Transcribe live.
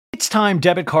It's time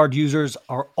debit card users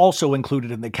are also included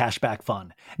in the cashback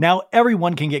fun. Now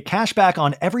everyone can get cashback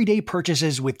on everyday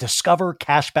purchases with Discover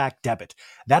Cashback Debit.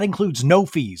 That includes no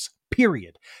fees,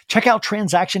 period. Check out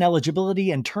transaction eligibility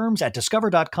and terms at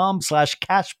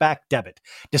discover.com/cashbackdebit.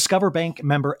 Discover Bank,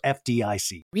 member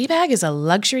FDIC. Rebag is a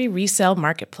luxury resale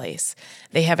marketplace.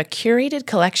 They have a curated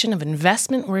collection of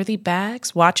investment-worthy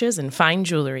bags, watches, and fine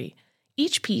jewelry.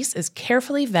 Each piece is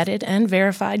carefully vetted and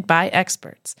verified by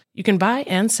experts. You can buy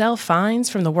and sell finds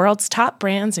from the world's top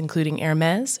brands, including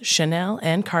Hermes, Chanel,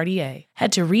 and Cartier.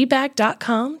 Head to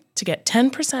Rebag.com to get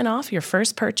 10% off your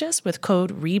first purchase with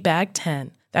code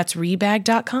REBAG10. That's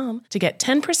Rebag.com to get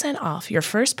 10% off your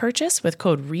first purchase with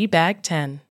code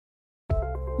REBAG10.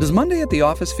 Does Monday at the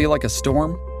office feel like a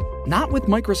storm? Not with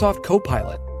Microsoft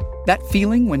Copilot. That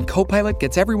feeling when Copilot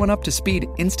gets everyone up to speed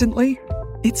instantly?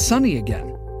 It's sunny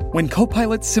again. When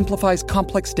Copilot simplifies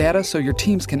complex data so your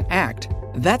teams can act,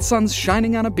 that sun's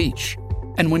shining on a beach.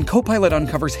 And when Copilot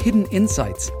uncovers hidden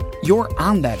insights, you're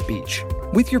on that beach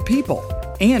with your people,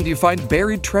 and you find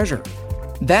buried treasure.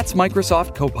 That's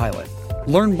Microsoft Copilot.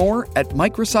 Learn more at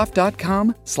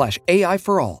Microsoft.com/AI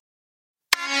for all.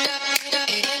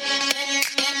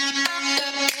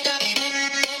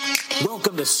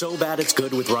 Welcome to So Bad It's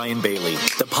Good with Ryan Bailey,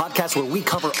 the podcast where we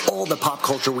cover all the pop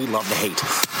culture we love to hate,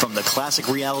 from the classic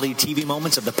reality TV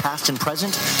moments of the past and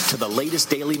present to the latest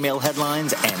Daily Mail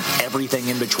headlines and everything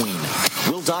in between.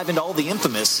 We'll dive into all the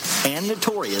infamous and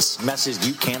notorious messes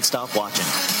you can't stop watching.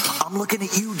 I'm looking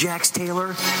at you, Jax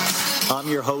Taylor. I'm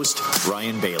your host,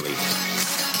 Ryan Bailey.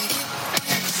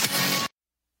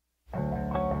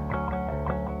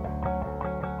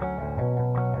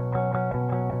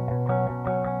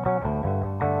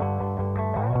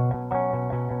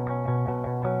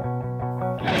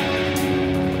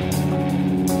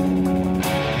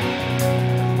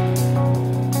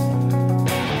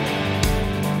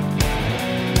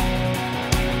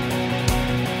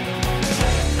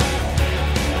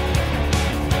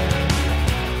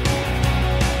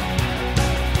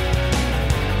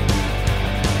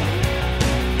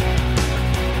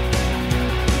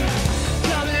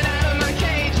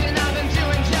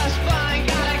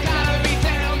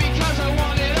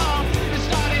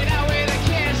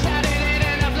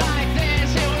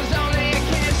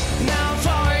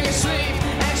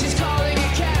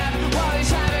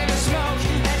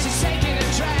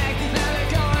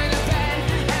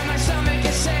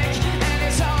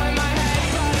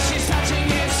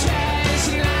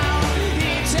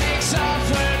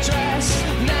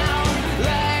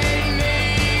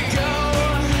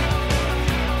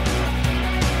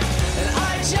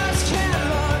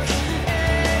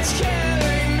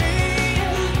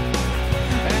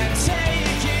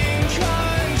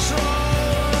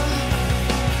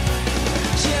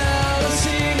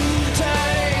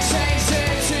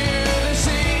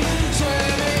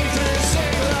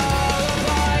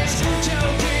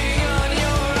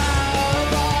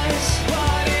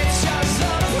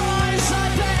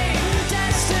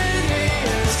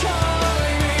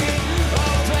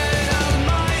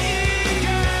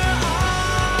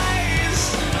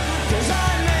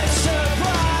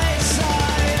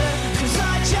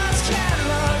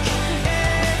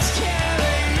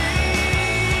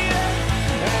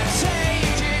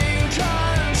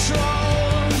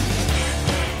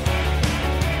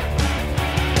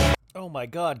 My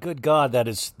God, good God, that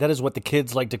is what the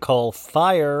kids like to call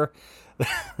fire.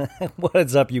 What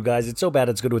is up, you guys? It's So Bad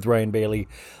It's Good with Ryan Bailey.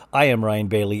 I am Ryan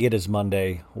Bailey. It is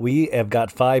Monday. We have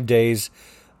got 5 days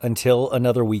until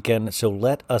another weekend, so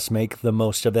let us make the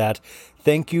most of that.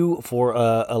 Thank you for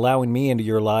allowing me into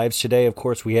your lives. Today, of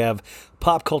course, we have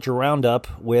Pop Culture Roundup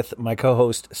with my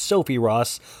co-host, Sophie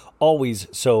Ross. Always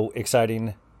so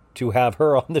exciting to have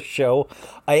her on the show.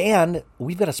 And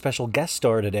we've got a special guest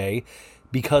star today,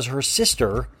 because her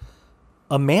sister,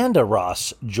 Amanda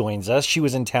Ross, joins us. She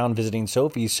was in town visiting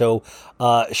Sophie, so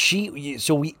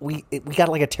we got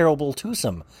like a terrible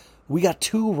twosome. We got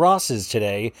two Rosses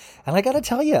today, and I got to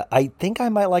tell you, I think I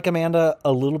might like Amanda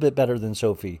a little bit better than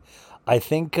Sophie. I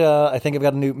think I've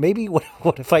got a new. Maybe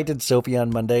what if I did Sophie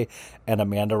on Monday and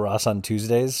Amanda Ross on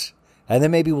Tuesdays, and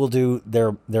then maybe we'll do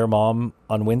their mom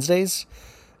on Wednesdays.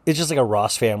 It's just like a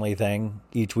Ross family thing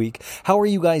each week. How are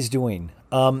you guys doing?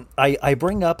 I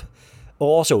bring up,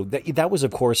 also, that was,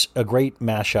 of course, a great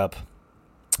mashup.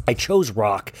 I chose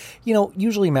rock. You know,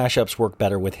 usually mashups work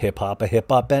better with hip-hop, a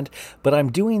hip-hop bent, but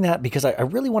I'm doing that because I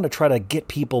really want to try to get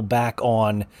people back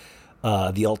on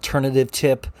the alternative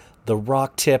tip, the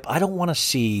rock tip. I don't want to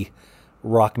see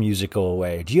rock music go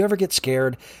away. Do you ever get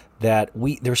scared that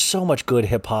there's so much good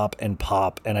hip-hop and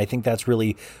pop, and I think that's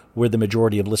really where the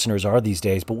majority of listeners are these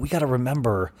days, but we got to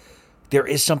remember there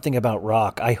is something about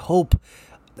rock. I hope.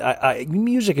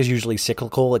 Music is usually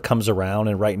cyclical. It comes around,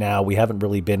 and right now we haven't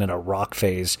really been in a rock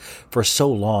phase for so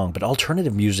long, but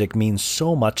alternative music means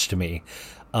so much to me.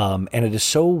 And it is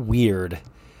so weird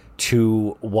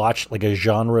to watch like a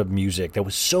genre of music that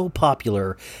was so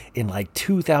popular in like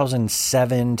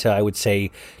 2007 to, I would say,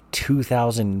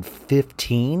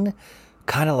 2015,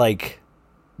 kind of like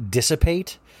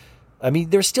dissipate. I mean,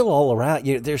 they're still all around.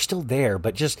 They're still there,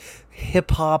 but just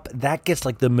hip hop, that gets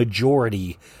like the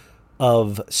majority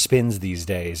of spins these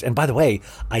days. And by the way,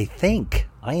 I think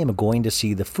I am going to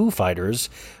see the Foo Fighters,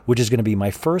 which is going to be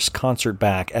my first concert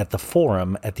back at the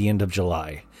Forum at the end of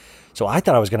July. So I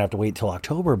thought I was going to have to wait till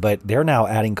October, but they're now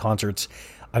adding concerts.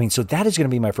 I mean, so that is going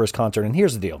to be my first concert. And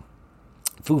here's the deal.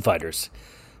 Foo Fighters,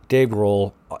 Dave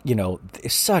Grohl,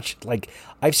 is such, like,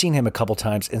 I've seen him a couple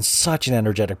times in such an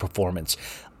energetic performance.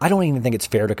 I don't even think it's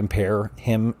fair to compare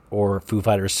him or Foo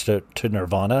Fighters to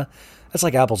Nirvana. That's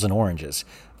like apples and oranges.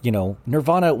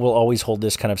 Nirvana will always hold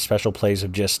this kind of special place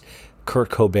of just Kurt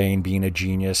Cobain being a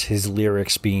genius, his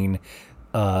lyrics being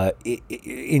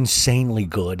insanely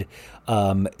good,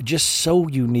 just so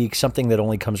unique, something that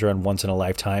only comes around once in a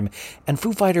lifetime. And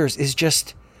Foo Fighters is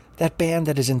just that band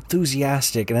that is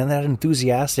enthusiastic, and then that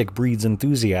enthusiastic breeds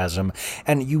enthusiasm,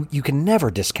 and you can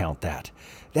never discount that.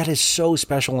 That is so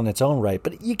special in its own right,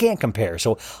 but you can't compare.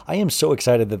 So I am so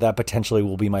excited that potentially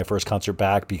will be my first concert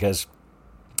back, because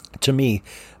to me,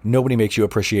 nobody makes you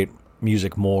appreciate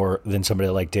music more than somebody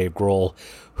like Dave Grohl,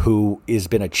 who has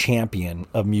been a champion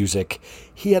of music.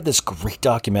 He had this great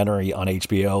documentary on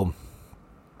HBO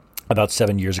about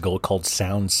 7 years ago called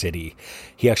Sound City.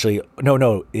 He actually,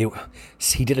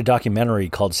 he did a documentary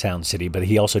called Sound City, but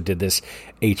he also did this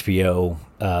HBO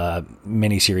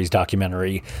miniseries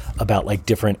documentary about like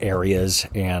different areas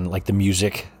and like the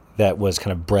music that was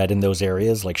kind of bred in those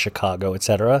areas, like Chicago,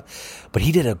 etc. But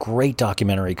he did a great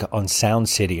documentary on Sound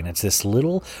City, and it's this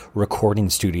little recording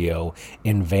studio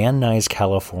in Van Nuys,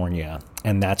 California,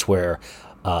 and that's where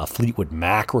Fleetwood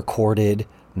Mac recorded,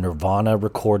 Nirvana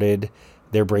recorded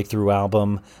their breakthrough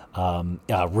album,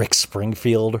 Rick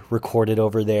Springfield recorded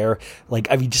over there. Like,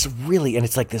 I mean, just really, and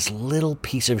it's like this little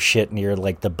piece of shit near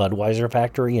like the Budweiser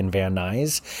factory in Van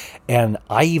Nuys. And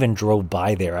I even drove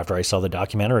by there after I saw the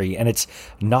documentary, and it's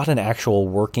not an actual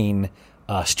working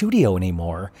studio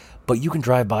anymore, but you can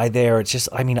drive by there. It's just,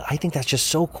 I mean, I think that's just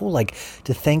so cool. Like,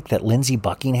 to think that Lindsey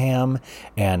Buckingham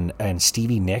and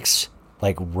Stevie Nicks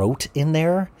like wrote in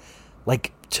there.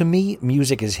 Like, to me,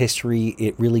 music is history.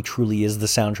 It really, truly is the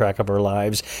soundtrack of our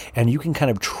lives. And you can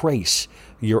kind of trace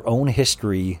your own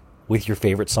history with your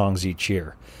favorite songs each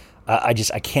year. I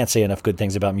can't say enough good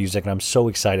things about music, and I'm so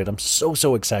excited. I'm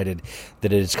so excited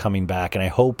that it is coming back. And I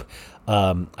hope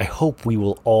we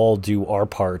will all do our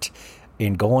part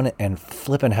in going and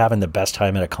flipping having the best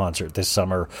time at a concert this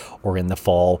summer or in the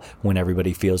fall when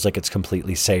everybody feels like it's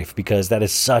completely safe, because that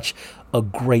is such a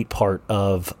great part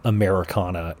of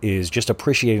Americana, is just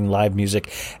appreciating live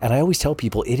music. And I always tell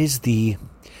people it is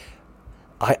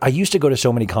I used to go to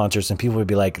so many concerts and people would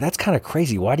be like, that's kind of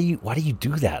crazy. Why do you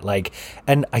do that? Like,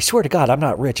 and I swear to God, I'm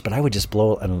not rich, but I would just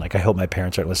blow, and like, I hope my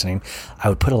parents aren't listening. I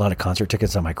would put a lot of concert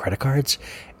tickets on my credit cards.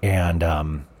 And,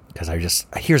 cause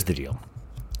here's the deal.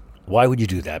 Why would you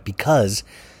do that? Because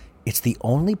it's the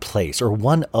only place, or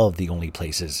one of the only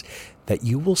places, that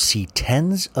you will see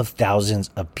tens of thousands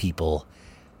of people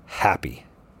happy.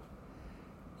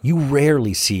 You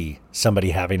rarely see somebody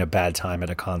having a bad time at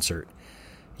a concert,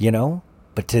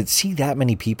 But to see that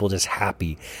many people just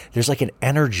happy, there's like an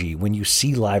energy when you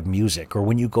see live music, or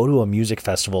when you go to a music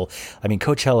festival. I mean,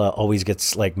 Coachella always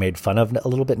gets like made fun of a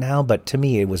little bit now, but to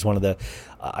me, it was one of the,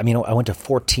 I went to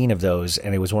 14 of those,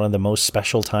 and it was one of the most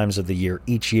special times of the year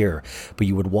each year. But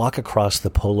you would walk across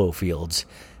the polo fields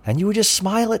and you would just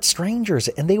smile at strangers,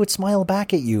 and they would smile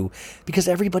back at you because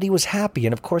everybody was happy.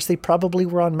 And of course, they probably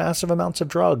were on massive amounts of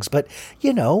drugs, but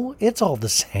it's all the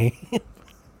same.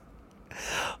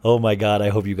 Oh my God, I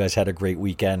hope you guys had a great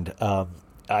weekend.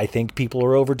 I think people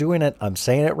are overdoing it. I'm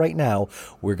saying it right now.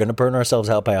 We're going to burn ourselves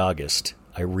out by August.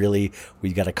 We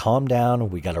got to calm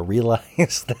down. We got to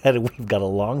realize that we've got a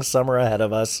long summer ahead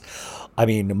of us. I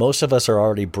mean, most of us are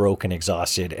already broke and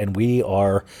exhausted, and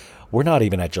we're not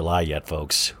even at July yet,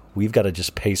 folks. We've got to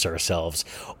just pace ourselves,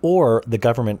 or the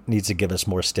government needs to give us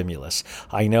more stimulus.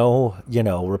 I know,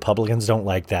 Republicans don't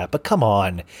like that, but come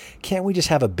on. Can't we just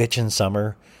have a bitchin'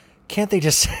 summer? Can't they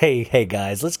just say, hey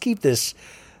guys, let's keep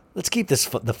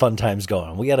the fun times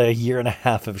going. We got a year and a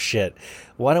half of shit.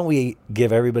 Why don't we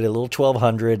give everybody a little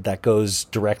 $1,200 that goes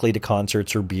directly to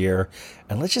concerts or beer,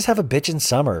 and let's just have a bitchin'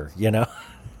 summer,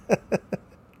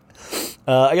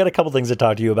 I got a couple things to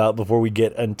talk to you about before we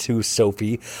get into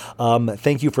Sophie.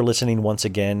 Thank you for listening once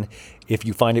again. If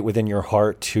you find it within your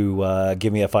heart to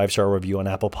give me a 5-star review on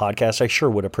Apple Podcasts, I sure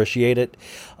would appreciate it.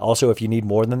 Also, if you need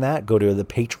more than that, go to the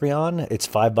Patreon. It's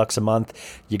 $5 a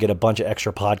month. You get a bunch of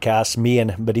extra podcasts. Me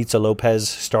and Maritza Lopez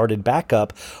started back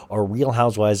up our Real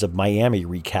Housewives of Miami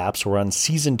recaps. We're on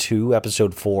season 2,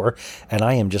 episode 4, and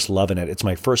I am just loving it. It's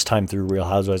my first time through Real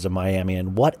Housewives of Miami,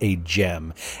 and what a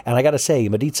gem. And I got to say,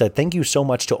 Maritza, thank you so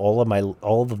much to all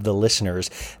of the listeners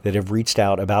that have reached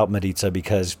out about Maritza,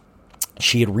 because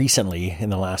she had recently, in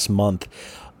the last month,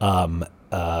 woke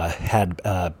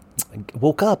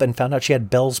up and found out she had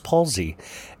Bell's palsy,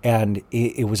 and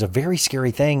it was a very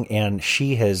scary thing. And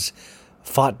she has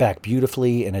fought back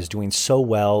beautifully and is doing so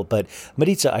well. But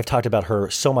Maritza, I've talked about her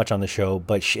so much on the show,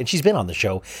 and she's been on the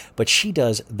show, but she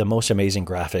does the most amazing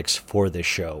graphics for this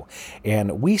show.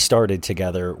 And we started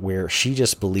together where she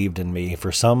just believed in me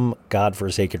for some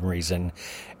godforsaken reason.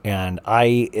 And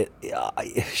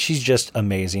she's just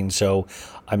amazing. So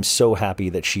I'm so happy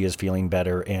that she is feeling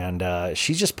better, and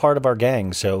she's just part of our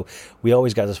gang. So we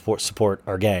always got to support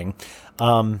our gang.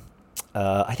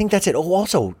 I think that's it. Oh,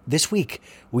 also, this week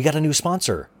we got a new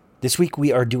sponsor. This week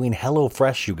we are doing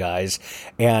HelloFresh, you guys,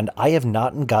 and I have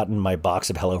not gotten my box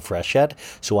of HelloFresh yet.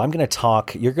 So I'm going to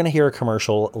talk. You're going to hear a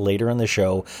commercial later in the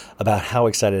show about how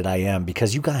excited I am,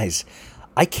 because you guys,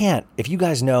 if you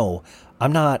guys know,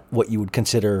 I'm not what you would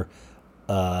consider,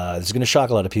 this is going to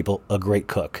shock a lot of people, a great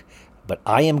cook. But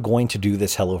I am going to do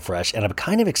this HelloFresh, and I'm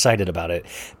kind of excited about it,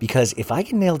 because if I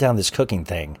can nail down this cooking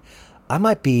thing, I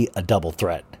might be a double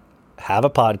threat. Have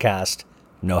a podcast,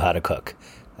 know how to cook.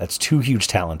 That's 2 huge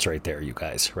talents right there, you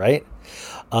guys, right?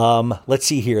 Let's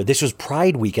see here. This was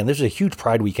Pride weekend. This was a huge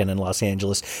Pride weekend in Los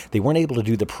Angeles. They weren't able to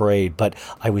do the parade, but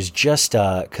I was just,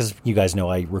 because you guys know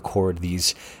I record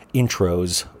these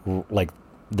intros like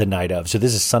the night of. So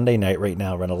this is Sunday night right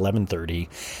now around 11:30.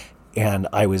 And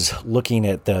I was looking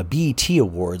at the BET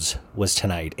Awards was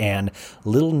tonight, and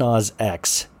Lil Nas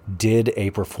X did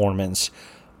a performance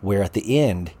where at the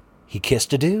end he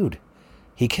kissed a dude.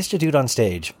 He kissed a dude on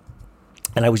stage.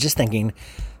 And I was just thinking,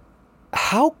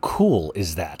 how cool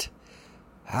is that?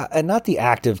 And not the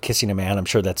act of kissing a man. I'm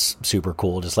sure that's super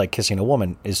cool. Just like kissing a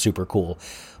woman is super cool.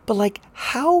 But like,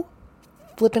 how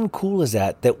flippin' cool is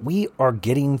that we are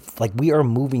we are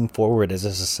moving forward as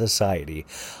a society.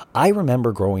 I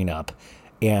remember growing up,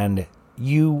 and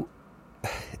we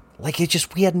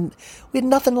had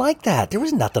nothing like that. There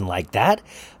was nothing like that.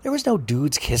 There was no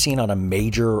dudes kissing on a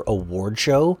major award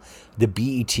show, the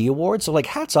BET Awards. So like,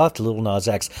 hats off to Lil Nas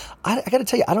X. I got to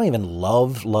tell you, I don't even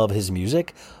love his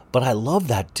music, but I love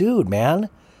that dude, man.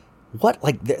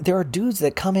 There are dudes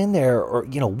that come in there, or,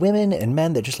 women and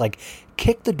men that just like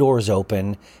kick the doors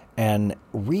open and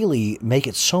really make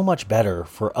it so much better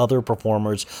for other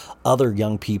performers, other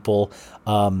young people.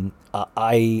 My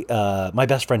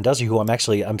best friend Duzzy, who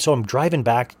I'm driving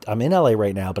back. I'm in LA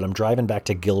right now, but I'm driving back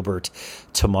to Gilbert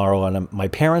tomorrow, and my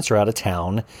parents are out of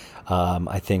town.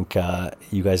 I think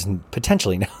you guys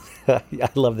potentially know. I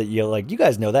love that you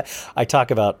guys know that. I talk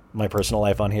about my personal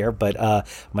life on here, but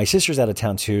my sister's out of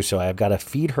town too, so I've got to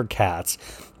feed her cats.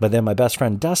 But then my best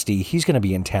friend Dusty, he's going to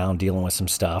be in town dealing with some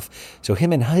stuff. So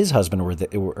him and his husband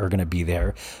are going to be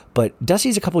there. But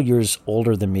Dusty's a couple years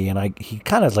older than me, and he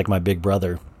kind of is like my big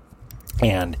brother.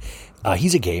 And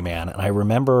he's a gay man, and I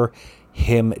remember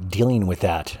him dealing with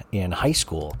that in high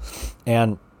school.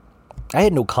 And I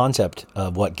had no concept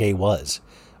of what gay was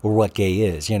or what gay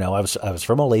is. I was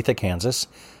from Olathe, Kansas,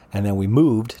 and then we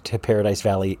moved to Paradise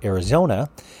Valley, Arizona,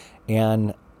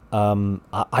 and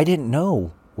I didn't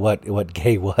know what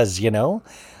gay was,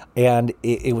 and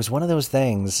it was one of those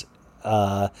things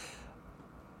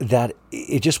that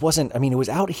it just wasn't. I mean, it was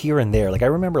out here and there. Like, I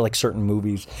remember like certain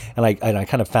movies, and I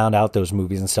kind of found out those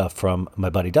movies and stuff from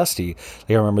my buddy Dusty. Like,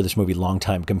 I remember this movie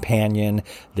Longtime Companion.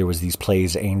 There was these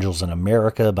plays Angels in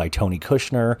America by Tony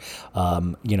Kushner.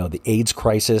 The AIDS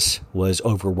crisis was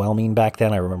overwhelming back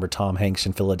then. I remember Tom Hanks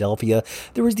in Philadelphia.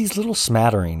 There was these little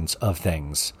smatterings of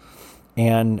things,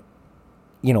 and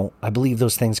I believe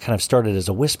those things kind of started as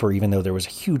a whisper, even though there was a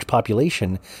huge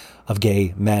population of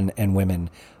gay men and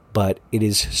women. But it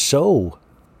is so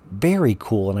very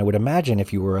cool, and I would imagine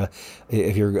if you're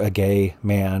a gay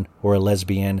man or a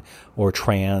lesbian or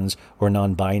trans or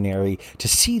non-binary, to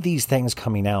see these things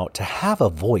coming out, to have a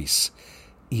voice,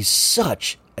 is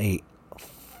such a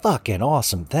fucking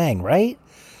awesome thing, right?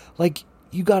 Like,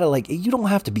 you don't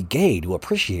have to be gay to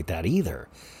appreciate that either.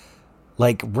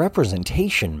 Like,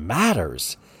 representation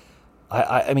matters.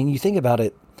 I mean, you think about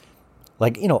it,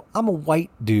 like, I'm a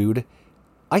white dude.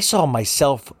 I saw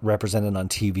myself represented on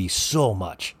TV so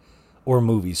much or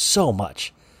movies so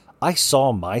much. I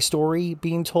saw my story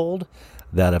being told,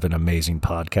 that of an amazing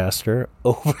podcaster,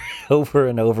 over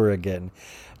and over again.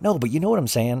 No, but you know what I'm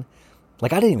saying?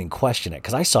 Like, I didn't even question it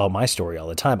because I saw my story all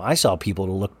the time. I saw people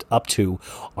to look up to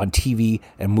on TV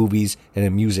and movies and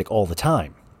in music all the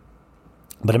time.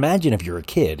 But imagine if you're a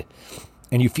kid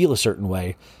and you feel a certain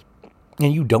way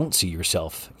and you don't see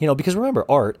yourself, because remember,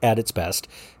 art at its best,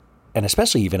 and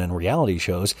especially even in reality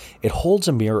shows, it holds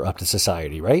a mirror up to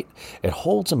society, right? It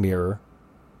holds a mirror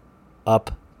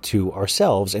up to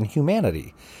ourselves and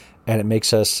humanity, and it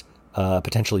makes us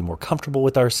potentially more comfortable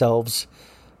with ourselves.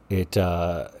 It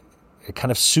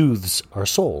kind of soothes our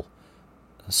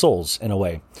souls in a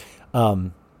way.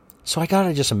 So I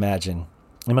gotta just imagine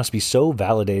it must be so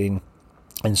validating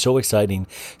and so exciting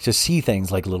to see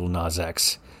things like Lil Nas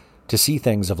X, to see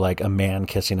things of like a man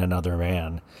kissing another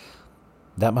man.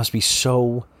 That must be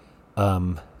so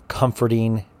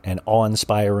comforting and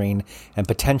awe-inspiring and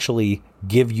potentially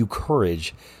give you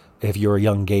courage if you're a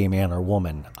young gay man or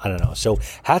woman. I don't know. So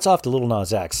hats off to Lil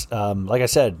Nas X. Like I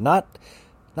said, not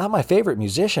my favorite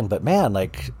musician, but man,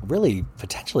 like really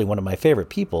potentially one of my favorite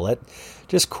people. That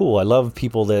just cool. I love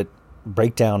people that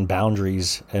break down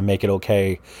boundaries and make it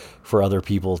okay for other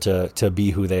people to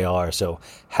be who they are. So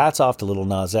hats off to Lil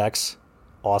Nas X.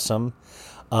 Awesome.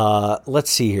 Let's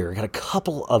see here. I got a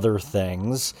couple other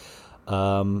things.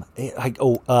 Thank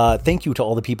you to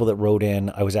all the people that wrote in.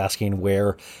 I was asking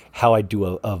how I do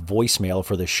a voicemail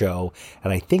for the show,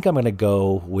 and I think I'm going to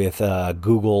go with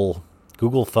Google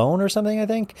Phone or something. I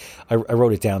think I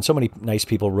wrote it down. So many nice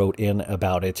people wrote in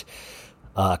about it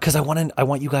because I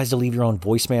want you guys to leave your own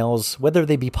voicemails, whether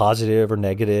they be positive or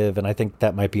negative, and I think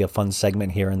that might be a fun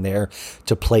segment here and there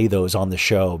to play those on the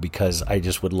show because I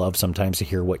just would love sometimes to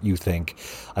hear what you think.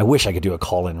 I wish I could do a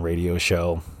call-in radio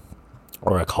show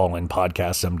or a call-in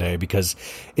podcast someday because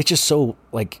it's just so,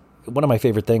 like, one of my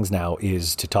favorite things now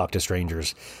is to talk to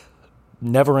strangers.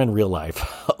 Never in real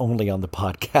life, only on the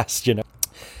podcast,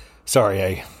 Sorry,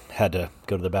 I had to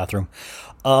go to the bathroom.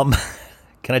 Can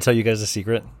I tell you guys a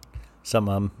secret?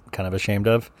 Something I'm kind of ashamed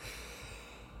of?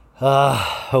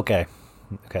 Okay,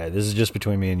 this is just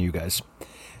between me and you guys.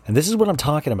 And this is what I'm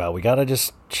talking about. We got to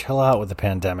just chill out with the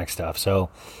pandemic stuff.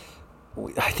 So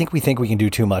I think we can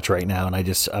do too much right now, and I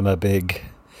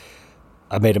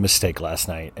made a mistake last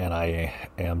night, and I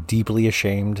am deeply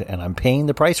ashamed, and I'm paying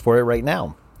the price for it right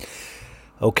now.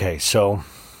 Okay, so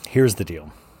here's the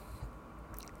deal.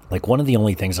 Like, one of the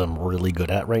only things I'm really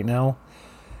good at right now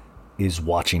is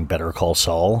watching Better Call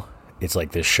Saul. It's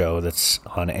like this show that's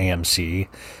on AMC,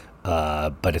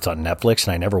 but it's on Netflix,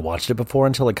 and I never watched it before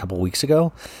until a couple weeks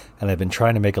ago. And I've been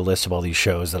trying to make a list of all these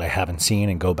shows that I haven't seen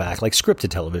and go back, like scripted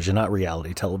television, not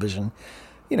reality television,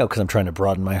 because I'm trying to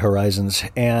broaden my horizons.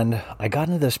 And I got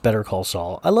into this Better Call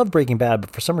Saul. I love Breaking Bad,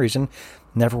 but for some reason,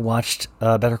 never watched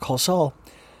Better Call Saul.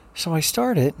 So I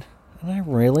started, and I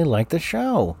really like the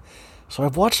show. So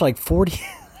I've watched like 40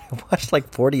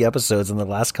 episodes in the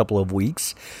last couple of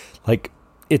weeks. Like,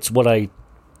 it's what I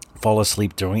fall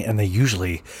asleep doing, and they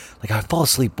usually, like, I fall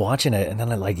asleep watching it, and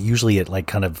then usually it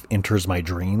kind of enters my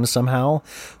dreams somehow.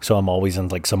 So I'm always in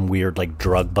like some weird like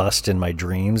drug bust in my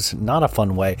dreams. Not a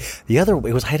fun way.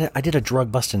 I did a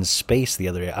drug bust in space the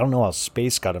other day. I don't know how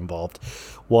space got involved.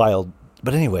 Wild.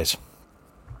 But anyways,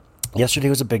 yesterday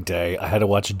was a big day. I had to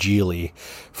watch Geely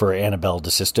for Annabelle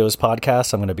DeSisto's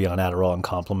podcast. I'm going to be on Adderall and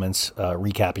Compliments,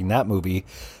 recapping that movie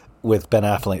with Ben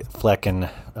Affleck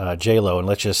and J-Lo. And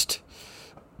let's just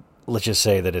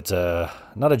say that it's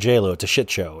not a J-Lo, it's a shit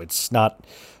show. It's not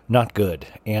good.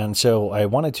 And so I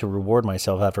wanted to reward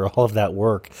myself after all of that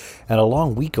work and a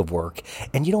long week of work.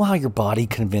 And you know how your body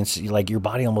convinces you, like your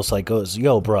body almost like goes,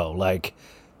 yo, bro, like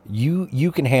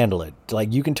you can handle it.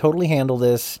 Like, you can totally handle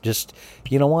this. Just,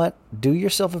 you know what? Do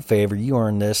yourself a favor. You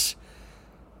earn this.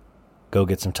 Go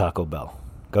get some Taco Bell.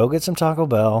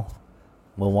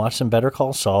 We'll watch some Better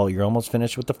Call Saul. You're almost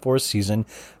finished with the 4th season.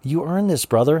 You earned this,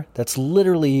 brother. That's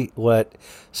literally what.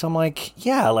 So I'm like,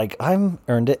 yeah, like I'm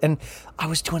earned it. And I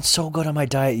was doing so good on my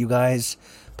diet, you guys,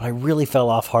 but I really fell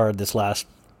off hard this last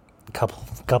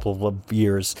couple of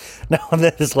years. No,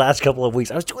 this last couple of weeks,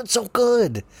 I was doing so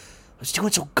good.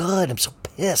 I'm so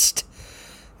pissed.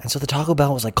 And so the Taco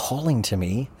Bell was like calling to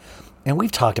me. And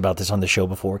we've talked about this on the show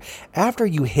before. After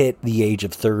you hit the age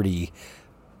of 30,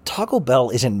 Taco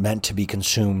Bell isn't meant to be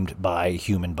consumed by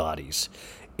human bodies.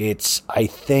 I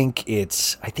think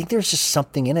there's just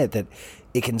something in it that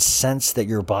it can sense that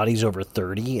your body's over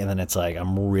 30, and then it's like,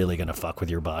 I'm really going to fuck with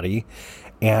your body.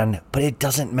 But it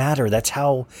doesn't matter. That's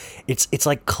how it's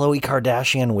like Khloe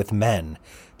Kardashian with men.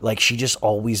 Like, she just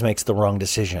always makes the wrong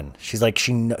decision. She's like,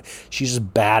 she's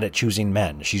just bad at choosing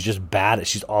men. She's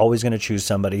always going to choose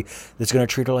somebody that's going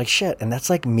to treat her like shit. And that's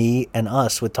like me and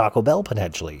us with Taco Bell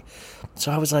potentially.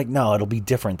 So I was like, no, it'll be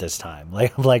different this time.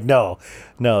 Like, I'm like, no,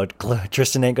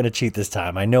 Tristan ain't going to cheat this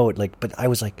time. I know it. Like, but I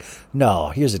was like, no,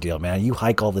 here's the deal, man. You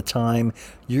hike all the time.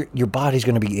 Your body's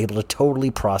going to be able to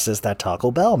totally process that Taco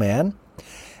Bell, man.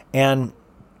 And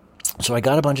so I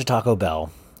got a bunch of Taco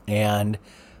Bell, and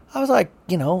I was like,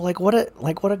 what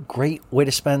a great way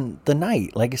to spend the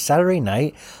night. Like, a Saturday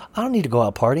night, I don't need to go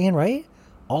out partying, right?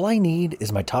 All I need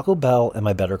is my Taco Bell and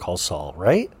my Better Call Saul,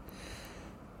 right?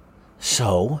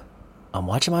 So I'm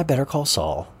watching my Better Call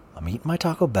Saul. I'm eating my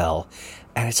Taco Bell,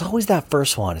 and it's always that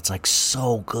first one. It's like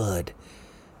so good.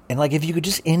 And like, if you could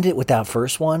just end it with that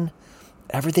first one,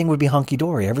 everything would be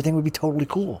hunky-dory. Everything would be totally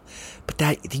cool. But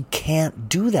that you can't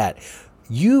do that.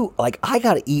 I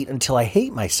gotta eat until I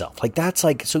hate myself. Like, that's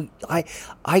like, so I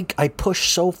push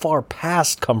so far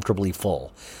past comfortably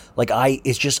full. Like,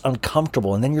 it's just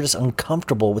uncomfortable. And then you're just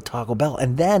uncomfortable with Taco Bell.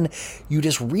 And then you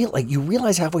just you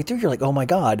realize halfway through, you're like, oh my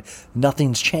God,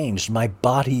 nothing's changed. My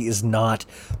body is not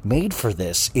made for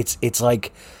this. It's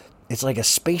like a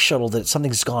space shuttle that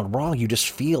something's gone wrong. You just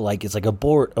feel like it's like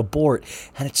abort,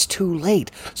 and it's too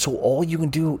late. So all you can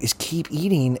do is keep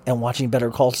eating and watching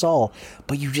Better Call Saul,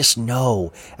 but you just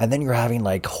know. And then you're having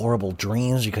like horrible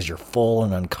dreams because you're full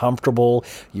and uncomfortable.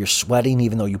 You're sweating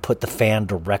even though you put the fan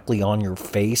directly on your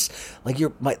face. Like,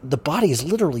 the body is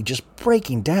literally just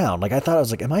breaking down. Like, I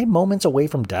was like, am I moments away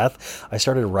from death? I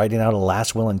started writing out a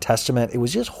last will and testament. It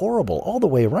was just horrible all the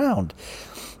way around.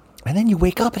 And then you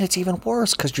wake up and it's even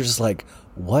worse because you're just like,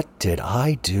 what did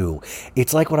I do?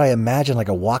 It's like what I imagine like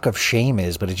a walk of shame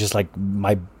is, but it's just like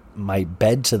my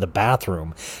bed to the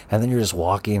bathroom. And then you're just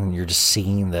walking and you're just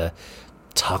seeing the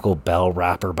Taco Bell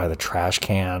wrapper by the trash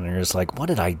can. And you're just like, what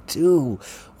did I do?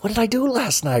 What did I do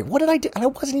last night? What did I do? And I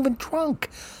wasn't even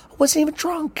drunk.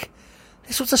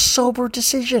 This was a sober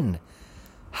decision.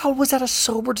 How was that a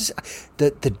sober decision?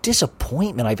 The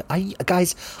disappointment.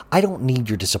 Guys, I don't need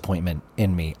your disappointment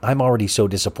in me. I'm already so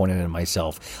disappointed in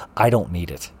myself. I don't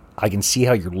need it. I can see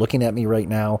how you're looking at me right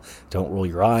now. Don't roll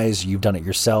your eyes. You've done it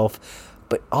yourself.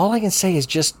 But all I can say is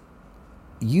just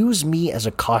use me as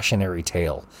a cautionary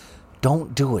tale.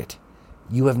 Don't do it.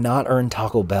 You have not earned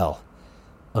Taco Bell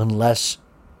unless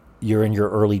you're in your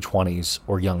early 20s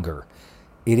or younger.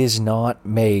 It is not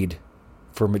made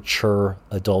for mature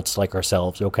adults like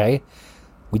ourselves, okay?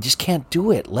 We just can't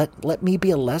do it. Let me be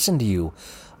a lesson to you.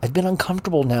 I've been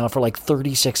uncomfortable now for like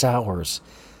 36 hours.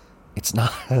 It's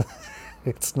not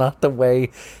the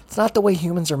way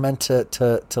humans are meant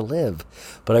to live.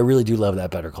 But I really do love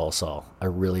that Better Call Saul. I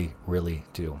really, really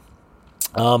do.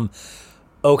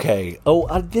 Okay.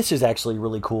 This is actually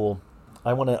really cool.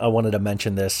 I wanted to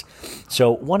mention this. So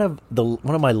one of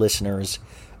my listeners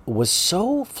was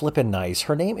so flippin' nice.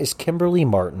 Her name is Kimberly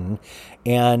Martin,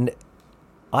 and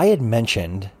I had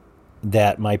mentioned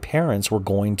that my parents were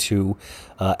going to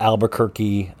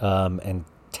Albuquerque and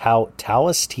Taos,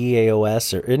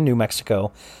 Taos, or in New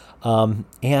Mexico,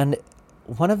 and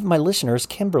one of my listeners,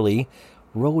 Kimberly,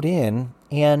 wrote in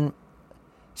and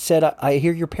said, I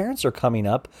hear your parents are coming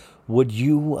up. Would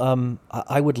you,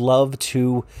 I would love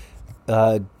to,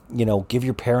 give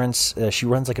your parents, she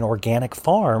runs like an organic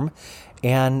farm.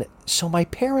 And so my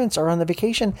parents are on the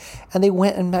vacation, and they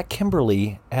went and met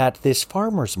Kimberly at this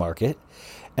farmer's market.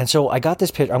 And so I got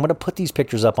this picture. I'm going to put these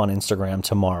pictures up on Instagram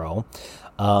tomorrow.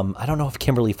 I don't know if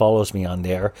Kimberly follows me on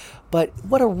there, but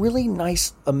what a really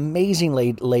nice, amazing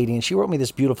lady. And she wrote me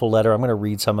this beautiful letter. I'm going to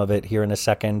read some of it here in a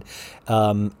second.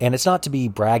 And it's not to be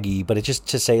braggy, but it's just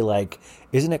to say, like,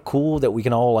 isn't it cool that we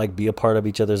can all like be a part of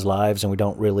each other's lives, and we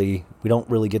don't really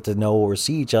get to know or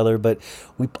see each other, but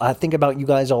I think about you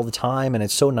guys all the time, and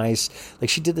it's so nice. Like,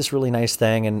 she did this really nice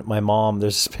thing, and my mom,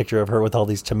 there's this picture of her with all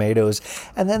these tomatoes,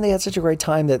 and then they had such a great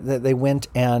time that they went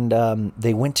and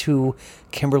they went to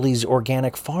Kimberly's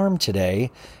organic farm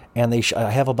today. And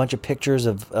I have a bunch of pictures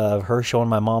of her showing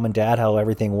my mom and dad how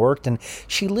everything worked, and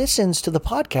she listens to the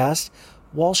podcast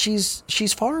while she's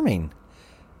farming,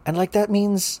 and like that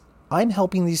means I'm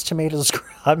helping these tomatoes.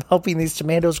 I'm helping these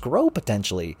tomatoes grow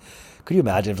potentially, Could you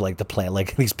imagine if like the plant,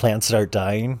 like these plants start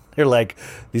dying? They're like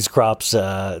these crops.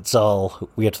 It's all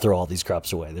we have to throw all these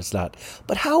crops away. There's not.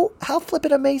 But how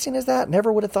flippin' amazing is that?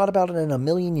 Never would have thought about it in a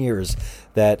million years.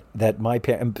 That my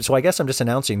parents. So I guess I'm just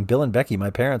announcing, Bill and Becky, my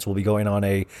parents, will be going on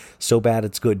a So Bad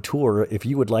It's Good tour. If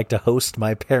you would like to host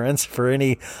my parents for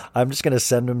any, I'm just going to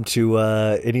send them to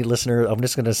any listener. I'm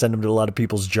just going to send them to a lot of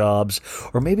people's jobs,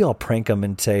 or maybe I'll prank them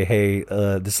and say, hey,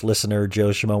 this listener Joe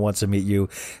Schmo wants to meet you,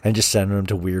 and just send them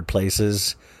to weird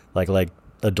places like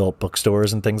adult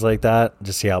bookstores and things like that.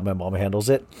 Just see how my mom handles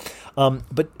it.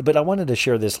 But I wanted to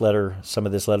share some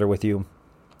of this letter with you.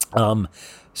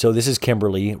 So this is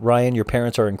Kimberly. Ryan, your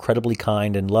parents are incredibly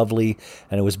kind and lovely,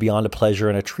 and it was beyond a pleasure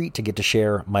and a treat to get to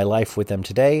share my life with them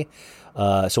today.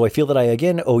 So I feel that I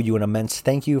again owe you an immense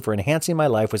thank you for enhancing my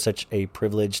life with such a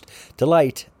privileged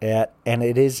delight. And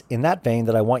it is in that vein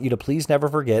that I want you to please never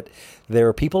forget there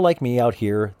are people like me out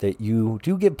here that you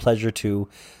do give pleasure to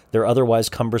their otherwise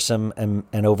cumbersome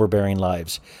and overbearing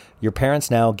lives. Your parents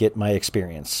now get my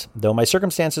experience. Though my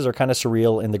circumstances are kind of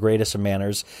surreal in the greatest of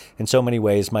manners, in so many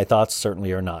ways, my thoughts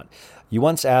certainly are not. You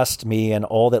once asked me and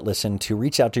all that listened to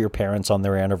reach out to your parents on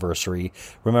their anniversary.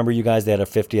 Remember, you guys, they had a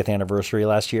 50th anniversary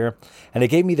last year? And it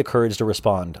gave me the courage to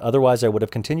respond. Otherwise, I would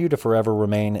have continued to forever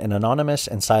remain an anonymous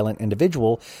and silent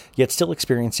individual, yet still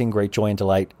experiencing great joy and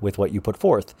delight with what you put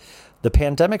forth. The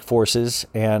pandemic forces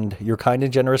and your kind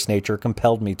and generous nature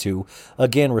compelled me to,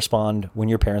 again, respond when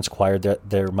your parents acquired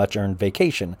their much-earned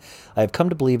vacation. I have come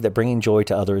to believe that bringing joy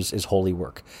to others is holy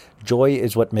work. Joy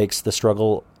is what makes the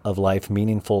struggle of life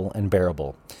meaningful and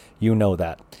bearable. You know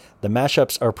that. The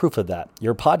mashups are proof of that.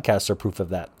 Your podcasts are proof of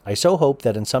that. I so hope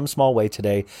that in some small way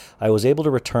today, I was able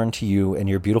to return to you and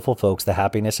your beautiful folks the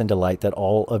happiness and delight that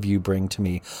all of you bring to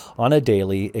me on a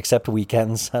daily, except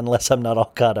weekends, unless I'm not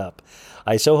all caught up.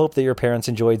 I so hope that your parents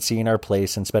enjoyed seeing our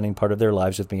place and spending part of their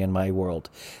lives with me in my world.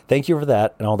 Thank you for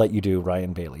that and all that you do,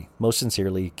 Ryan Bailey. Most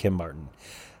sincerely, Kim Martin.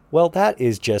 Well, that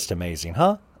is just amazing,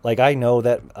 huh? Like, I know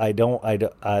that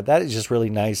that is just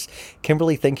really nice.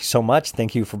 Kimberly, thank you so much.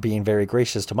 Thank you for being very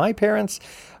gracious to my parents.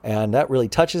 And that really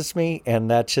touches me.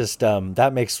 And that just,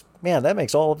 that makes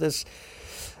all of this,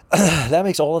 that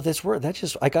makes all of this work.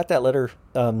 I got that letter,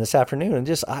 this afternoon, and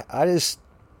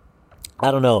I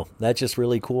don't know. That's just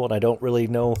really cool. And I don't really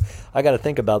know. I got to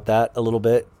think about that a little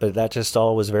bit, but that just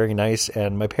all was very nice.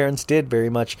 And my parents did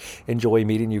very much enjoy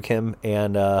meeting you, Kim.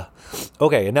 And,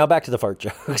 okay. And now back to the fart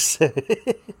jokes.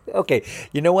 Okay.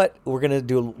 You know what? We're going to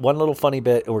do one little funny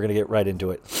bit and we're going to get right into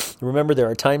it. Remember, there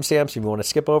are timestamps if you want to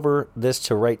skip over this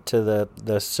to right to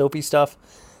the Sophie stuff.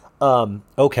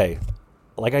 Okay.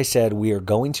 Like I said, we are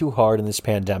going too hard in this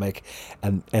pandemic.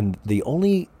 And the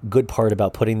only good part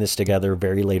about putting this together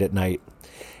very late at night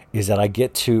is that I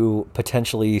get to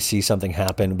potentially see something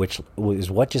happen, which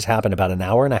is what just happened about an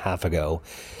hour and a half ago,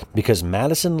 because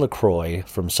Madison LeCroy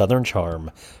from Southern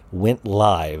Charm went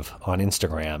live on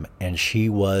Instagram, and she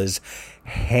was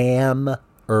hammered.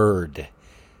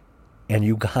 And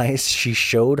you guys, she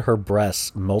showed her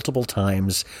breasts multiple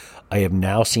times. I have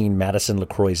now seen Madison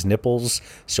LeCroy's nipples,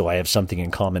 so I have something in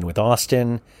common with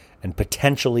Austin and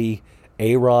potentially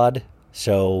ARod.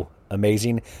 So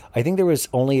amazing. I think there was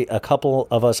only a couple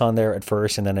of us on there at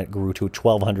first, and then it grew to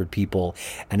 1,200 people.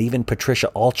 And even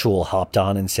Patricia Altschul hopped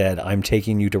on and said, I'm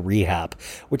taking you to rehab,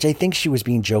 which I think she was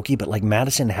being jokey, but like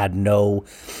Madison had no...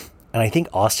 And I think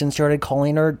Austin started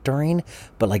calling her during,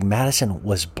 but like Madison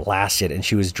was blasted and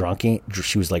she was drunk.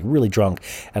 She was like really drunk,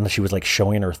 and she was like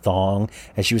showing her thong,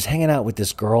 and she was hanging out with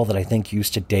this girl that I think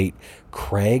used to date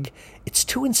Craig. It's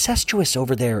too incestuous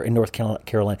over there in North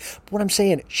Carolina. But what I'm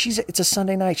saying, it's a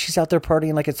Sunday night. She's out there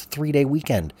partying like it's a 3-day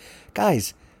weekend.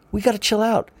 Guys, we got to chill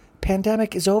out.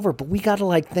 Pandemic is over, but we got to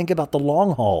like think about the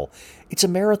long haul. It's a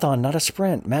marathon, not a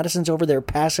sprint. Madison's over there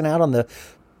passing out on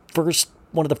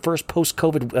one of the first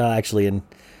post-COVID, actually, and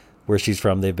where she's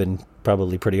from, they've been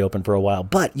probably pretty open for a while.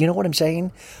 But you know what I'm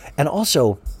saying? And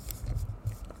also,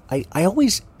 I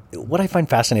always, what I find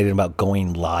fascinating about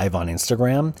going live on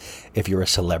Instagram, if you're a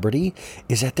celebrity,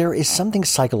 is that there is something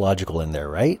psychological in there,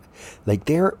 right? Like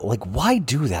why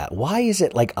do that? Why is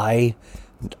it like I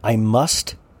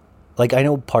must, like, I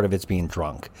know part of it's being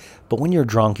drunk, but when you're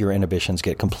drunk, your inhibitions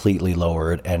get completely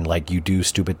lowered, and like you do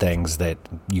stupid things that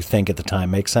you think at the time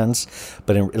make sense.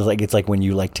 But it's like when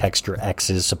you like text your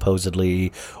exes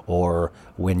supposedly, or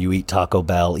when you eat Taco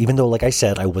Bell, even though, like I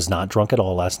said, I was not drunk at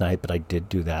all last night, but I did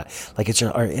do that. Like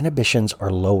our inhibitions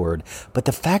are lowered. But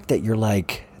the fact that you're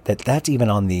like, that's even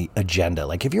on the agenda.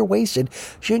 Like if you're wasted,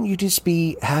 shouldn't you just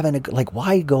be having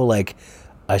why go like,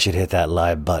 I should hit that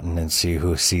live button and see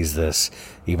who sees this,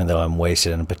 even though I'm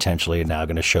wasted and potentially now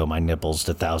going to show my nipples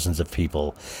to thousands of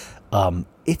people.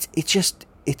 It's just,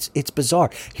 It's bizarre.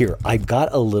 Here, I've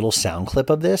got a little sound clip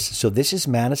of this. So this is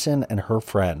Madison and her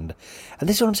friend. And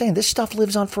this is what I'm saying. This stuff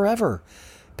lives on forever.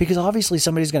 Because obviously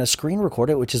somebody's going to screen record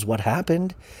it, which is what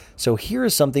happened. So here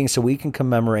is something so we can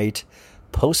commemorate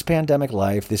post-pandemic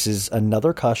life. This is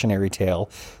another cautionary tale.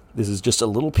 This is just a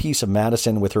little piece of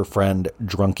Madison with her friend,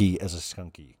 drunky as a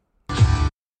skunky.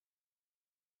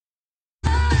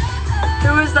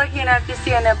 Who was lucky enough to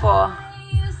see a nipple?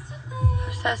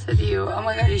 Obsessed with you. Oh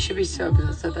my god, you should be so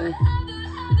obsessed with her.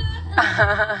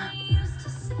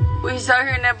 We saw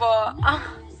your nipple.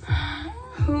 Oh.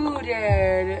 Who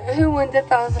did? Who won the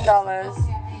 $1,000?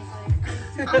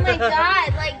 Oh my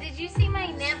god, like, did you see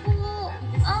my nipple?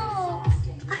 Oh.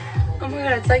 Oh my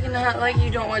god, it's like not like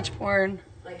you don't watch porn.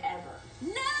 Like ever.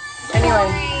 No! Anyway.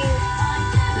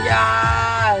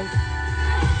 Yes.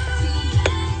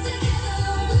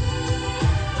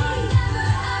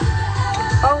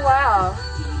 Oh wow.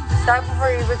 Stop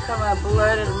before you become a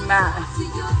bloated mess.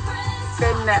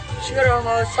 Good night. You should go to a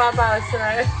little swap house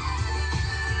tonight.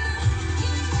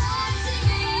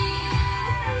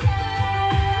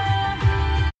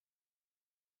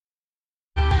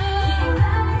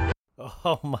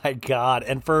 Oh my God.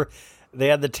 And they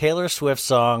had the Taylor Swift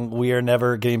song, We Are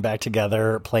Never Getting Back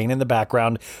Together, playing in the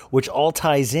background, which all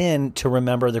ties in to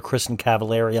remember the Kristen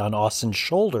Cavallari on Austin's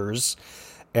shoulders.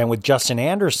 And with Justin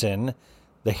Anderson,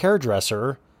 the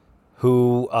hairdresser,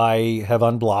 who I have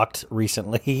unblocked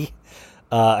recently.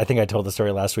 I think I told the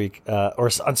story last week, or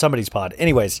on somebody's pod.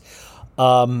 Anyways,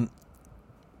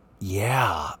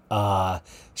 yeah.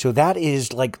 So that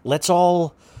is like, let's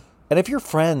all... And if you're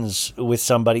friends with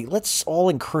somebody, let's all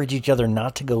encourage each other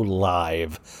not to go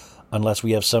live unless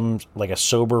we have some, like a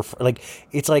sober, like,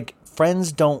 it's like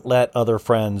friends don't let other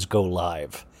friends go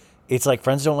live. It's like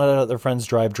friends don't let other friends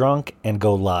drive drunk and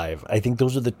go live. I think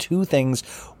those are the two things.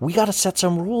 We got to set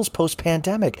some rules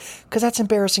post-pandemic because that's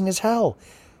embarrassing as hell.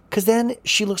 Because then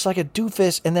she looks like a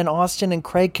doofus and then Austin and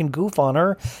Craig can goof on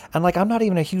her. And like, I'm not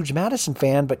even a huge Madison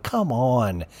fan, but come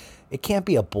on. It can't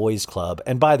be a boys club.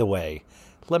 And by the way,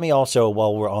 let me also,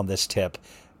 while we're on this tip,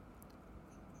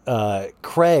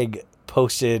 Craig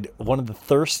posted one of the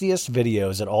thirstiest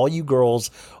videos that all you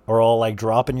girls are all like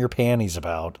dropping your panties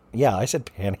about. Yeah, I said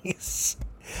panties.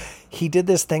 He did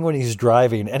this thing when he's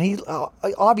driving, and he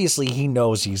obviously he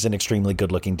knows he's an extremely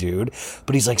good-looking dude,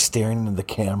 but he's like staring into the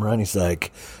camera, and he's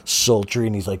like sultry,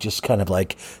 and he's like just kind of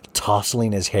like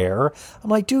tousling his hair. I'm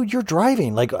like, dude, you're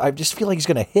driving. Like, I just feel like he's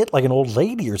gonna hit like an old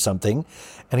lady or something,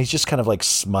 and he's just kind of like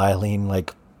smiling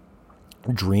like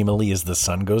dreamily as the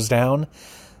sun goes down.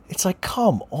 It's like,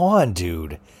 come on,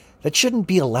 dude. That shouldn't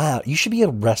be allowed. You should be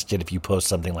arrested if you post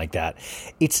something like that.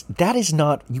 That's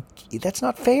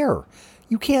not fair.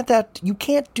 You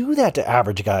can't do that to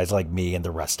average guys like me and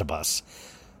the rest of us.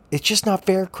 It's just not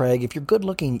fair, Craig. If you're good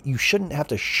looking, you shouldn't have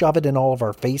to shove it in all of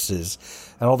our faces.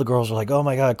 And all the girls are like, "Oh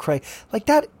my God, Craig." Like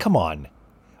that, come on.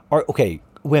 Okay,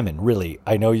 women, really.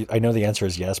 I know the answer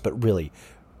is yes, but really,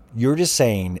 you're just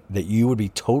saying that you would be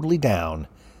totally down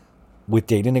with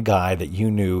dating a guy that you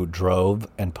knew drove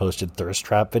and posted thirst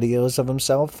trap videos of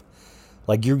himself.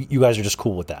 Like you guys are just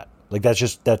cool with that. Like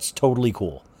that's totally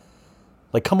cool.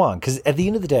 Like, come on, because at the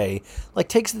end of the day, like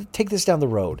take this down the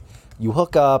road. You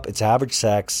hook up, it's average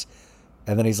sex,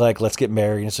 and then he's like, "Let's get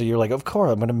married." And so you're like, "Of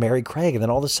course, I'm going to marry Craig." And then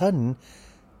all of a sudden,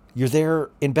 you're there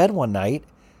in bed one night.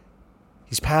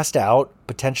 He's passed out,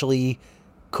 potentially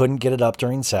couldn't get it up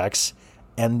during sex.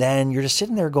 And then you're just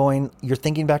sitting there you're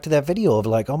thinking back to that video of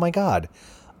like, "Oh my God,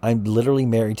 I'm literally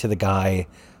married to the guy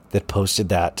that posted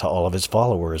that to all of his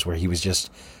followers," where he was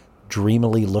just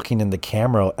dreamily looking in the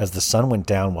camera as the sun went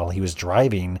down while he was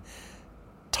driving,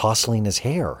 tousling his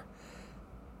hair.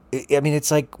 I mean, it's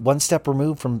like one step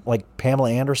removed from like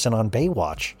Pamela Anderson on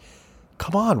Baywatch.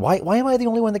 Come on, why am I the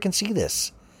only one that can see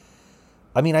this?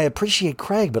 I mean, I appreciate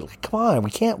Craig, but like, come on, we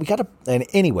gotta, and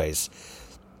anyways.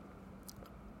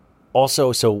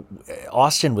 Also, so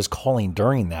Austin was calling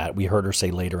during that. We heard her say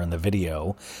later in the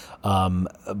video.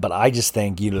 But I just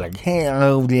think you're like, hey,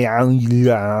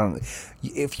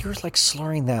 if you're like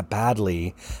slurring that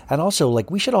badly, and also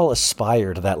like we should all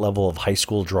aspire to that level of high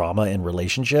school drama in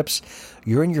relationships.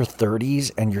 You're in your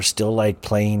 30s and you're still like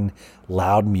playing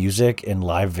loud music in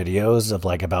live videos of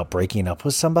like about breaking up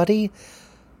with somebody.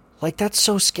 Like, that's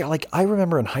so scary. Like, I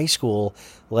remember in high school,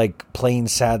 like, playing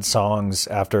sad songs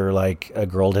after, like, a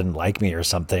girl didn't like me or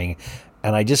something.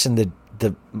 And I just, in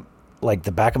the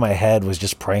back of my head was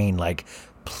just praying, like,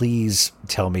 please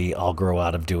tell me I'll grow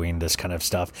out of doing this kind of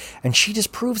stuff. And she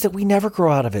just proves that we never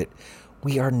grow out of it.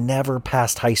 We are never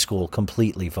past high school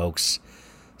completely, folks.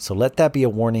 So let that be a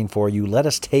warning for you. Let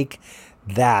us take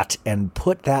that and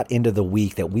put that into the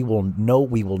week that we will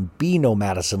be no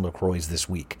Madison LeCroy's this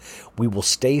week. We will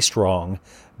stay strong.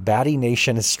 Baddie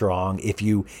Nation is strong. If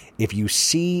you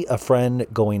see a friend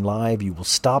going live, you will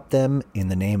stop them in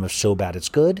the name of So Bad It's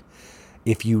Good.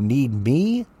 If you need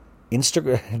me,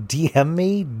 Instagram, DM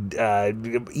me,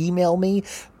 email me.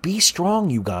 Be strong,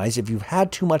 you guys. If you've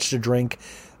had too much to drink,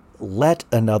 let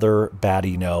another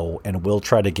baddie know, and we'll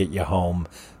try to get you home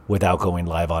without going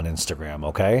live on Instagram,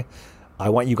 okay? I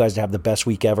want you guys to have the best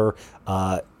week ever.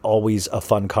 Always a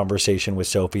fun conversation with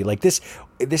Sophie. Like this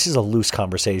is a loose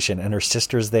conversation, and her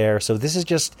sister's there. So these are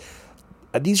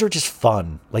just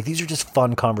fun. Like, these are just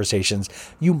fun conversations.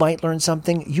 You might learn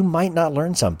something. You might not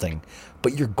learn something,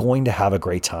 but you're going to have a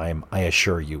great time. I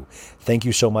assure you. Thank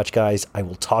you so much, guys. I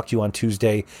will talk to you on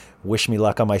Tuesday. Wish me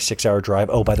luck on my 6-hour drive.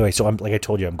 Oh, by the way, so like I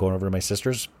told you, I'm going over to my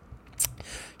sister's.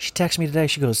 She texted me today.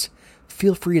 She goes,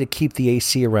 feel free to keep the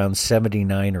AC around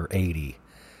 79 or 80.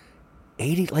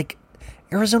 80, like,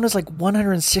 Arizona's like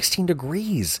 116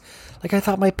 degrees. Like, I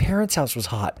thought my parents' house was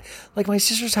hot. Like, my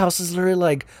sister's house is literally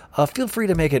like, feel free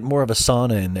to make it more of a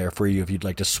sauna in there for you if you'd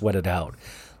like to sweat it out.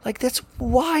 Like, that's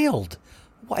wild.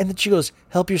 And then she goes,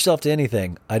 help yourself to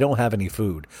anything. I don't have any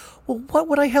food. Well, what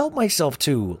would I help myself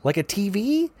to? Like a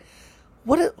TV?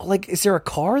 Like, is there a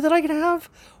car that I can have?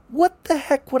 What the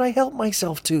heck would I help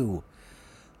myself to?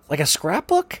 Like a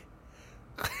scrapbook?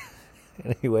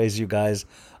 Anyways, you guys,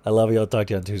 I love you. I'll talk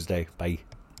to you on Tuesday. Bye.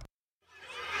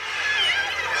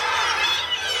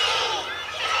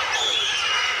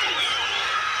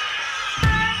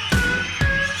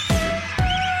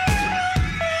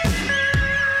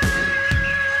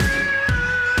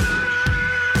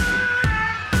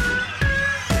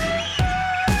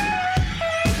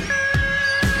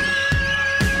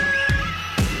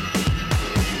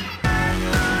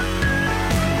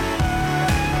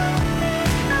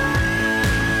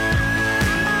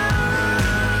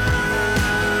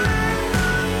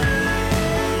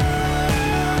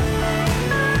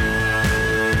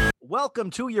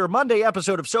 Welcome to your Monday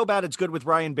episode of So Bad It's Good with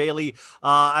Ryan Bailey.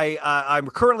 I'm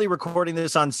currently recording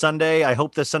this on Sunday. I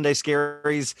hope the Sunday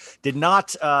Scaries did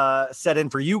not set in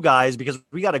for you guys, because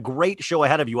we got a great show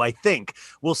ahead of you. I think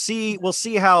we'll see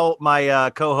how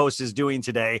my co-host is doing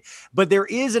today. But there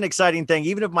is an exciting thing.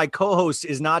 Even if my co-host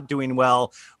is not doing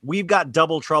well, we've got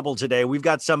double trouble today. We've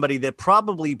got somebody that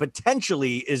probably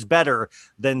potentially is better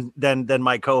than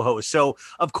my co-host. So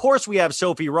of course we have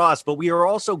Sophie Ross, but we are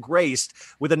also graced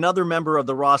with another member of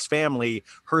the Ross family,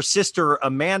 her sister,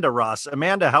 Amanda Ross.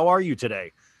 Amanda, how are you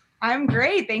today? I'm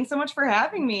great. Thanks so much for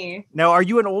having me. Now, are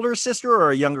you an older sister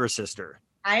or a younger sister?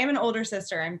 I am an older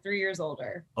sister. I'm 3 years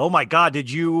older. Oh my God.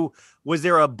 Was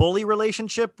there a bully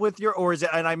relationship with or is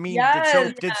it, and I mean,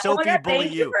 yes, did Sophie bully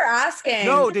Thank you for asking.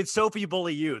 No, did Sophie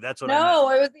bully you? That's what I meant. No,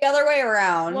 it was the other way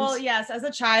around. Well, yes, as a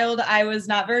child, I was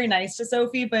not very nice to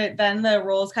Sophie, but then the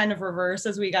roles kind of reversed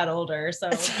as we got older.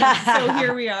 So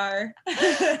here we are.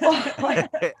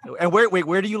 And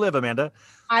where do you live, Amanda?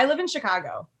 I live in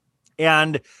Chicago.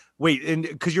 And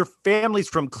because your family's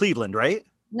from Cleveland, right?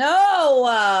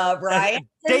 No, Brian.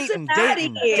 Dayton.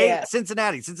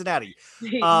 Cincinnati.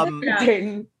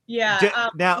 Dayton. Yeah.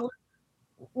 Now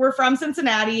we're from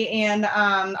Cincinnati, and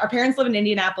our parents live in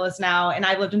Indianapolis now, and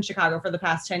I've lived in Chicago for the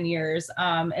past 10 years.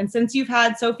 And since you've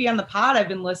had Sophie on the pod, I've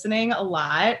been listening a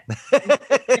lot.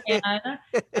 I'm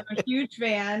a huge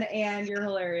fan, and you're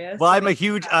hilarious. Well, I'm a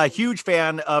huge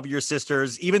fan of your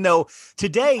sisters, even though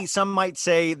today some might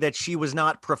say that she was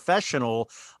not professional.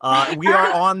 We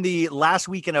are on the last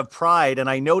weekend of Pride, and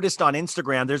I noticed on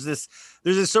Instagram, there's this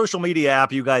social media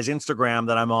app, you guys, Instagram,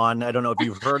 that I'm on. I don't know if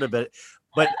you've heard of it.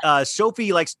 But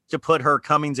Sophie likes to put her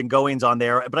comings and goings on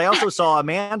there. But I also saw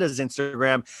Amanda's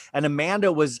Instagram, and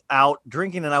Amanda was out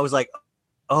drinking, and I was like,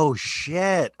 oh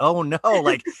shit. Oh no.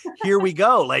 Like, here we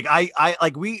go. Like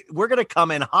we're going to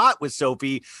come in hot with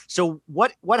Sophie. So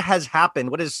what has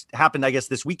happened? What has happened, I guess,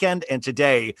 this weekend and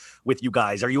today with you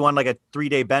guys? Are you on like a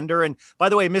 3-day bender? And by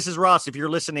the way, Mrs. Ross, if you're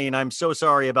listening, I'm so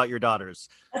sorry about your daughters.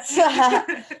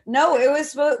 No,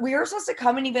 we were supposed to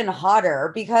come in even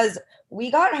hotter because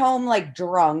we got home like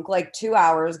drunk like 2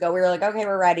 hours ago. We were like, okay,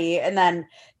 we're ready. And then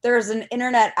there's an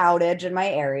internet outage in my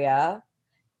area.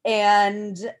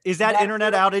 And is that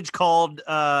internet outage called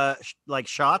like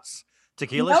shots?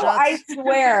 Tequila shots?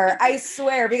 I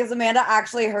swear, because Amanda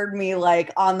actually heard me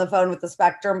like on the phone with the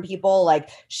Spectrum people.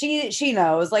 Like she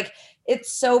knows. Like,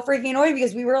 it's so freaking annoying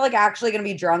because we were like actually going to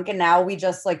be drunk, and now we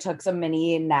just like took some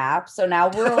mini naps. So now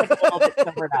we're like a little bit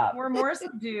sobered up. We're more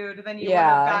subdued than you would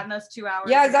have gotten us 2 hours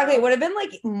Yeah, exactly. ago. It would have been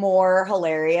like more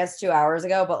hilarious 2 hours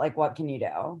ago, but like, what can you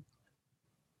do?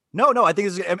 No, I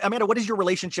think Amanda, what is your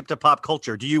relationship to pop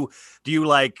culture? Do you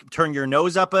like turn your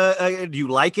nose up? Do you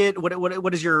like it?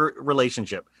 What is your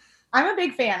relationship? I'm a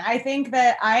big fan. I think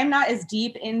that I am not as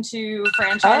deep into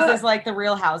franchises like the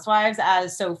Real Housewives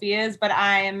as Sophie is, but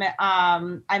I'm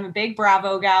a big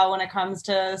Bravo gal when it comes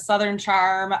to Southern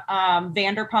Charm.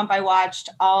 Vanderpump, I watched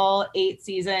all 8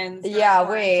 seasons. Yeah,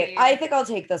 wait. I think I'll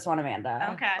take this one,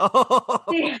 Amanda. Okay.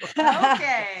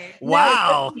 Okay.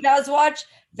 Wow. No, she does watch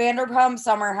Vanderpump,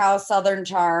 Summer House, Southern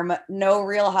Charm, no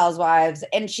Real Housewives,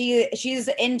 and she's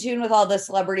in tune with all the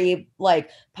celebrity, like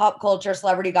pop culture,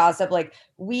 celebrity gossip. Like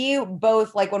we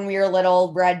both, like when we were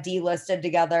little, read D-listed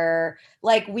together.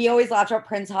 Like we always laughed about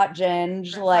Prince Hot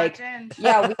Ginge.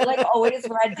 Yeah, we like always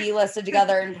read D-listed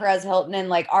together in Perez Hilton, and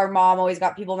like our mom always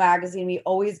got People magazine. We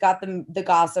always got the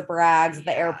gossip rags at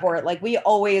the airport. Like we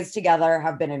always together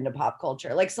have been into pop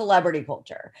culture, like celebrity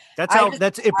culture.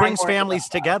 It brings families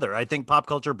together. I think pop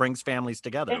culture brings families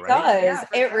together. It right? does.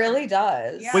 Yeah, it really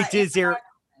does. Yeah, wait, is there?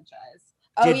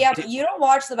 But you don't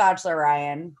watch The Bachelor,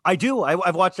 Ryan. I do.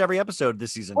 I've watched every episode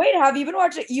this season. Wait, have you been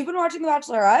watching? You've been watching The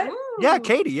Bachelorette? Ooh. Yeah,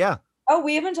 Katie. Yeah. Oh,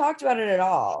 we haven't talked about it at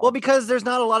all. Well, because there's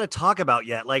not a lot to talk about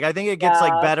yet. Like, I think it gets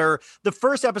like better. The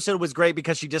first episode was great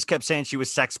because she just kept saying she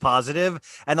was sex positive,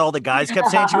 and all the guys kept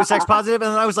saying she was sex positive,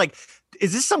 and then I was like,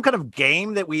 is this some kind of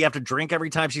game that we have to drink every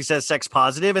time she says sex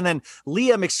positive? And then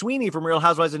Leah McSweeney from Real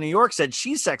Housewives of New York said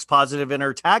she's sex positive in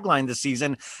her tagline this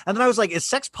season. And then I was like, is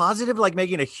sex positive like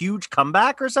making a huge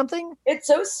comeback or something? It's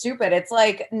so stupid. It's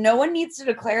like no one needs to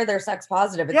declare they're sex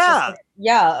positive. It's just,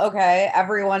 okay.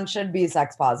 Everyone should be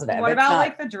sex positive. What about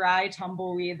like the dry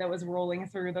tumbleweed that was rolling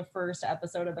through the first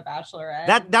episode of The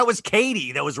Bachelorette? That was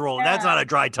Katie that was rolling. Yeah. That's not a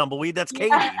dry tumbleweed. That's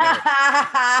Katie. Like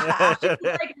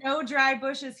no dry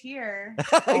bushes here.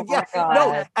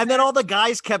 No, and then all the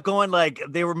guys kept going, like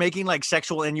they were making like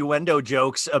sexual innuendo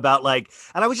jokes about like,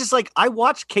 and I was just like, I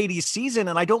watched Katie's season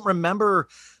and I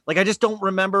just don't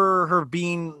remember her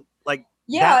being like,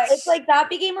 it's like that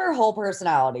became her whole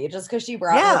personality just because she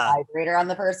brought her vibrator on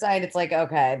the first night. It's like,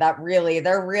 okay,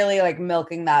 they're really like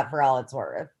milking that for all it's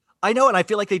worth. I know, and I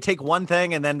feel like they take one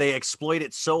thing and then they exploit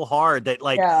it so hard that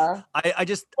like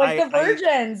the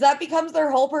virgins that becomes their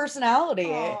whole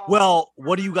personality. Well,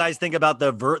 what do you guys think about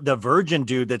the virgin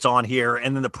dude that's on here?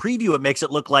 And then the preview, it makes it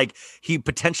look like he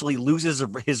potentially loses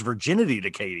his virginity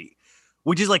to Katie,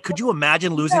 which is like, could you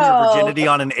imagine losing your virginity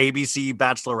on an ABC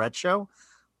Bachelorette show?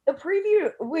 The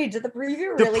preview. Wait, did the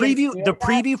preview the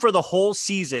preview for the whole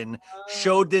season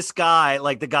showed this guy,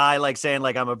 like the guy, like saying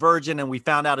like I'm a virgin, and we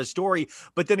found out his story.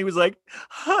 But then he was like,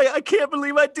 I can't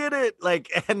believe I did it. Like,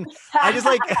 and I just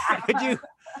like,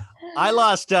 I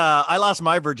lost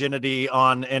my virginity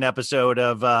on an episode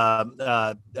of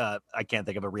I can't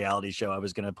think of a reality show I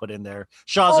was going to put in there.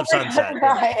 Shaws of Sunset.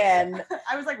 Ryan.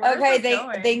 I was like, okay,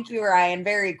 thank you, Ryan.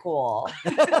 Very cool.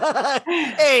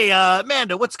 Hey,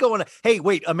 Amanda, what's going on? Hey,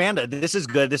 wait, Amanda, this is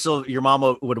good. Your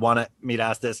mom would want me to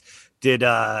ask this. Did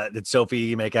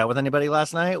Sophie make out with anybody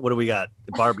last night? What do we got?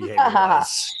 Bar behavior.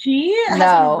 She has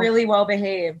been really well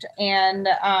behaved, and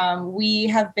we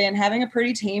have been having a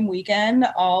pretty tame weekend.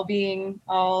 All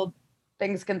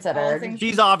things considered.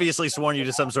 She's obviously sworn you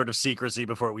to some sort of secrecy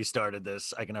before we started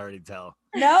this. I can already tell.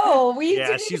 No,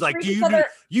 she's like,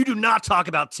 you do not talk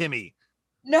about Timmy.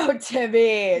 No,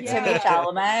 Timmy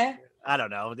Chalamet. I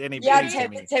don't know. Timmy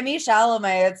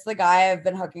Chalamet. It's the guy I've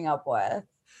been hooking up with.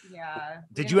 Yeah.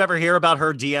 Did you ever hear about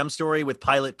her DM story with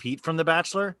Pilot Pete from The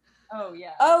Bachelor? Oh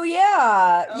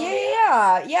yeah.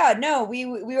 Yeah. No, we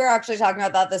were actually talking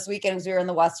about that this weekend because we were in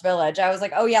the West Village. I was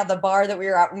like, oh yeah, the bar that we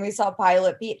were at when we saw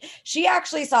Pilot Pete. She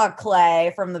actually saw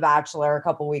Khloe from The Bachelor a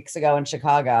couple weeks ago in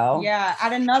Chicago. Yeah,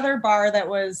 at another bar that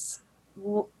was,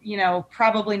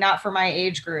 probably not for my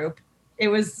age group. It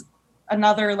was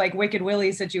another like Wicked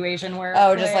Willie situation where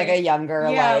just like a younger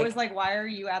it was like, why are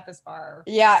you at this bar?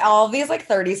 Yeah, all these like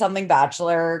 30-something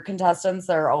Bachelor contestants,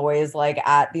 they're always like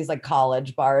at these like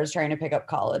college bars trying to pick up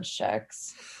college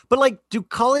chicks. But like, do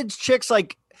college chicks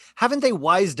like, haven't they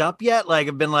wised up yet? Like,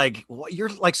 have been like, you're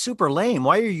like super lame,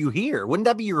 why are you here? Wouldn't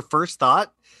that be your first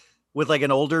thought with like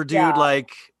an older dude?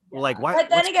 Like why? But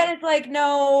then again, it's like,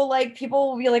 no, like people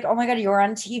will be like, oh my god, you're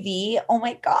on TV, oh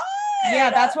my god.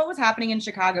 Yeah, that's what was happening in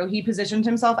Chicago. He positioned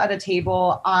himself at a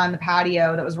table on the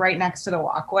patio that was right next to the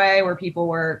walkway where people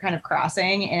were kind of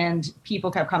crossing, and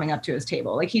people kept coming up to his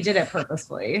table. Like he did it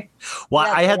purposefully.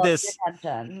 Well, I had this,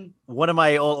 one of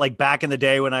my old, like back in the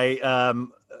day when I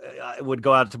would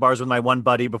go out to bars with my one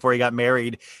buddy before he got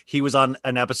married. He was on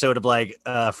an episode of like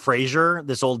Frasier,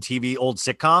 this old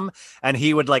sitcom, and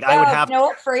he would like, I would have know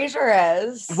what Frasier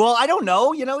is. Well, I don't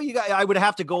know. I would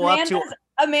have to go up to.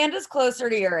 Amanda's closer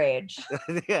to your age.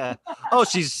 Yeah. Oh,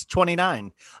 she's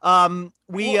 29. I'm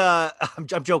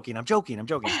joking.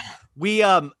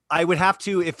 I would have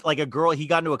to, if like a girl, he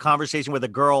got into a conversation with a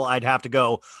girl, I'd have to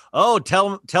go, oh,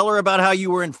 tell her about how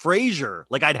you were in Frasier.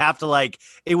 Like I'd have to like,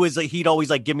 it was like, he'd always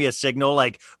like give me a signal,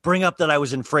 like bring up that I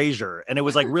was in Frasier. And it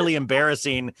was like really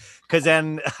embarrassing because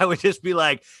then I would just be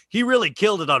like, he really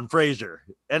killed it on Frasier.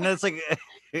 And it's like,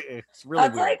 it's really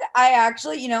That's weird. like, I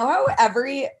actually, you know how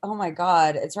oh my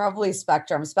God, it's probably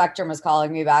Spectrum. Spectrum is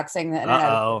calling me back saying the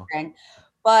internet is working.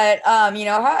 But you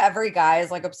know how every guy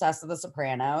is like obsessed with The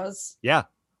Sopranos? Yeah.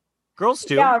 Girls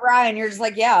too. Yeah, Ryan, you're just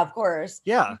like, yeah, of course.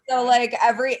 Yeah. So like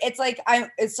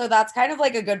so that's kind of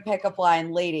like a good pickup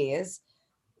line, ladies.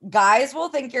 Guys will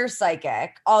think you're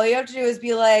psychic. All you have to do is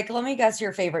be like, let me guess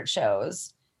your favorite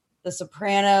shows. The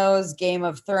Sopranos, Game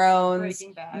of Thrones,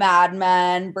 Mad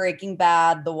Men, Breaking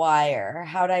Bad, The Wire.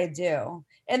 How'd I do?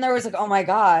 And there was like, oh my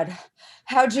God,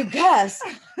 how'd you guess?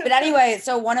 But anyway,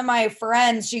 so one of my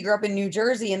friends, she grew up in New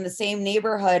Jersey in the same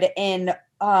neighborhood in,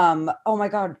 oh my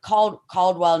God,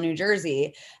 Caldwell, New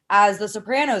Jersey, as the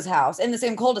Sopranos house in the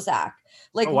same cul-de-sac,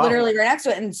 like literally right next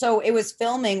to it. And so it was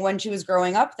filming when she was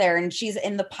growing up there, and she's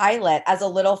in the pilot as a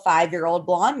little 5-year-old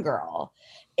blonde girl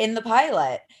in the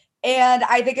pilot. And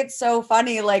I think it's so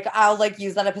funny. Like I'll like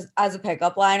use that as a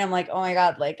pickup line. I'm like, oh my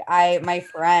God, like my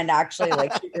friend actually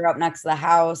like she grew up next to the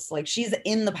house. Like she's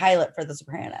in the pilot for The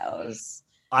Sopranos.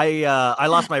 I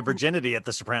lost my virginity at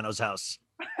The Sopranos house.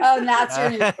 Oh, and that's your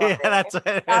new story. Yeah,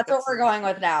 that's what we're going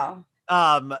with now.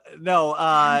 But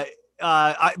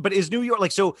is New York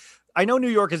like, so I know New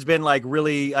York has been like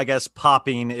really, I guess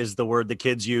popping is the word the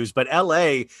kids use, but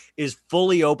LA is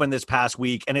fully open this past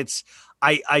week. And it's,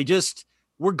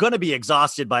 we're going to be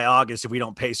exhausted by August if we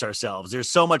don't pace ourselves. There's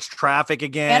so much traffic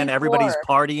again. Everybody's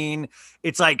partying.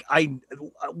 It's like,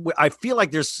 I feel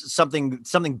like there's something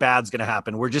bad's going to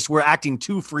happen. We're acting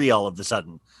too free all of a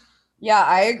sudden. Yeah,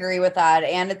 I agree with that.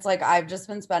 And it's like, I've just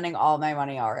been spending all my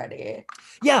money already.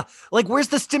 Yeah. Like, where's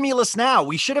the stimulus now?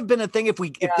 We should have been a thing. If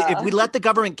we let the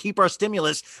government keep our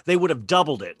stimulus, they would have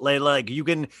doubled it. Like you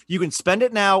can spend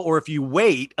it now, or if you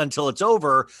wait until it's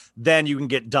over, then you can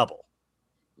get double.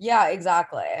 Yeah,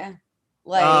 exactly.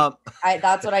 Like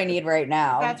that's what I need right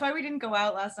now. That's why we didn't go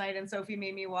out last night, and Sophie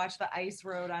made me watch The Ice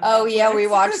Road on Netflix. Yeah, we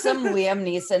watched some Liam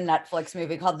Neeson Netflix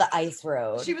movie called The Ice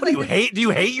Road. She was do you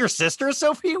hate your sister,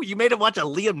 Sophie? You made her watch a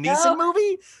Liam Neeson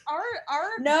movie?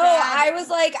 I was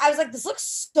like, this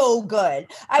looks so good.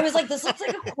 I was like, this looks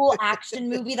like a cool action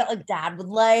movie that like dad would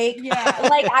like. Yeah.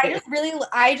 Like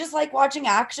I just like watching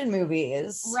action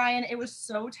movies. Ryan, it was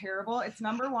so terrible. It's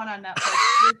number 1 on Netflix.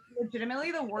 It's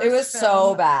legitimately the worst. It was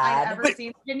so bad. I've ever seen.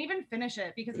 Didn't even finish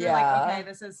it because you're like, okay,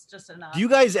 this is just enough. Do you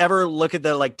guys ever look at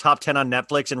the like top 10 on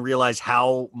Netflix and realize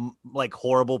how like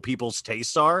horrible people's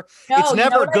tastes are? No, it's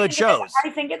never good shows. I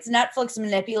think it's Netflix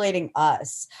manipulating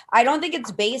us. I don't think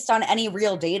it's based on any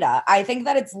real data. I think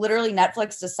that it's literally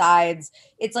Netflix decides.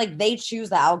 It's like they choose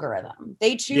the algorithm.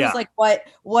 They choose like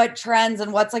what trends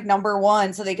and what's like number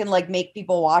 1, so they can like make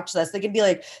people watch this. They can be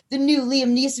like, the new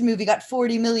Liam Neeson movie got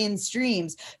 40 million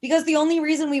streams, because the only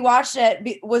reason we watched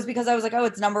it was because I was like, oh,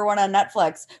 it's number 1 on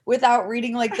Netflix, without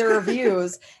reading like the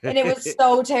reviews. And it was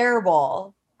so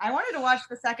terrible. I wanted to watch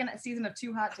the 2nd season of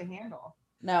Too Hot to Handle.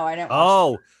 No, I didn't.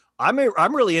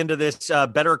 I'm really into this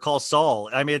Better Call Saul.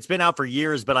 I mean, it's been out for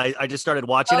years, but I just started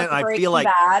watching it, and I feel like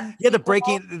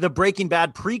the Breaking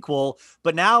Bad prequel.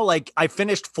 But now, like, I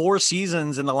finished 4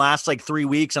 seasons in the last like 3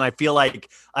 weeks, and I feel like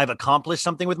I've accomplished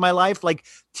something with my life. Like,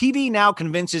 TV now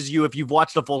convinces you, if you've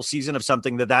watched a full season of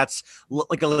something, that's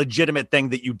like a legitimate thing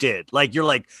that you did. Like, you're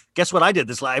like, guess what I did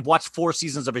this? I've watched 4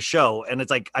 seasons of a show, and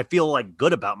it's like I feel like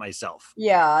good about myself.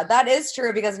 Yeah, that is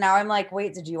true, because now I'm like,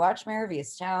 wait, did you watch Mayor of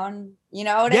Easttown? You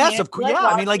know what I mean? Yes, of course. Yeah,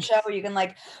 I mean, like, show, you can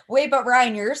like, wait, but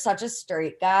Ryan, you're such a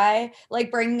straight guy.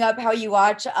 Like bringing up how you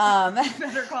watch, the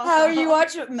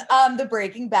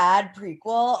Breaking Bad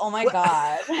prequel. Oh my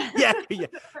God. Yeah.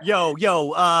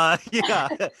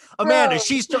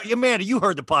 Amanda, you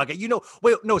heard the podcast. You know,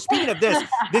 wait, no. Speaking of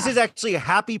this is actually a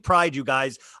happy Pride, you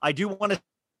guys. I do want to.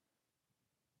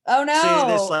 Oh no. Say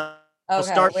this. I'll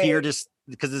start here, just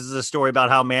because this is a story about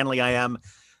how manly I am.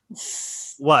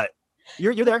 What?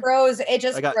 You're there. It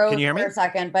just froze can you hear me? for a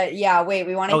second, but yeah, wait,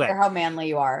 we want to hear how manly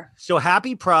you are. So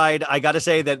happy Pride. I got to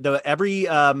say that every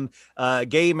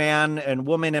gay man and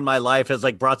woman in my life has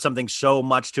like brought something so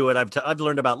much to it. I've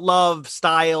learned about love,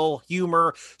 style,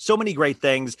 humor, so many great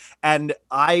things. And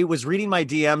I was reading my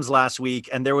DMs last week,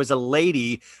 and there was a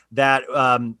lady that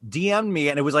DM'd me,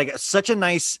 and it was like such a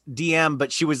nice DM,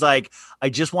 but she was like, I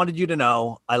just wanted you to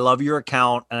know I love your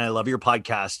account and I love your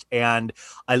podcast, and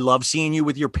I love seeing you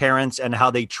with your parents and and how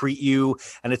they treat you.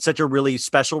 And it's such a really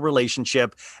special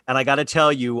relationship. And I got to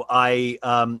tell you, I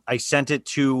sent it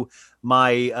to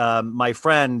my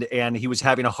friend, and he was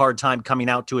having a hard time coming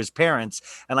out to his parents.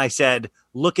 And I said,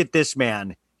 look at this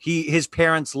man. His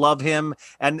parents love him.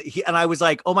 And I was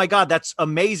like, oh my God, that's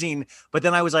amazing. But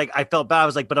then I was like, I felt bad. I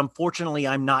was like, but unfortunately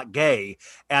I'm not gay.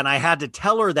 And I had to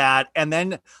tell her that. And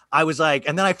then I was like,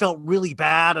 and then I felt really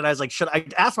bad. And I was like, should I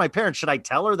ask my parents, should I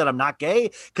tell her that I'm not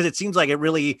gay? Because it seems like it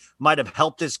really might've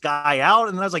helped this guy out.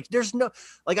 And I was like, there's no,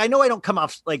 like, I know I don't come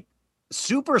off like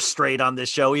super straight on this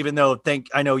show, even though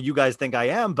I know you guys think I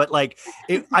am, but like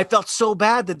I felt so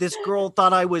bad that this girl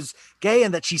thought I was gay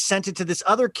and that she sent it to this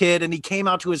other kid and he came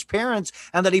out to his parents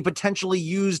and that he potentially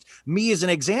used me as an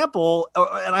example.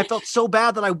 And I felt so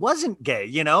bad that I wasn't gay,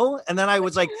 you know? And then I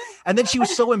was like, and then she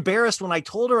was so embarrassed when I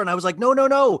told her, and I was like, no.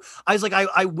 I was like,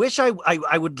 I wish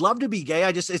I would love to be gay.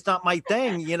 It's not my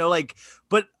thing, you know, like,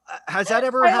 but has that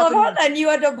ever happened? I love how then you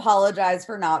had to apologize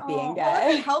for not being gay.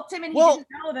 Well, it helped him and he didn't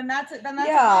know, then that's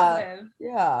positive.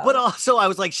 Yeah. But also I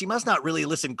was like, she must not really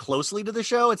listen closely to the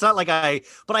show. It's not like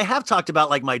but I have talked about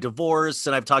like my divorce,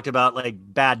 and I've talked about like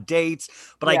bad dates,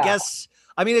 but I guess,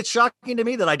 I mean, it's shocking to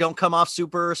me that I don't come off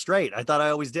super straight. I thought I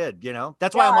always did, you know?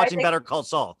 That's why I'm watching Better Call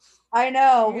Saul. I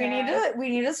know. We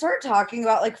need to start talking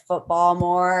about like football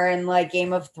more and like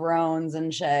Game of Thrones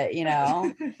and shit, you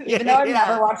know. Even though I've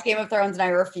never watched Game of Thrones and I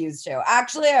refuse to.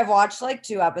 Actually, I've watched like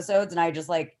 2 episodes and I just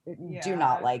like do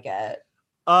not like it.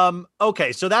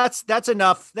 Okay, so that's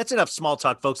enough. That's enough small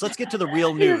talk, folks. Let's get to the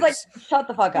real news. He was like, shut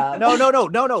the fuck up. No.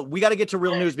 We got to get to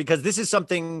real news, because this is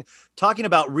something, talking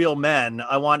about real men.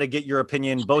 I want to get your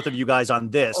opinion, both of you guys,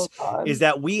 on this. Is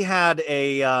that we had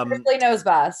a Chrisley knows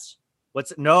best.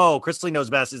 Chrisley knows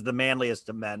best is the manliest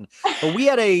of men. But we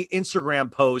had a Instagram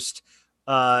post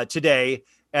today,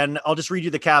 and I'll just read you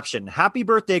the caption. Happy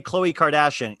birthday, Khloe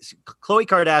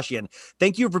Kardashian.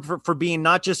 Thank you for being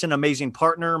not just an amazing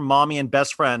partner, mommy, and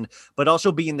best friend, but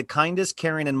also being the kindest,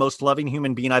 caring, and most loving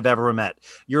human being I've ever met.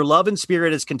 Your love and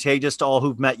spirit is contagious to all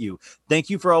who've met you. Thank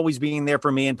you for always being there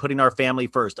for me and putting our family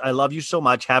first. I love you so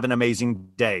much. Have an amazing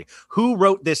day. Who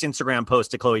wrote this Instagram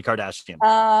post to Khloe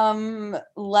Kardashian?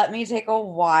 Let me take a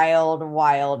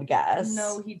wild guess.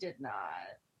 No, he did not.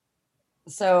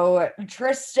 So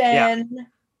Tristan... Yeah.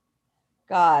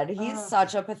 God, he's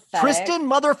such a pathetic. Tristan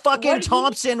motherfucking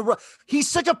Thompson. He's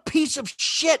such a piece of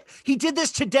shit. He did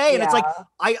this today. And it's like,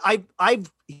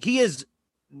 he is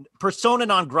persona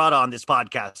non grata on this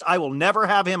podcast. I will never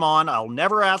have him on. I'll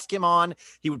never ask him on.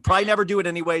 He would probably never do it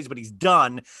anyways, but he's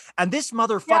done. And this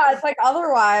motherfucker. Yeah, it's like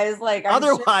otherwise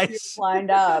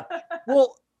lined up.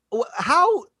 Well,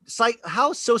 how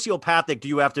sociopathic do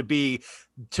you have to be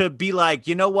like,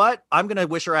 you know what? I'm going to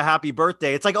wish her a happy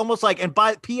birthday. It's like almost like, and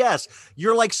by PS,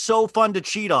 you're like so fun to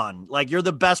cheat on. Like, you're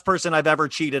the best person I've ever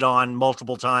cheated on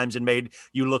multiple times and made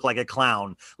you look like a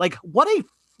clown. Like, what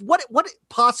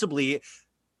possibly,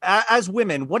 as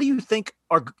women, what do you think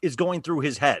is going through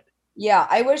his head? Yeah,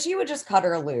 I wish he would just cut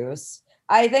her loose.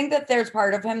 I think that there's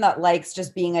part of him that likes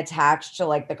just being attached to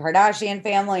like the Kardashian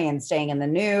family and staying in the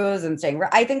news and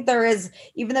I think there is,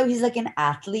 even though he's like an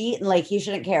athlete and like he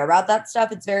shouldn't care about that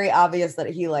stuff, it's very obvious that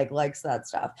he like likes that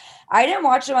stuff. I didn't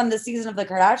watch him on this season of the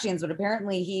Kardashians, but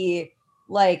apparently he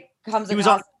like comes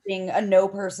across being a no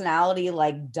personality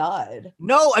like dud.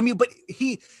 No, I mean, but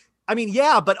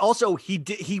but also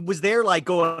he was there like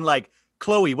going like,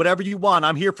 Khloe, whatever you want,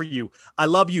 I'm here for you. I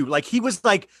love you. Like he was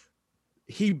like,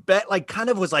 he kind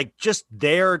of was like just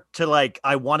there to like,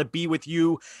 I want to be with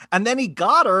you. And then he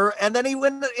got her, and then he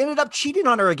ended up cheating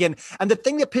on her again. And the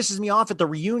thing that pisses me off at the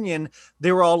reunion,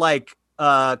 they were all like,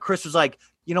 Chris was like,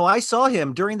 you know, I saw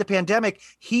him during the pandemic.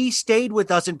 He stayed with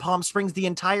us in Palm Springs the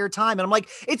entire time. And I'm like,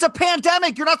 it's a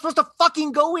pandemic. You're not supposed to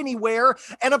fucking go anywhere.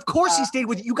 And of course he stayed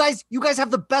with you guys. You guys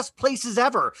have the best places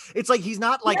ever. It's like, he's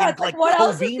not like, like what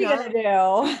else is he gonna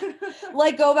do?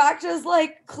 Like go back to his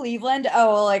like Cleveland.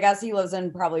 Oh, well, I guess he lives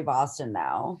in probably Boston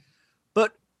now.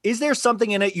 But is there something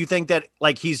in it you think that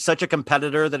like he's such a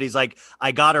competitor that he's like,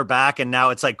 I got her back and now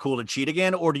it's like cool to cheat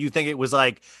again? Or do you think it was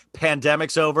like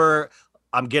pandemic's over,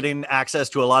 I'm getting access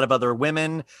to a lot of other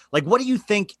women? Like, what do you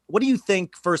think?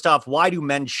 First off, why do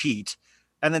men cheat?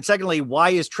 And then secondly,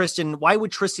 why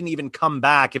would Tristan even come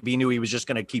back if he knew he was just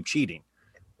going to keep cheating?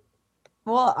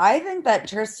 Well, I think that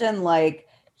Tristan, like,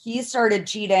 he started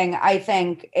cheating. I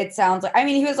think it sounds like, I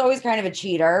mean, he was always kind of a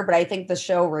cheater, but I think the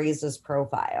show raised his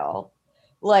profile.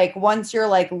 Like once you're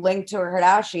like linked to a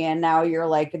Kardashian, now you're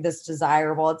like this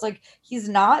desirable. It's like, he's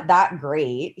not that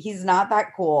great. He's not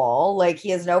that cool. Like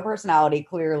he has no personality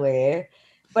clearly,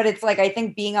 but it's like, I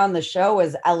think being on the show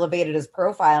has elevated his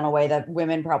profile in a way that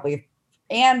women probably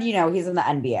And, he's in the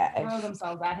NBA. Throw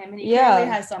themselves at him, and he clearly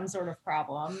has some sort of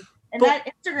problem. And that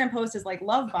Instagram post is like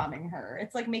love bombing her.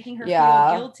 It's like making her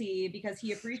feel guilty because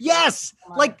he appreciates her so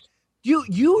much. Like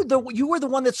you were the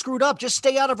one that screwed up. Just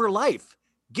stay out of her life.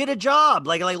 Get a job.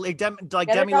 Like Demi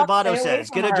Lovato says,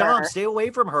 get a job, stay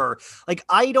away from her. Like,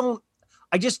 I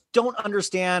just don't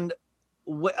understand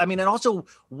and also,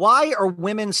 why are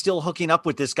women still hooking up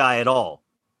with this guy at all?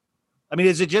 I mean,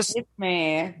 is it just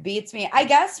beats me? I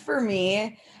guess for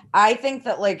me, I think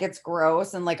that like it's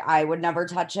gross and like I would never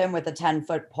touch him with a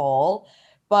 10-foot pole.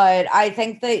 But I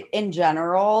think that in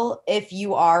general, if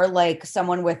you are like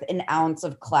someone with an ounce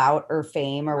of clout or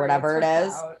fame or whatever it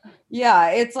is,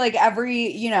 it's like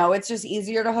it's just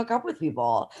easier to hook up with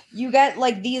people. You get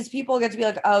like these people get to be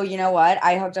like, oh, you know what?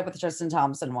 I hooked up with Tristan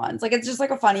Thompson once. Like, it's just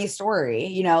like a funny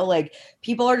story, like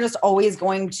people are just always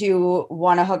going to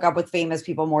want to hook up with famous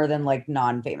people more than like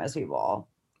non-famous people.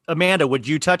 Amanda, would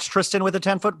you touch Tristan with a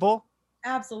 10-foot pole?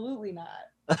 Absolutely not.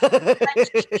 But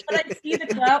I see the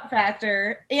clout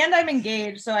factor, and I'm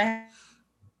engaged, so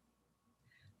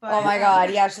oh my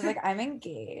God, yeah, she's like, I'm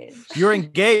engaged. You're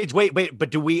engaged. Wait, but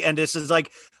do we? And this is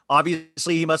like,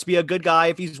 obviously, he must be a good guy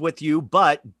if he's with you,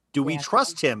 but do we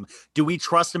trust him? Do we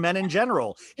trust men in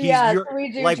general? We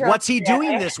do. Like, what's he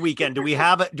doing this weekend? Do we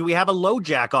have a low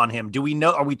jack on him? Do we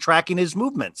know? Are we tracking his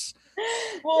movements?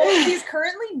 Well, he's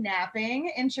currently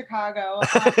napping in Chicago.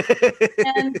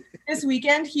 And this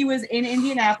weekend he was in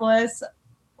Indianapolis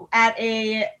at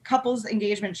a couple's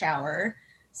engagement shower.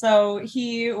 So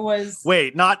he was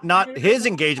not his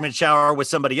engagement shower with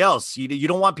somebody else. You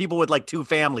don't want people with like two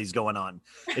families going on.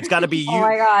 It's got to be you. Oh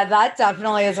my God, that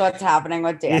definitely is what's happening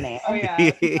with Danny. Oh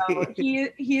yeah, so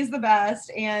he's the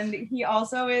best, and he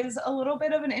also is a little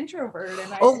bit of an introvert,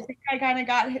 and I think I kind of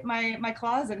got my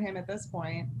claws in him at this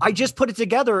point. I just put it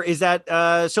together. Is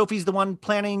that Sophie's the one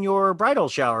planning your bridal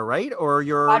shower, right? Or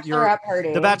your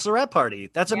party? The bachelorette party.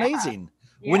 That's amazing.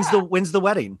 Yeah. When's the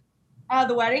wedding?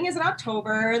 The wedding is in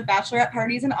October. The bachelorette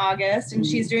party's in August, and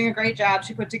she's doing a great job.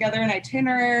 She put together an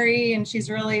itinerary, and she's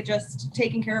really just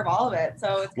taking care of all of it.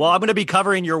 So, I'm going to be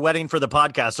covering your wedding for the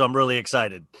podcast, so I'm really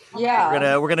excied.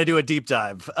 Yeah, we're gonna do a deep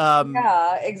dive.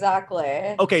 Yeah,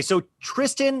 exactly. Okay, so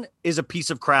Tristan is a piece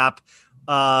of crap.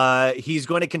 He's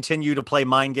going to continue to play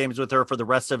mind games with her for the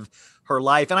rest of her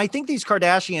life, and I think these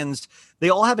Kardashians, they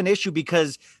all have an issue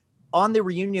because on the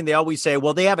reunion, they always say,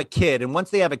 well, they have a kid. And once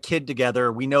they have a kid together,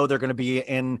 we know they're going to be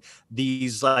in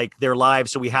these, like, their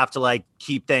lives. So we have to, like,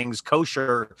 keep things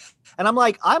kosher. And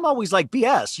I'm always like,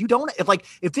 BS. You don't,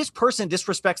 if this person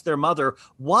disrespects their mother,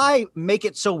 why make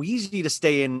it so easy to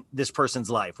stay in this person's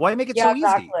life? Why make it so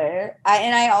easy?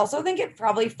 And I also think it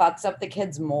probably fucks up the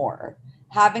kids more.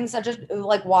 Having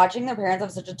watching their parents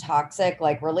have such a toxic,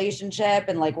 like, relationship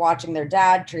and, like, watching their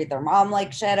dad treat their mom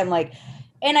like shit. I'm like,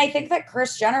 and I think that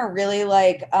Kris Jenner really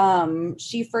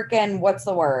she freaking, what's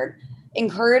the word?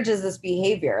 Encourages this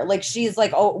behavior. Like, she's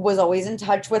like, was always in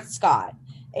touch with Scott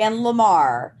and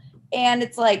Lamar. And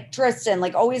it's like Tristan,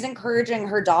 like, always encouraging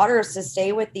her daughters to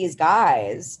stay with these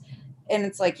guys. And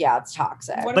it's like, yeah, it's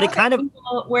toxic. But it kind of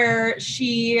where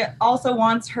she also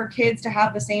wants her kids to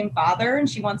have the same father, and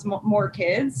she wants more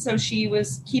kids. So she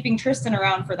was keeping Tristan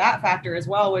around for that factor as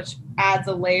well, which adds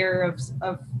a layer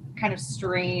of kind of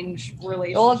strange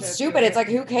relationship. Well, it's stupid. It's like,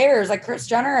 who cares? Like, Kris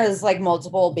Jenner has like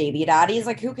multiple baby daddies.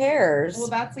 Like, who cares? Well,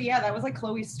 that was like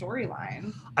Khloe's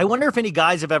storyline. I wonder if any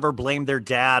guys have ever blamed their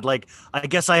dad. Like, I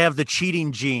guess I have the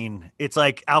cheating gene. It's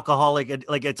like alcoholic,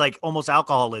 like it's like almost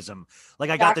alcoholism. Like,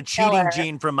 I got the cheating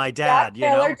gene from my dad.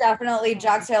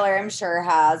 Jax Taylor, I'm sure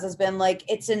has been like,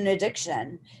 it's an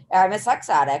addiction. I'm a sex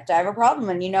addict. I have a problem.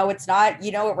 And it's not,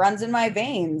 it runs in my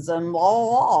veins and blah,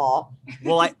 blah,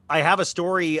 blah. Well, I have a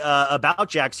story about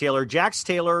Jax Taylor. Jax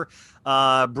Taylor,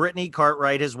 Britney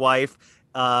Cartwright, his wife,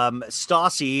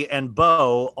 Stassi and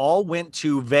Beau all went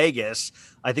to Vegas.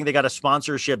 I think they got a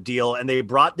sponsorship deal and they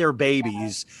brought their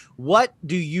babies. What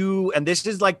do you, and this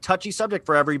is like touchy subject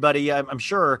for everybody, I'm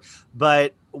sure,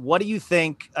 but what do you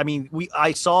think? I mean,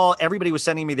 I saw everybody was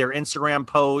sending me their Instagram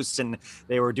posts and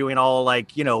they were doing all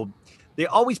like, they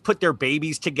always put their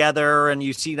babies together, and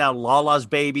you see now Lala's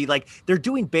baby, like they're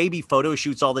doing baby photo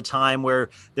shoots all the time where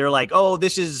they're like, oh,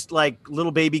 this is like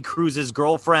little baby Cruz's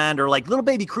girlfriend, or like little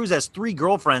baby Cruz has 3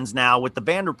 girlfriends now with the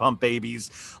Vanderpump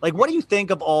babies. Like, what do you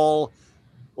think of all,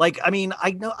 like, I mean,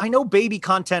 I know baby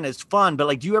content is fun, but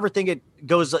like, do you ever think it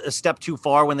goes a step too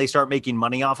far when they start making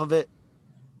money off of it?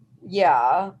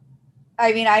 Yeah.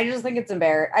 I mean, I just think it's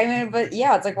embarrassing. I mean, but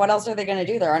yeah, it's like, what else are they going to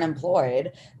do? They're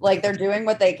unemployed. Like, they're doing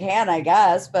what they can, I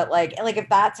guess. But like if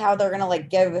that's how they're going to like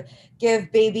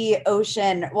give baby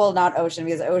Ocean, well, not Ocean,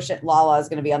 because Lala is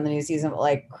going to be on the new season, but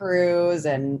like Cruz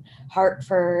and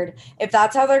Hartford. If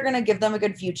that's how they're going to give them a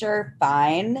good future,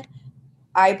 fine.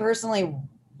 I personally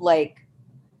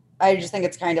I just think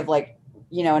it's kind of like,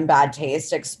 you know, in bad taste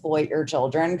to exploit your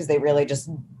children because they really just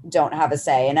don't have a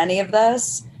say in any of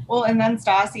this. Well, and then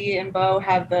Stassi and Bo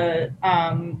have the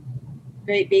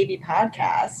Great Baby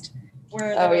podcast.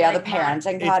 Where the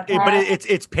parenting podcast. But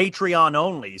it's Patreon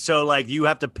only. So like you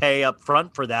have to pay up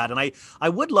front for that. And I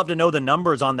would love to know the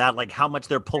numbers on that, like how much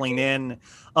they're pulling in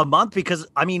a month. Because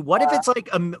I mean, what if it's like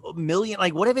a million?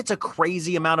 Like what if it's a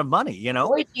crazy amount of money, you know?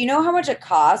 Wait, do you know how much it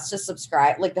costs to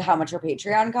subscribe? Like how much your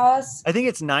Patreon costs? I think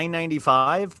it's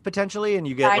 $9.95 potentially. And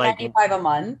you get $9.95 a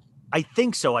month. I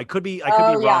think so. I could be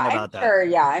wrong about that.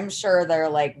 I'm sure they're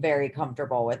like very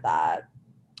comfortable with that.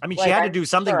 I mean, she had to do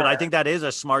something, but I think that is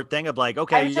a smart thing of like,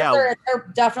 okay, they're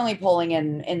definitely pulling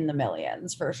in the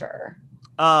millions for sure.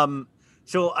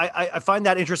 So I find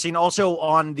that interesting. Also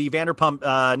on the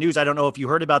Vanderpump news, I don't know if you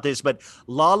heard about this, but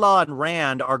Lala and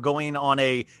Rand are going on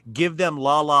a Give Them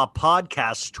Lala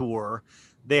podcast tour.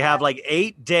 They have like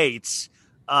 8 dates.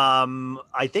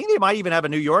 I think they might even have a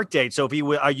New York date. Sophie,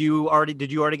 did you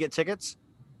already get tickets?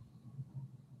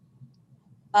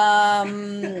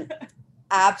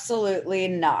 Absolutely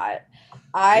not.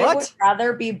 I would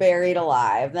rather be buried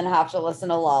alive than have to listen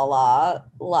to Lala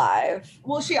live.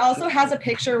 Well, she also has a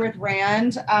picture with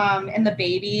Rand and the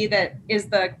baby that is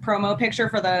the promo picture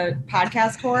for the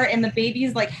podcast tour, and the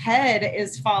baby's like head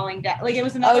is falling down. Like it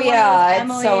was another one of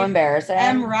those it's so embarrassing.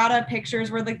 Emrata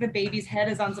pictures where like the baby's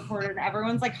head is unsupported and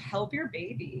everyone's like, help your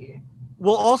baby.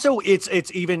 Well, also, it's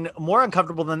even more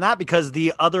uncomfortable than that because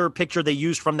the other picture they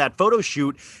used from that photo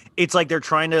shoot, it's like they're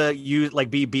trying to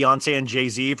be Beyonce and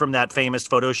Jay-Z from that famous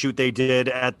photo shoot they did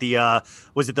at the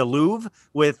was it the Louvre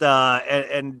with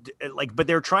but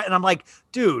they're trying, and I'm like,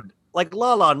 dude, like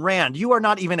Lala and Rand, you are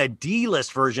not even a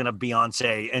D-list version of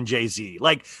Beyonce and Jay-Z.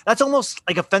 Like that's almost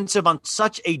like offensive on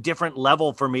such a different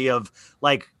level for me of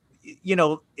like, you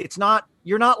know,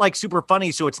 you're not like super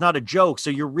funny, so it's not a joke. So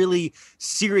you're really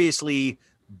seriously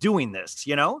doing this,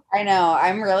 you know? I know. I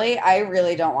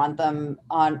really don't want them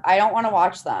on. I don't want to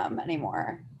watch them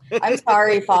anymore. I'm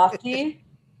sorry, Fofty.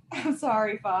 I'm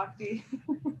sorry, Fofty.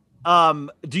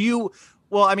 Do you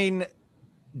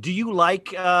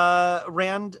like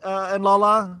Rand and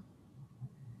Lala,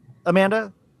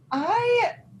 Amanda?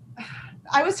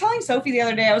 I was telling Sophie the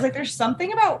other day, I was like, there's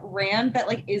something about Rand that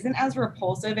like isn't as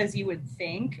repulsive as you would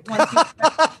think once he's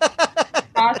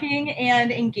talking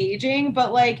and engaging,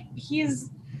 but like he's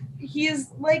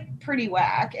like pretty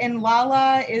whack. And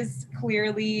Lala is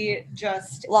clearly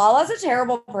Lala's a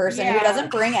terrible person who doesn't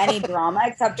bring any drama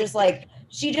except just like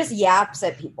she just yaps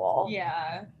at people.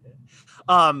 Yeah.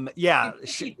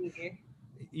 She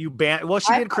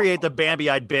did create the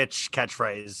Bambi-eyed bitch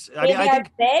catchphrase. Bambi-eyed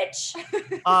bitch?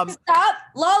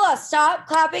 Stop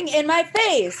clapping in my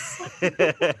face.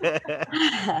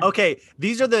 Okay,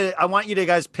 I want you to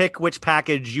guys pick which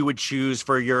package you would choose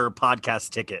for your podcast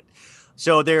ticket.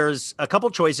 So there's a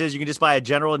couple choices. You can just buy a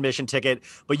general admission ticket,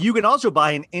 but you can also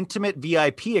buy an intimate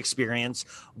VIP experience,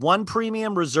 1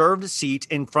 premium reserved seat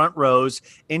in front rows,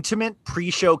 intimate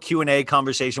pre-show Q&A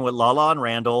conversation with Lala and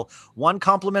Randall, 1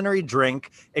 complimentary drink,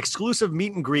 exclusive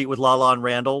meet and greet with Lala and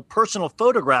Randall, personal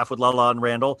photograph with Lala and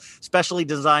Randall, specially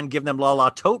designed Give Them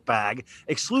Lala tote bag,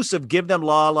 exclusive Give Them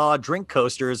Lala drink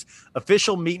coasters,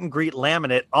 official meet and greet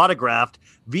laminate, autographed,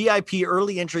 VIP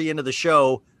early entry into the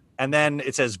show, and then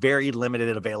it says very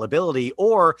limited availability,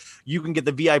 or you can get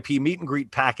the VIP meet and greet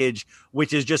package,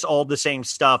 which is just all the same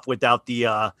stuff without the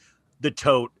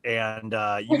tote. And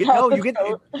you get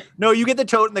the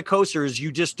tote and the coasters.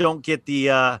 You just don't get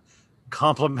the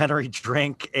complimentary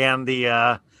drink and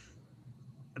the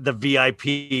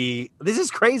VIP. This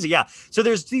is crazy. Yeah. So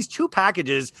there's these 2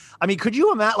 packages. I mean, could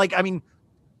you imagine? Like, I mean,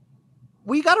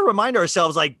 we got to remind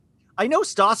ourselves, like, I know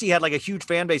Stassi had like a huge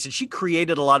fan base and she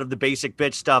created a lot of the basic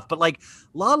bitch stuff, but like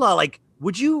Lala, like,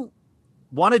 would you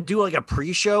want to do like a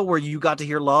pre-show where you got to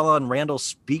hear Lala and Randall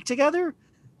speak together?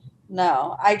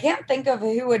 No, I can't think of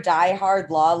who a diehard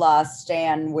Lala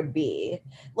stan would be.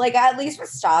 Like, at least with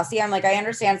Stassi, I'm like, I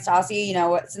understand Stassi, you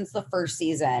know, since the first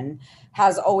season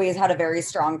has always had a very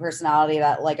strong personality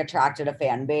that like attracted a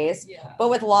fan base. Yeah. But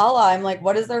with Lala, I'm like,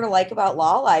 what is there to like about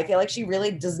Lala? I feel like she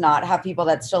really does not have people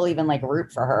that still even like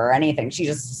root for her or anything. She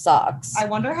just sucks. I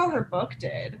wonder how her book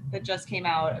did that just came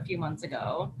out a few months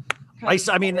ago.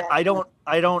 I mean, I don't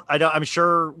I'm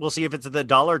sure we'll see if it's at the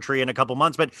Dollar Tree in a couple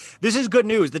months, but this is good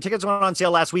news. The tickets went on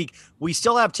sale last week. We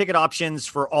still have ticket options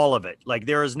for all of it. Like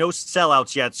there is no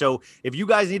sellouts yet. So if you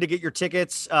guys need to get your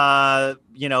tickets,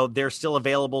 they're still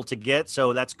available to get.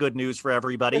 So that's good news for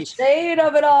everybody. The shade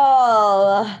of it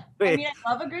all. I mean,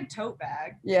 I love a good tote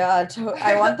bag. Yeah,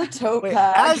 I want the tote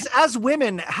bag. As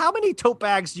women, how many tote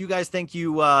bags do you guys think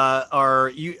you are?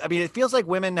 I mean, it feels like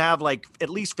women have like at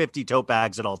least 50 tote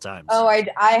bags at all times. Oh,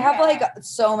 I have like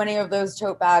so many of those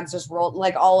tote bags just rolled,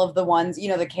 like all of the ones,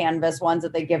 the canvas ones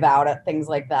that they give out at things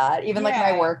like that. Even like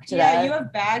my work today. Yeah, you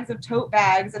have bags of tote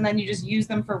bags, and then you just use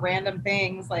them for random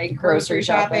things like grocery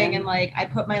shopping, and like I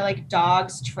put my like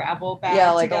dog's travel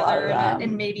bag together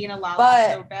and maybe in a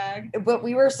Lala tote bag. But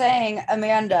we were saying,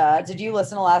 Amanda, did you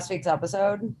listen to last week's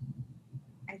episode?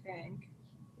 I think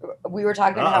we were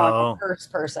talking about how I'm a purse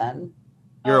person.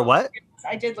 You're a what?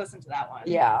 I did listen to that one.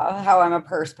 Yeah, how I'm a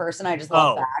purse person. I just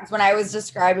love bags. When I was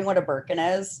describing what a Birkin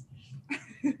is.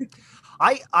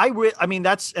 I mean,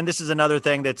 and this is another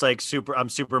thing that's like I'm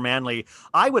super manly.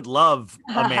 I would love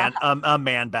a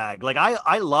man bag. Like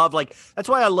I love, like, that's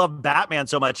why I love Batman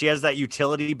so much. He has that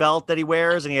utility belt that he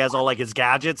wears, and he has all like his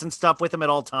gadgets and stuff with him at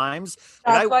all times.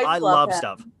 Like, I love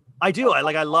stuff. I do.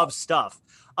 I love stuff.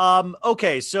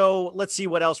 Okay. So let's see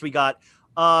what else we got.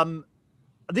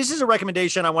 This is a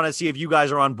recommendation I want to see if you guys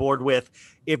are on board with.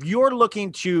 If you're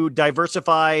looking to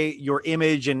diversify your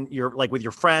image and your, like, with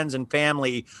your friends and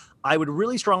family, I would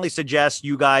really strongly suggest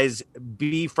you guys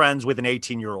be friends with an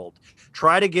 18-year-old.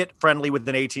 Try to get friendly with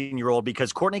an 18-year-old,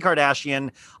 because Kourtney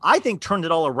Kardashian, I think, turned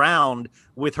it all around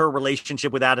with her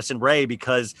relationship with Addison Rae,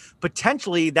 because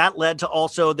potentially that led to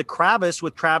also the Kravis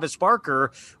with Travis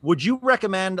Barker. Would you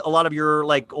recommend a lot of your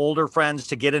like older friends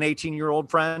to get an 18-year-old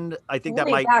friend? I think that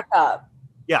might back up.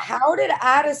 Yeah. How did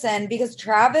Addison, because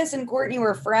Travis and Kourtney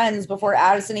were friends before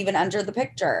Addison even entered the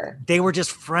picture. They were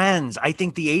just friends. I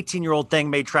think the 18-year-old thing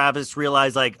made Travis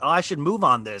realize, like, oh, I should move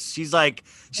on this. She's a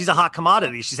hot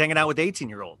commodity. She's hanging out with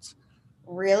 18-year-olds.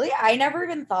 Really? I never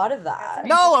even thought of that.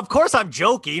 No, of course I'm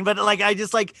joking, but like,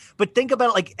 but think about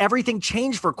it, like everything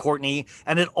changed for Kourtney,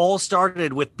 and it all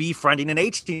started with befriending an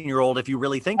 18-year-old. If you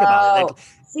really think about it. Like,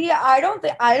 see, I don't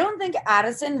think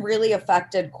Addison really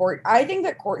affected Kourtney. I think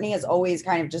that Kourtney has always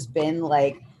kind of just been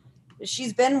like,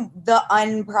 she's been the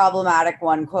unproblematic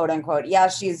one, quote unquote. Yeah,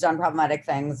 she's done problematic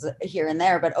things here and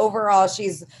there, but overall,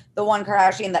 she's the one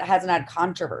Kardashian that hasn't had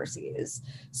controversies.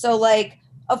 So like,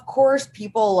 of course,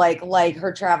 people like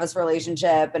her Travis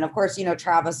relationship. And of course,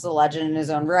 Travis is a legend in his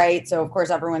own right. So of course,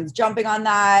 everyone's jumping on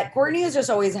that. Kourtney has just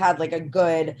always had like a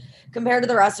good, compared to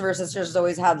the rest of her sisters, has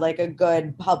always had like a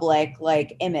good public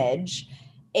like image.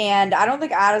 And I don't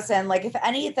think Addison, like, if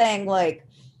anything, like,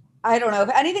 I don't know, if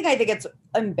anything, I think it's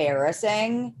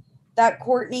embarrassing that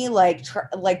Kourtney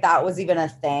like that was even a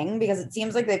thing, because it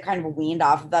seems like they've kind of weaned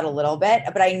off of that a little bit.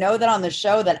 But I know that on the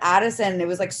show that Addison, it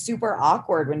was like super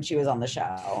awkward when she was on the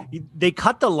show. They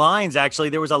cut the lines. Actually,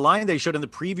 there was a line they showed in the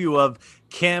preview of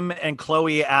Kim and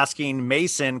Khloe asking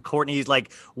Mason, Kourtney's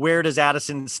like, where does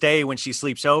Addison stay when she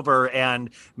sleeps over? And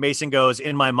Mason goes,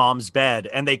 in my mom's bed.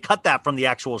 And they cut that from the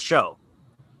actual show.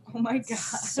 Oh my God.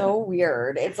 So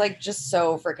weird. It's like just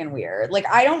so freaking weird. Like,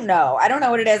 I don't know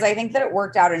what it is. I think that it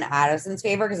worked out in Addison's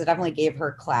favor, because it definitely gave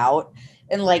her clout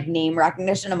and like name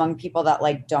recognition among people that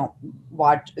like don't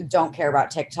care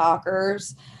about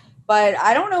TikTokers. But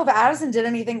I don't know if Addison did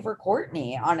anything for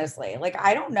Kourtney, honestly. Like,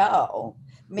 I don't know.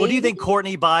 What do you think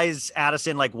Kourtney buys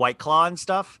Addison, like White Claw and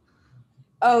stuff?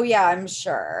 Oh yeah, I'm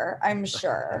sure.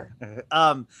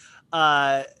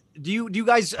 Do you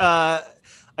guys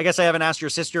I guess I haven't asked your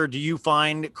sister, do you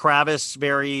find Kravis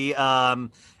very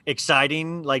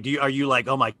exciting? Like, are you like,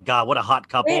 oh my God, what a hot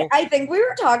couple? Wait, I think we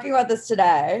were talking about this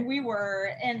today. We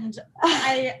were, and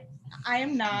I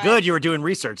am not. Good, you were doing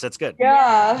research. That's good.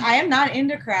 Yeah. I am not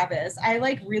into Kravis.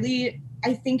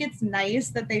 I think it's nice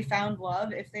that they found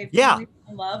love. If they've found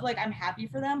love, like, I'm happy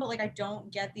for them, but like, I don't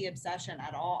get the obsession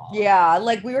at all. Yeah,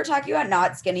 like we were talking about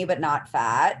not skinny but not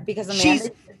fat, because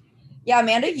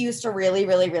Amanda used to really,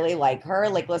 really, really like her,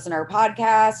 like listen to her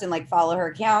podcast and like follow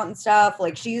her account and stuff.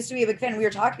 Like, she used to be a big fan. We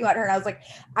were talking about her and I was like,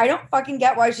 I don't fucking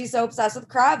get why she's so obsessed with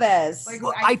Kravis. Like,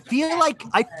 I feel like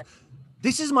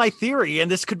this is my theory,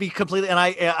 and this could be completely, and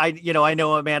I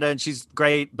know Amanda and she's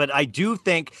great, but I do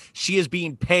think she is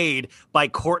being paid by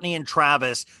Kourtney and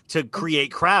Travis to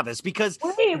create Kravis, because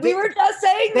we were just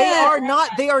saying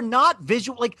they are not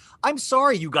visual. Like, I'm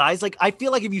sorry, you guys. Like, I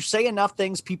feel like if you say enough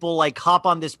things, people like hop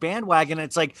on this bandwagon. And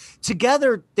it's like,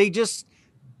 together, they just,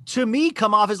 to me,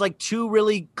 come off as like two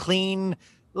really clean.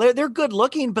 They're good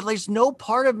looking, but there's no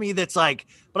part of me that's like,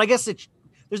 but I guess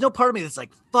there's no part of me that's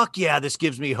like, fuck yeah, this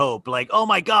gives me hope. Like, oh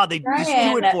my God, they just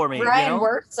do it for me. Ryan,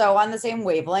 we're so on the same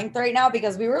wavelength right now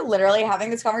because we were literally having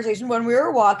this conversation when we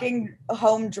were walking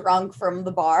home drunk from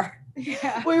the bar.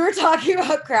 Yeah. We were talking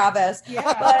about Kravis.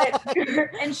 Yeah.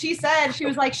 And she said, she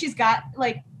was like, she's got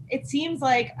like, it seems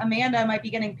like Amanda might be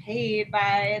getting paid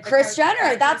by Kris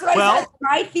Jenner. That's what I said.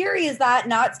 My theory is that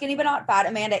not skinny but not fat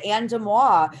Amanda and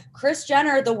Demois, Kris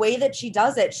Jenner, the way that she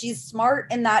does it, she's smart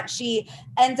in that she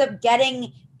ends up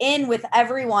getting in with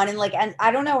everyone and I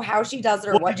don't know how she does it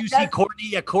or what. Did you see Courtney?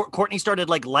 Yeah, Courtney started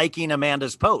like liking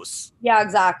Amanda's posts. Yeah,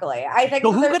 exactly. I think.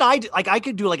 So who could I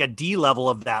could do like a D level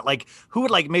of that. Like who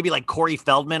would maybe Corey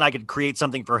Feldman? I could create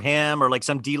something for him or like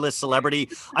some D-list celebrity.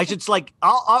 I should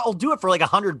I'll do it for like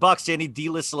 $100 to any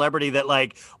D-list celebrity that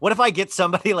what if I get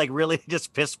somebody really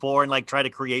just piss poor and try to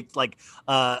create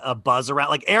a buzz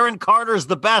around Aaron Carter's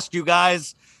the best, you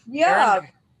guys. Yeah.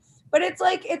 But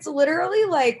it's literally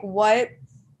what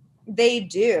they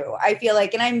do, I feel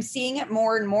like, and I'm seeing it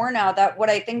more and more now that what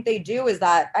I think they do is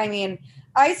that, I mean,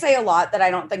 I say a lot that I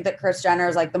don't think that Kris Jenner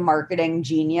is the marketing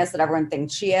genius that everyone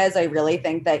thinks she is. I really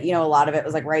think that, a lot of it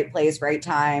was right place, right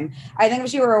time. I think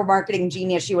if she were a marketing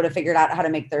genius, she would have figured out how to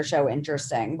make their show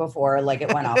interesting before it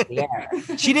went off the air.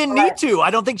 She didn't need to.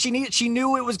 I don't think she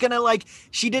knew it was going to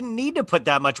she didn't need to put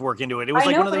that much work into it. It was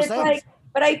one of those things.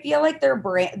 But I feel like their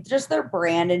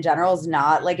brand in general is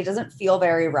not it doesn't feel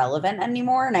very relevant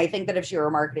anymore. And I think that if she were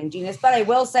a marketing genius, but I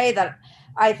will say that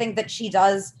I think that she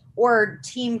does, or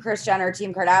Team Kris Jenner,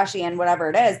 Team Kardashian, whatever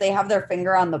it is, they have their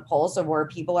finger on the pulse of where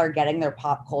people are getting their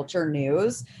pop culture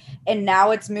news. And now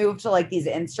it's moved to these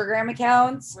Instagram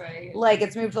accounts. Right.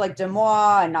 It's moved to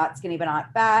Demois and Not Skinny But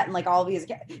Not Fat and all these.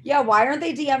 Yeah. Why aren't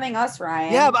they DMing us,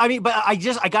 Ryan? Yeah. I mean, but I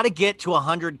got to get to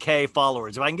 100K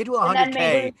followers. If I can get to 100K, and then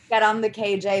maybe get on the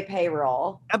KJ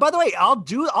payroll. And by the way, I'll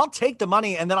take the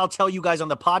money and then I'll tell you guys on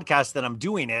the podcast that I'm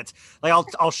doing it.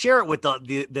 I'll share it with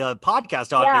the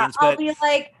podcast audience. Yeah, I'll be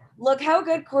look how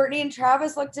good Courtney and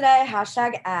Travis look today.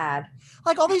 #ad.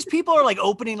 All these people are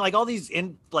opening all these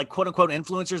quote unquote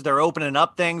influencers. They're opening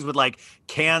up things with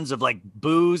cans of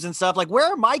booze and stuff.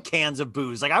 Where are my cans of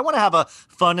booze? I want to have a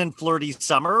fun and flirty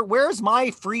summer. Where's my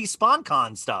free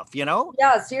SponCon stuff?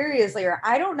 Yeah, seriously.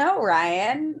 I don't know,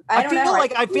 Ryan. I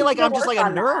feel like I'm just a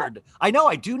nerd. That. I know.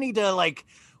 I do need to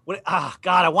God,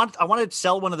 I want to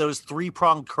sell one of those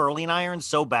 3-pronged curling irons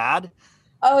so bad.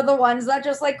 Oh, the ones that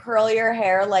just curl your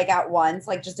hair at once,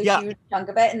 just a huge chunk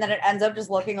of it, and then it ends up just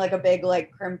looking like a big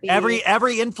Every crimpy.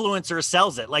 influencer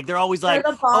sells it. They're always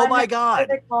oh my God.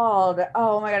 What is it called?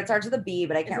 Oh my God, it starts with a B,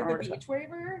 but I can't remember. The beach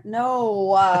waiver?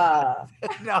 No.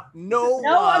 No,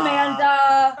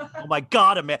 Amanda. Oh my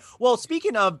God, Amanda. Well,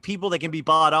 speaking of people that can be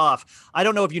bought off, I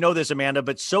don't know if you know this, Amanda,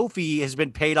 but Sophie has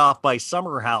been paid off by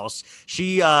Summer House.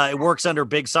 She works under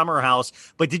Big Summer House,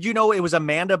 but did you know it was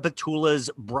Amanda Batula's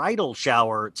bridal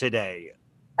shower today?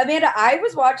 Amanda, I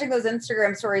was watching those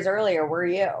Instagram stories earlier. Were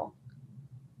you?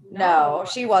 No,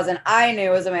 she wasn't. I knew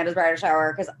it was Amanda's bridal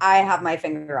shower because I have my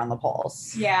finger on the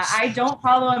pulse. Yeah, I don't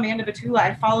follow Amanda Batula.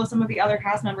 I follow some of the other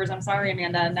cast members. I'm sorry,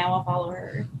 Amanda. Now I'll follow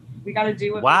her. We got to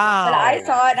do it. Wow. But I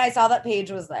saw it and I saw that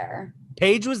Paige was there.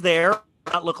 Paige was there.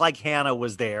 Not look like Hannah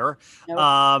was there. Nope.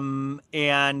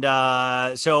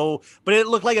 But it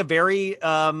looked like a very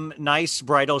nice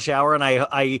bridal shower. And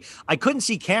I couldn't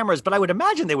see cameras, but I would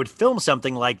imagine they would film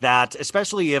something like that,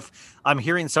 especially if I'm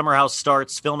hearing Summer House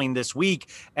starts filming this week.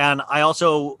 And I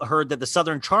also heard that the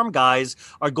Southern Charm guys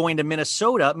are going to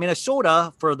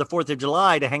Minnesota for the 4th of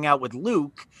July to hang out with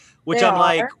Luke, which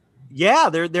yeah,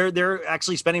 they're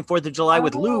actually spending 4th of July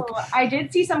with Luke. I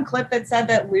did see some clip that said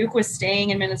that Luke was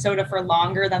staying in Minnesota for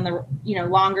longer than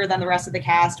the rest of the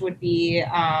cast would be.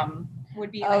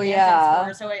 Oh yeah.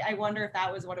 For. So I wonder if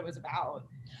that was what it was about.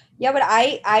 Yeah, but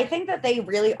I think that they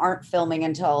really aren't filming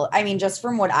until, just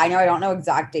from what I know, I don't know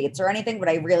exact dates or anything, but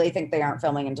I really think they aren't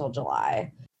filming until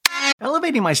July.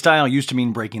 Elevating my style used to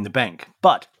mean breaking the bank,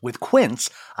 but with Quince,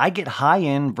 I get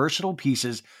high-end, versatile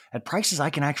pieces at prices I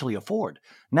can actually afford.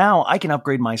 Now I can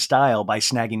upgrade my style by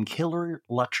snagging killer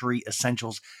luxury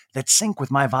essentials that sync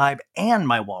with my vibe and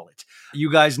my wallet.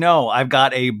 You guys know I've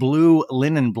got a blue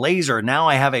linen blazer. Now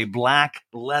I have a black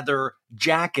leather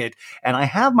jacket, and I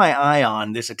have my eye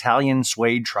on this Italian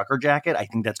suede trucker jacket. I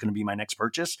think that's going to be my next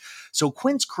purchase. So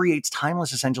Quince creates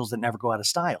timeless essentials that never go out of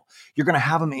style. You're going to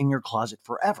have them in your closet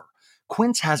forever.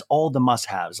 Quince has all the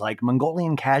must-haves like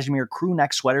Mongolian cashmere crew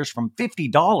neck sweaters from $50,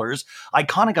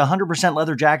 iconic 100%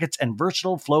 leather jackets, and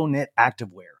versatile flow knit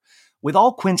activewear. With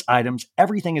all Quince items,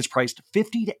 everything is priced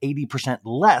 50 to 80%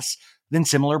 less than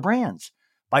similar brands.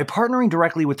 By partnering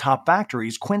directly with top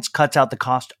factories, Quince cuts out the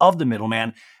cost of the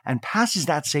middleman and passes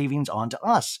that savings on to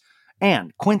us.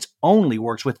 And Quince only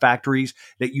works with factories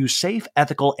that use safe,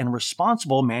 ethical, and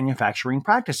responsible manufacturing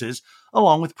practices,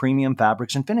 along with premium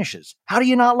fabrics and finishes. How do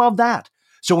you not love that?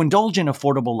 So indulge in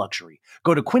affordable luxury.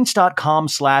 Go to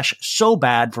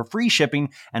quince.com/sobad for free shipping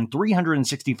and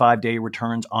 365-day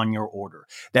returns on your order.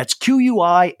 That's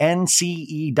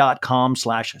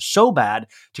QUINCE.com/sobad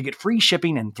to get free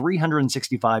shipping and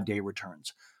 365-day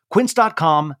returns.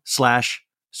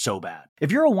 Quince.com/sobad.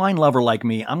 If you're a wine lover like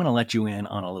me, I'm going to let you in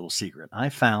on a little secret. I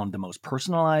found the most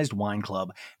personalized wine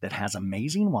club that has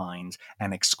amazing wines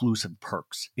and exclusive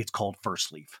perks. It's called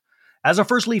First Leaf. As a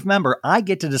First Leaf member, I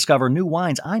get to discover new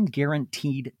wines I'm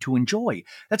guaranteed to enjoy.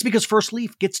 That's because First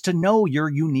Leaf gets to know your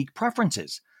unique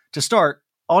preferences. To start,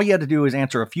 all you have to do is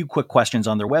answer a few quick questions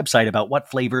on their website about what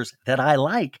flavors that I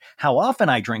like, how often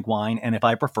I drink wine, and if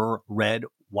I prefer red,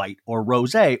 white, or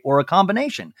rosé, or a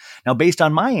combination. Now, based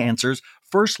on my answers,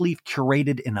 First Leaf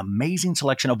curated an amazing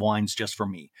selection of wines just for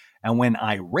me. And when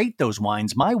I rate those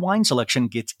wines, my wine selection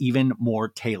gets even more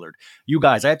tailored. You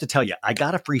guys, I have to tell you, I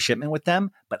got a free shipment with them,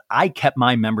 but I kept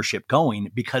my membership going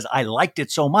because I liked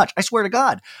it so much. I swear to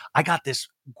God, I got this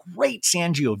great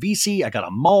Sangiovese. I got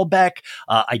a Malbec.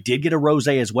 I did get a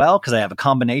rosé as well because I have a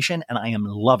combination and I am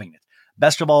loving it.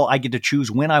 Best of all, I get to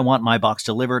choose when I want my box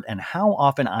delivered and how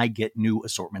often I get new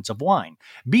assortments of wine.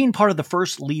 Being part of the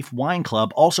First Leaf Wine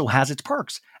Club also has its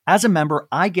perks. As a member,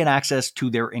 I get access to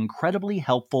their incredibly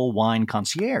helpful wine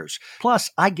concierge.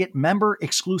 Plus, I get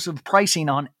member-exclusive pricing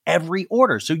on every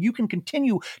order, so you can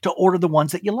continue to order the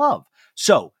ones that you love.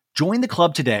 So, join the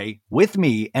club today with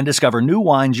me and discover new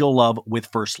wines you'll love with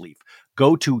First Leaf.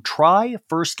 Go to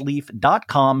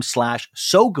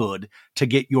tryfirstleaf.com/sogood to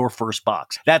get your first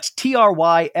box. That's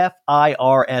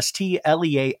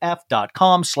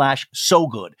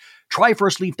tryfirstleaf.com/sogood.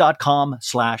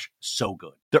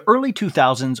 Tryfirstleaf.com/sogood. The early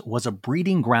 2000s was a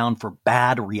breeding ground for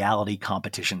bad reality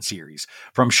competition series.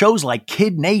 From shows like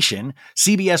Kid Nation,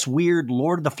 CBS' weird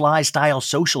Lord of the Flies style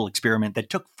social experiment that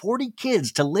took 40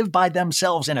 kids to live by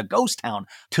themselves in a ghost town,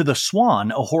 to The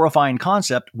Swan, a horrifying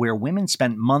concept where women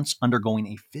spent months undergoing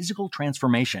a physical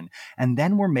transformation and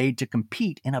then were made to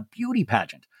compete in a beauty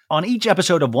pageant. On each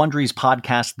episode of Wondery's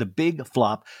podcast, The Big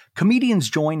Flop, comedians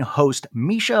join host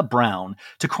Misha Brown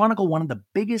to chronicle one of the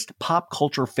biggest pop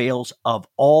culture fails of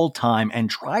all time and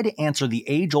try to answer the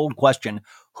age-old question,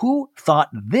 who thought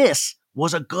this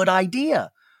was a good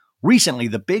idea? Recently,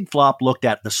 The Big Flop looked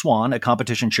at The Swan, a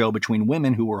competition show between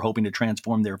women who were hoping to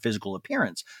transform their physical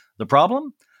appearance. The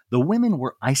problem? The women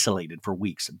were isolated for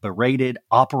weeks, berated,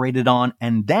 operated on,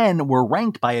 and then were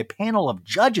ranked by a panel of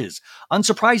judges.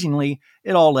 Unsurprisingly,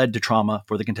 it all led to trauma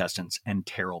for the contestants and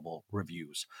terrible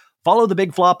reviews. Follow The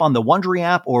Big Flop on the Wondery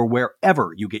app or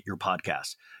wherever you get your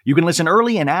podcasts. You can listen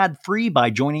early and ad-free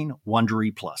by joining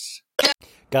Wondery Plus.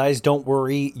 Guys, don't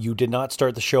worry. You did not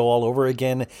start the show all over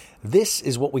again. This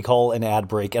is what we call an ad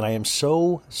break, and I am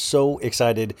so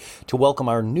excited to welcome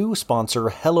our new sponsor,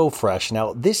 HelloFresh.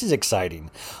 Now, this is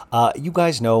exciting. You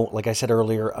guys know, like I said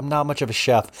earlier, I'm not much of a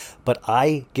chef, but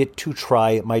I get to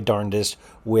try my darndest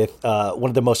with one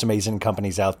of the most amazing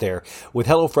companies out there. With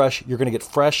HelloFresh, you're going to get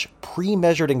fresh,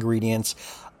 pre-measured ingredients.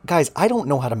 Guys, I don't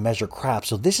know how to measure crap,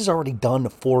 so this is already done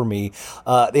for me.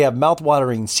 They have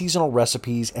mouth-watering seasonal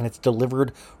recipes, and it's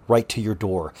delivered right to your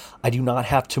door. I do not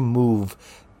have to move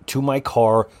to my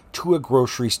car, to a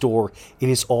grocery store. It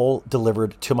is all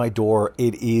delivered to my door.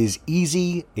 It is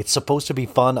easy. It's supposed to be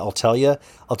fun. I'll tell you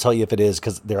if it is,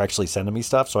 because they're actually sending me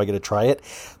stuff, so I get to try it.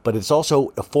 But it's also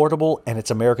affordable, and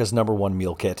it's America's #1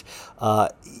 meal kit.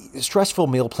 Stressful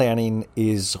meal planning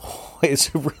is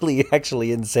really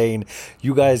actually insane.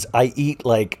 You guys, I eat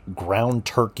like ground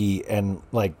turkey and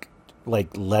like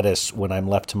lettuce when I'm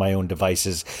left to my own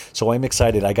devices. So I'm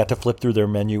excited. I got to flip through their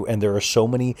menu, and there are so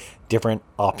many different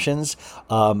options.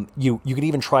 You can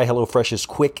even try HelloFresh's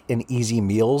quick and easy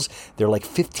meals. They're like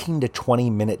 15 to 20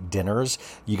 minute dinners.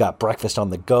 You got breakfast on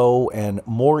the go and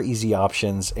more easy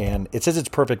options. And it says it's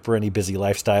perfect for any busy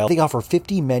lifestyle. They offer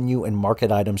 50 menu and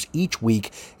market items each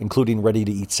week, including ready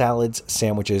to eat salads,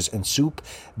 sandwiches, and soup.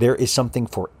 There is something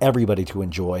for everybody to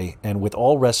enjoy. And with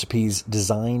all recipes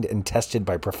designed and tested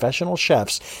by professional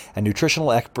chefs and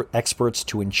nutritional experts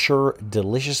to ensure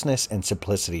deliciousness and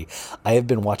simplicity. I have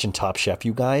been watching Top Chef,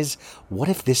 you guys. What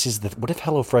if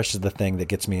HelloFresh is the thing that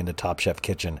gets me into Top Chef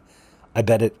kitchen? I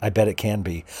bet it can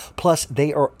be. Plus,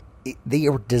 they are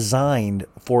designed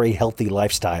for a healthy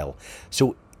lifestyle.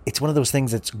 So it's one of those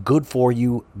things that's good for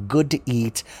you, good to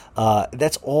eat.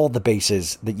 That's all the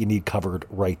bases that you need covered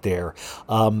right there.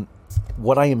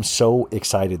 What I am so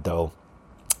excited, though,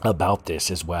 about this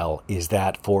as well is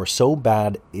that for So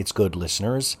Bad It's Good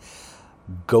listeners,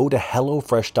 go to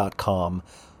HelloFresh.com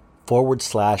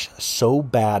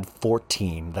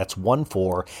 /SoBad14. That's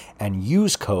 14, and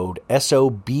use code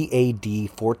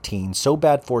SOBAD14,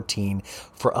 SoBad14,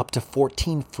 for up to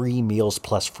 14 free meals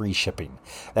plus free shipping.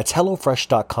 That's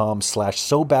HelloFresh.com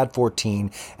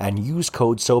 /SoBad14 and use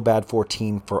code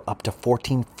SoBad14 for up to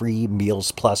 14 free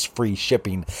meals plus free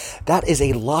shipping. That is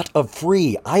a lot of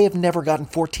free. I have never gotten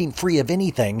 14 free of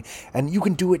anything, and you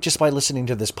can do it just by listening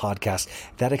to this podcast.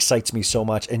 That excites me so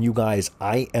much. And you guys,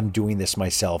 I am doing this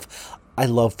myself. I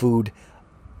love food.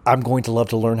 I'm going to love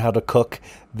to learn how to cook.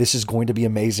 This is going to be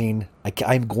amazing.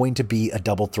 I'm going to be a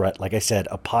double threat. Like I said,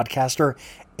 a podcaster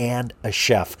and a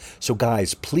chef. So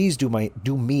guys, please do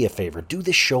me a favor. Do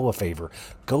this show a favor.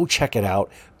 Go check it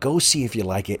out. Go see if you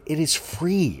like it. It is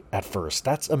free at first.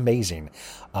 That's amazing.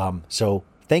 So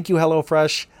thank you,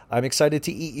 HelloFresh. I'm excited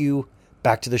to eat you.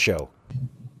 Back to the show.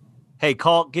 Hey,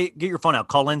 get your phone out.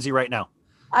 Call Lindsay right now.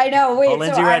 I know. Wait,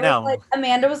 Lindsay right now. Like,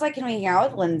 Amanda was like, "Can we hang out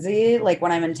with Lindsay like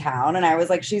when I'm in town?" And I was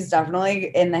like, "She's definitely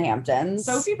in the Hamptons."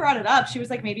 Sophie brought it up. She was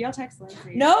like, "Maybe I'll text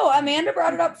Lindsay." No, Amanda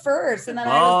brought it up first, and then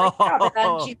I was like, "Yeah, but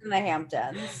then she's in the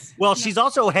Hamptons." Well, she's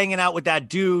also hanging out with that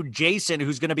dude Jason,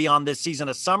 who's going to be on this season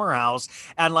of Summer House,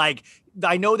 and like,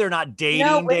 I know they're not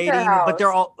dating, but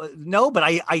they're all but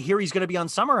I hear he's going to be on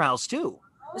Summer House too.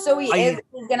 So he's going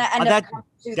to end up.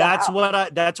 That's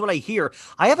what I hear.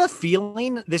 I have a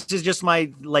feeling, this is just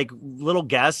my like little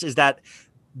guess, is that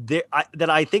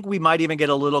I think we might even get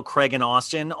a little Craig and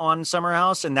Austin on Summer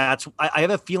House, and I have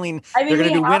a feeling they're going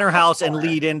to do Winter House and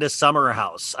lead into Summer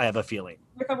House. I have a feeling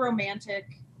with a romantic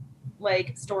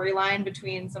like storyline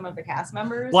between some of the cast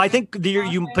members. Well, I think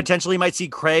you potentially might see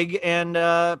Craig and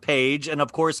Paige, and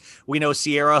of course we know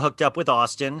Sierra hooked up with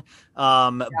Austin.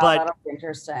 But that'll be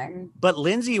interesting. But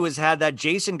Lindsay had that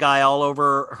Jason guy all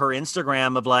over her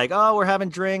Instagram of like, oh, we're having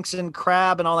drinks and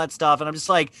crab and all that stuff, and I'm just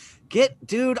like,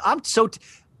 dude, I'm so.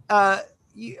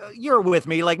 You're with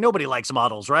me. Like, nobody likes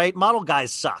models, right? Model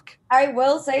guys suck. I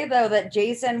will say though that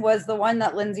Jason was the one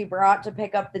that Lindsay brought to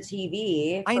pick up the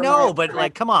TV. I know, but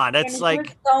like, come on, it's like he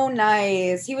was so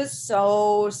nice. He was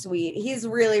so sweet. He's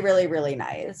really, really, really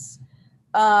nice.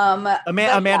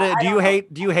 Amanda, do you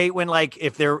hate when like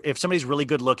if somebody's really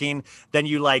good looking, then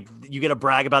you get to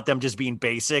brag about them just being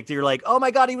basic? You're like, oh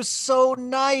my god, he was so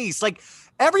nice. Like,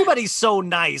 everybody's so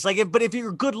nice. Like, but if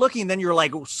you're good looking, then you're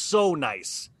like so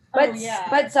nice.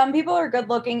 But some people are good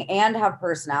looking and have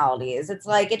personalities. It's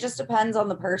like, it just depends on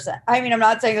the person. I mean, I'm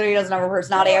not saying that he doesn't have a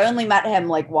personality. I only met him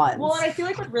like once. Well, and I feel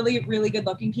like with really, really good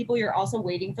looking people, you're also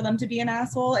waiting for them to be an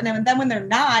asshole. And then when they're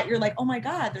not, you're like, oh my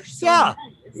God, they're so nice.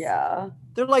 Yeah.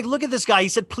 They're like, look at this guy. He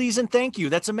said, please and thank you.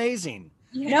 That's amazing.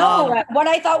 No, what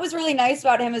I thought was really nice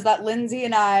about him is that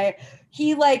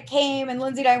he like came and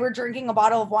Lindsay and I were drinking a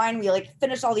bottle of wine. We like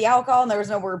finished all the alcohol and there was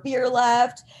no more beer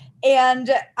left. And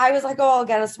I was like, oh, I'll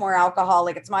get us more alcohol.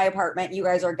 Like, it's my apartment. You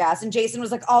guys are guests. And Jason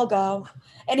was like, I'll go.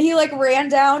 And he like ran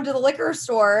down to the liquor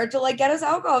store to like get us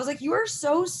alcohol. I was like, you are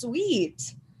so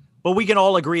sweet. But we can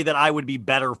all agree that I would be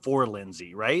better for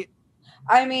Lindsay, right?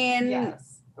 I mean,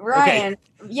 yes. Ryan,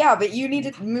 yeah, but you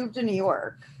need to move to New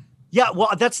York. Yeah, well,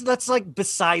 that's like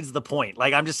besides the point.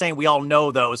 Like, I'm just saying, we all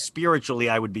know though, spiritually,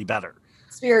 I would be better.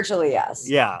 Spiritually, yes.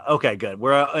 Yeah. Okay, good.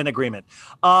 We're in agreement.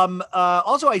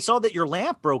 Also, I saw that your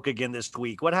lamp broke again this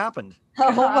week. What happened?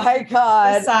 Oh my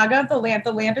God. The saga of the lamp.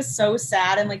 The lamp is so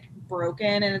sad and like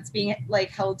broken, and it's being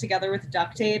like held together with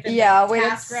duct tape. And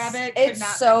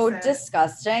it's so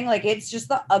disgusting. Like, it's just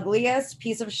the ugliest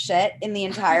piece of shit in the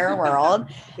entire world.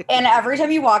 And every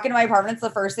time you walk into my apartment, it's the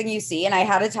first thing you see. And I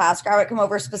had a task rabbit come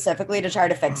over specifically to try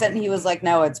to fix it, and he was like,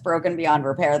 "No, it's broken beyond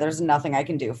repair. There's nothing I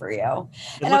can do for you."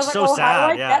 And I was like, so sad. How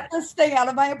do I get this thing out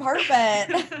of my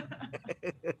apartment?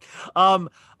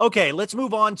 Okay, let's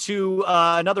move on to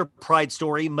another Pride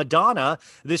story. Madonna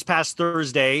this past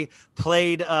Thursday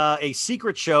played a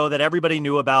secret show that everybody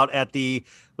knew about at the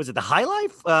High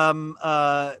Life?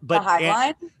 The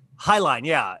Highline? Highline,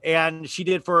 yeah. And she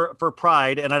did for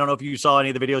Pride. And I don't know if you saw any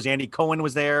of the videos. Andy Cohen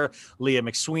was there, Leah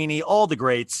McSweeney, all the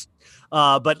greats.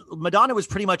 But Madonna was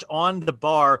pretty much on the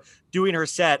bar doing her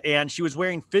set, and she was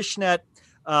wearing fishnet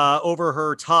over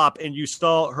her top, and you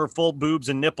saw her full boobs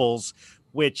and nipples,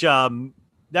 which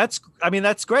that's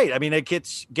great. I mean, it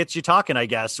gets you talking, I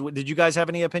guess. Did you guys have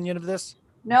any opinion of this?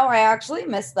 No, I actually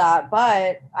missed that.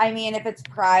 But I mean, if it's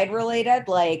Pride related,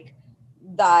 like,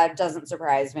 that doesn't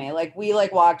surprise me. Like, we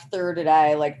like walked through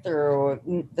today, like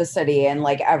through the city, and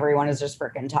like everyone is just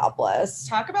freaking topless.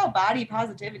 Talk about body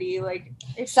positivity. Like,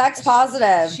 sex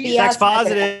positive. Sex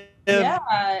positive.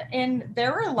 Yeah, and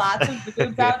there were lots of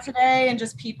boobs out today, and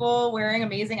just people wearing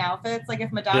amazing outfits. Like,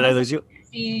 if Madonna is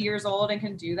 50 years old and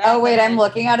can do that. Oh wait, I'm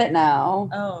looking at it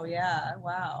now. Oh yeah,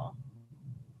 wow.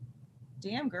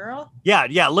 Damn, girl. Yeah.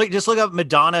 Just look up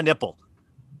Madonna nipple.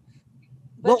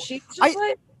 But she's just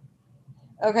like,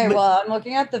 okay, well, I'm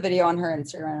looking at the video on her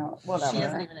Instagram. Whatever. She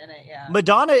isn't even in it, yeah.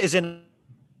 Madonna is an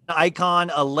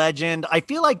icon, a legend. I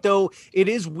feel like, though, it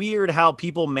is weird how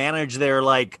people manage their,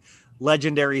 like,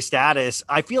 legendary status.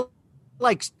 I feel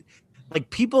like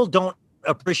people don't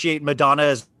appreciate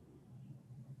Madonna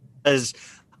as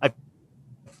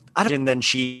I don't than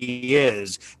she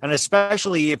is. And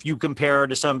especially if you compare her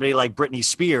to somebody like Britney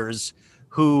Spears,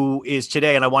 who is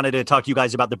today, and I wanted to talk to you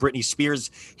guys about the Britney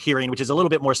Spears hearing, which is a little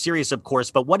bit more serious, of course,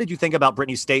 but what did you think about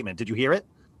Britney's statement? Did you hear it?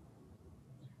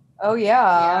 Oh,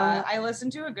 yeah. I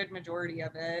listened to a good majority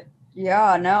of it.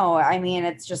 Yeah, no, I mean,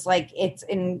 it's just like, it's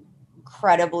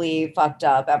incredibly fucked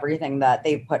up, everything that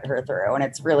they put her through, and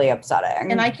it's really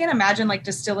upsetting. And I can't imagine like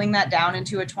distilling that down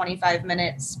into a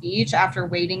 25-minute speech after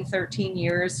waiting 13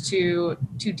 years to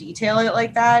detail it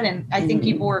like that. And I think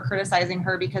people were criticizing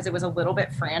her because it was a little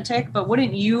bit frantic, but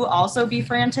wouldn't you also be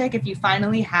frantic if you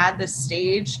finally had the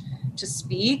stage to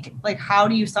speak? Like, how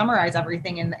do you summarize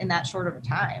everything in that short of a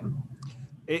time?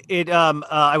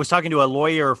 I was talking to a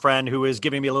lawyer friend who is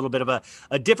giving me a little bit of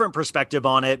a different perspective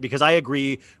on it, because I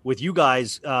agree with you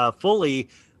guys fully.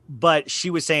 But she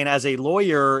was saying, as a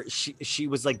lawyer, she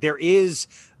was like, there is,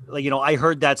 like, I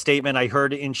heard that statement.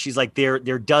 And she's like, there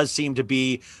does seem to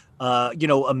be,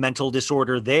 a mental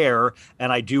disorder there.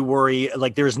 And I do worry,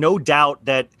 like, there's no doubt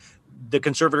that the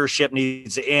conservatorship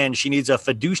needs to end. She needs a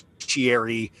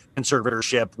fiduciary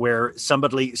conservatorship where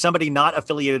somebody not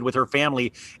affiliated with her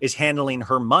family is handling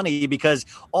her money, because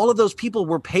all of those people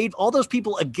were paid. All those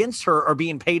people against her are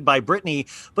being paid by Britney.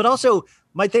 But also,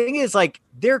 my thing is, like,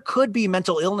 there could be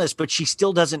mental illness, but she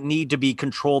still doesn't need to be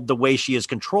controlled the way she is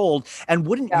controlled. And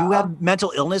wouldn't you have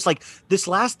mental illness? Like, this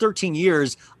last 13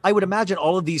 years, I would imagine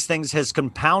all of these things has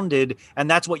compounded, and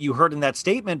that's what you heard in that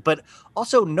statement. But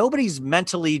also, nobody's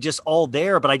mentally just all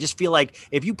there. But I just feel like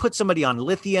if you put somebody on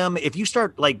lithium, if you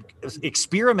start, like,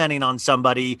 experimenting on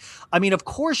somebody, I mean, of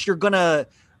course you're gonna,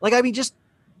 like, I mean, just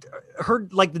her,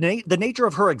 like, the nature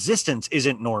of her existence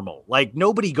isn't normal. Like,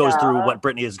 nobody goes through what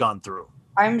Britney has gone through.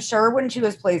 I'm sure when she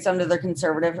was placed under the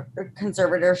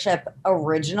conservatorship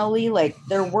originally, like,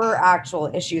 there were actual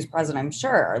issues present, I'm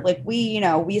sure. Like,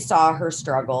 we saw her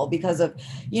struggle because of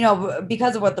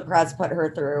what the press put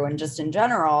her through and just in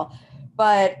general.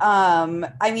 But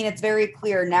I mean, it's very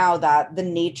clear now that the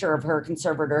nature of her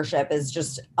conservatorship is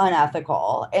just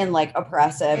unethical and, like,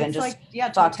 oppressive and just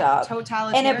fucked up.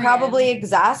 Totalitarian. And it probably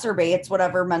exacerbates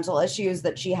whatever mental issues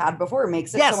that she had before. It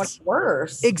makes it so much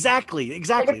worse. Exactly. Like,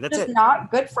 That's it's just it. not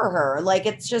good for her. Like,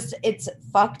 it's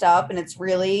fucked up, and it's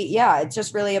really, it's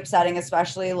just really upsetting,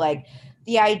 especially, like,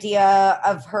 the idea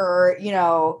of her,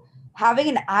 having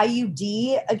an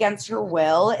IUD against her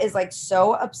will is, like,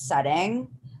 so upsetting.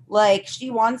 Like, she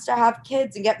wants to have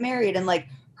kids and get married, and, like,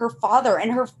 her father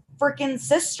and her freaking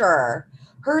sister,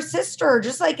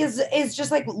 just, like, is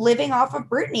just, like, living off of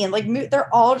Britney, and, like,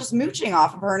 they're all just mooching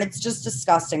off of her, and it's just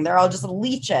disgusting. They're all just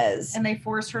leeches. And they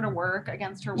forced her to work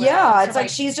against her will. Yeah, it's like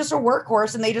she's just a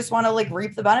workhorse, and they just want to, like,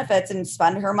 reap the benefits and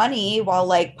spend her money while,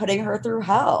 like, putting her through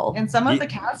hell. And some of the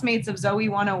castmates of Zoe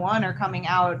 101 are coming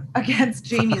out against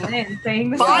Jamie Lynn,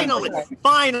 saying the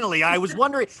Finally, I was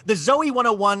wondering, the Zoe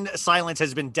 101 silence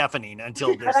has been deafening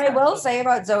until this. But I will say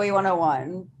about Zoe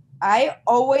 101, I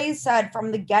always said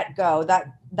from the get-go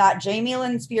that Jamie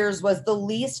Lynn Spears was the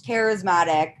least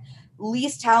charismatic,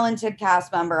 least talented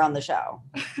cast member on the show.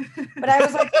 But I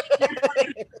was like,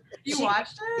 you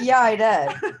watched it? Yeah, I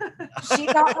did. She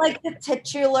got, like, the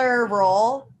titular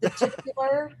role. The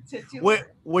titular.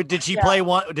 What did she play?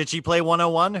 Did she play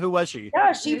 101? Who was she?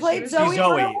 Yeah, she played Zoe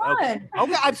 101.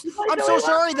 Okay, I'm so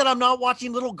sorry that I'm not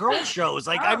watching little girl shows.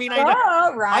 Like, I mean,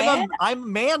 Ryan.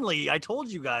 I'm manly. I told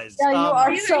you guys. Yeah, you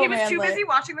are so He was manly. too busy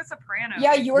watching The Sopranos.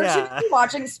 Yeah, you were too busy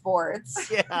watching sports.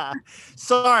 Yeah.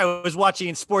 Sorry, I was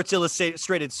watching Sports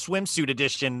Illustrated swimsuit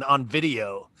edition on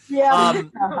video. Yeah.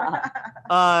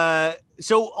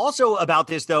 So also about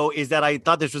this, though, is that I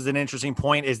thought this was an interesting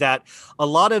point, is that a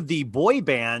lot of the boy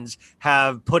bands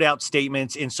have put out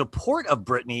statements in support of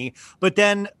Britney, but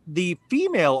then the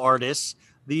female artists,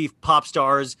 the pop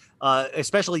stars,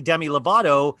 especially Demi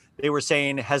Lovato, they were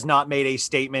saying has not made a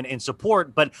statement in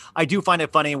support. But I do find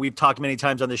it funny, and we've talked many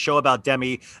times on the show about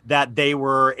Demi, that they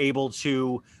were able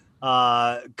to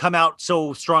come out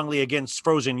so strongly against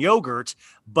frozen yogurt,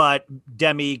 but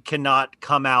Demi cannot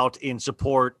come out in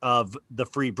support of the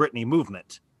Free Britney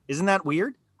movement. Isn't that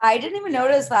weird? I didn't even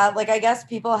notice that. Like, I guess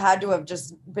people had to have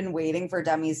just been waiting for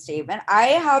Demi's statement. I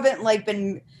haven't, like,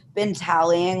 been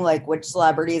tallying, like, which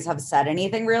celebrities have said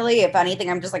anything, really. If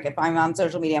anything, I'm just like, if I'm on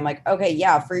social media, I'm like, okay,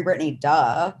 yeah, Free Britney,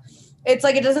 duh. It's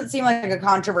like, it doesn't seem like a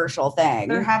controversial thing.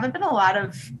 There haven't been a lot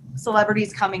of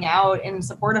celebrities coming out in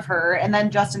support of her. And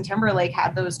then Justin Timberlake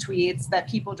had those tweets that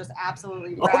people just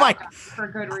absolutely for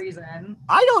good reason.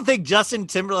 I don't think Justin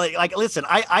Timberlake, like, listen,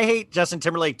 I hate Justin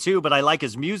Timberlake too, but I like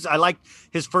his music. I like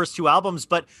his first 2 albums,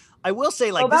 but I will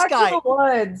say, like, this guy, to the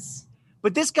woods.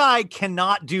 But this guy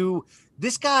cannot do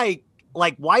this guy.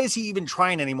 Like, why is he even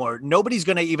trying anymore? Nobody's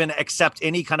going to even accept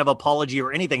any kind of apology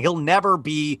or anything. He'll never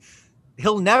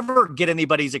get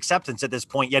anybody's acceptance at this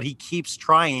point, yet he keeps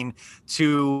trying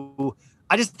to.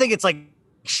 I just think it's like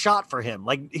shot for him.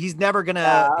 Like, he's never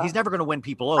gonna win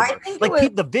people over.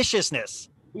 Like, the viciousness.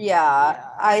 Yeah,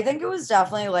 I think it was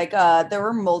definitely like there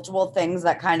were multiple things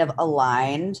that kind of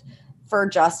aligned for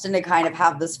Justin to kind of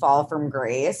have this fall from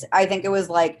grace. I think it was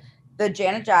like the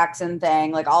Janet Jackson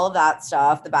thing, like all of that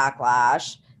stuff, the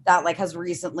backlash that like has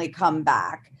recently come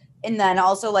back. And then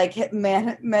also like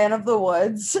Man of the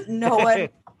Woods. No one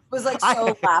was like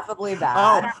so laughably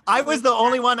bad. Oh, I was the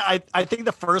only one. I think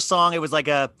the first song was like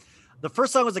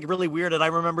really weird. And I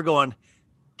remember going,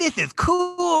 this is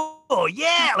cool.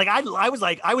 Yeah. Like I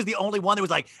was the only one that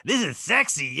was like, this is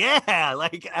sexy. Yeah.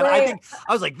 Like, and I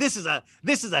was like, this is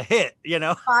a hit, you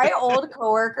know? My old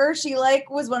coworker, she like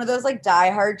was one of those like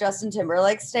diehard Justin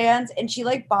Timberlake stans, and she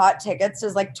like bought tickets to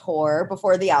his like tour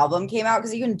before the album came out,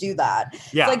 because you can do that.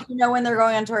 Yeah. It's like, you know, when they're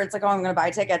going on tour, it's like, oh, I'm gonna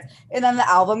buy tickets. And then the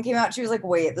album came out, she was like,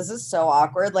 wait, this is so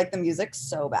awkward. Like the music's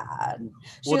so bad.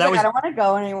 She was like, I don't want to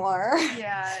go anymore.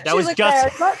 Yeah. That was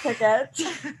just bought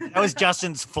tickets. That was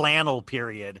Justin's flannel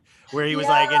period, where he was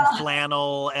like in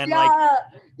flannel and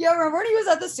remember when he was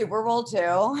at the Super Bowl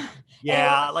too?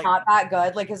 Yeah, like not that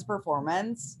good, like his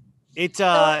performance. It's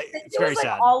it's very like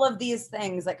sad. All of these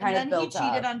things that kind of built up. He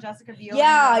cheated on Jessica Biel.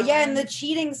 Yeah, and the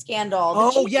cheating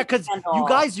scandal.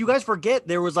 Because you guys forget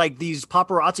there was like these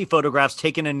paparazzi photographs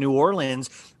taken in New Orleans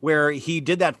where he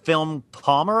did that film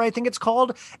Palmer, I think it's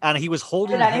called, and he was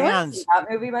holding hands. Did anyone see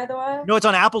that movie, by the way? No, it's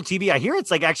on Apple TV. I hear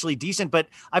it's like actually decent, but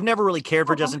I've never really cared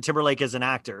for Justin Timberlake as an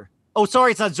actor. Oh,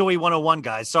 sorry, it's not Zoe 101,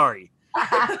 guys. Sorry.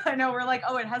 I know, we're like,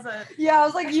 oh, it has a. Yeah, I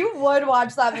was like, you would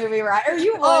watch that movie, right? Or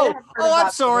you would.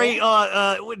 I'm sorry. Did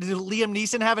Liam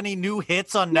Neeson have any new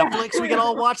hits on Netflix we could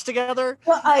all watch together?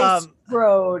 The Ice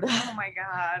Road. Oh my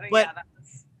god! But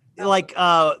like,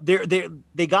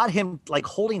 they got him like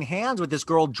holding hands with this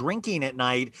girl drinking at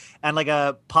night, and like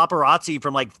a paparazzi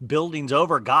from like buildings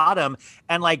over got him,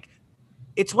 and like,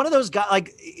 it's one of those guys.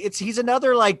 Like, he's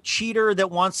another like cheater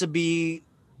that wants to be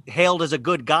hailed as a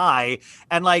good guy,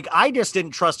 and like I just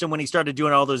didn't trust him when he started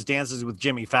doing all those dances with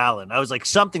Jimmy Fallon. I was like,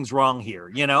 something's wrong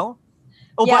here, you know?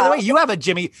 Oh, yeah. By the way, you have a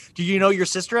Jimmy. Do you know your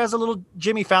sister has a little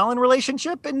Jimmy Fallon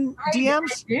relationship in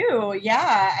DMs? I do.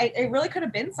 Yeah, it really could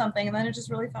have been something, and then it just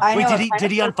really fell. Wait,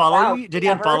 did he unfollow you? Did he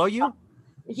unfollow you?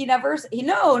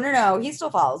 No, he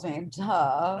still follows me.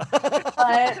 Duh.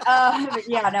 But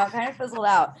yeah, no, it kind of fizzled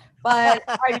out. But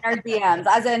I mean, our DMs,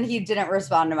 as in he didn't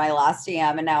respond to my last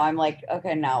DM, and now I'm like,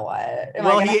 okay, now what?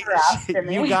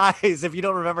 You guys, if you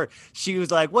don't remember, she was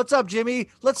like, "What's up, Jimmy?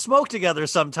 Let's smoke together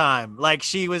sometime." Like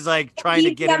she was like trying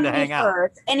to get him to hang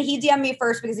out. And he DM'd me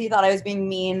first because he thought I was being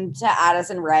mean to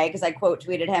Addison Rae, because I quote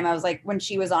tweeted him. I was like, when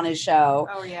she was on his show,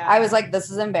 I was like, this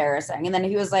is embarrassing. And then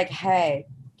he was like, hey,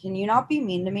 can you not be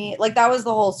mean to me? Like that was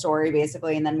the whole story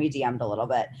basically. And then we DM'd a little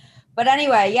bit. But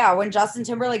anyway, yeah, when Justin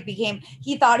Timberlake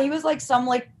he thought he was like some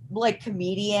like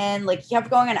comedian, like he kept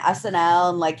going on SNL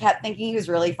and like kept thinking he was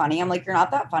really funny. I'm like, you're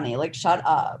not that funny. Like, shut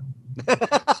up.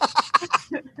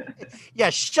 Yeah,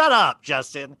 shut up,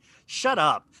 Justin. Shut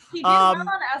up. He did well on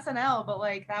SNL, but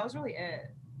like that was really it.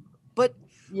 But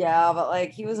yeah, but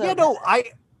like he was. Yeah, no,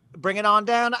 Bring It On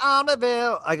Down,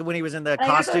 Amityville. Like when he was in the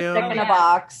costume. Dick in a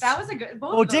Box. That was a good.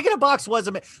 Dick in a Box was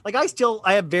like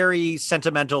I have very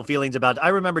sentimental feelings about it. I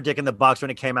remember Dick in the Box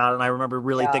when it came out, and I remember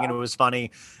really thinking it was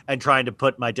funny and trying to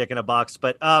put my dick in a box.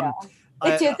 But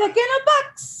it's your dick in a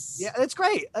box. Yeah, it's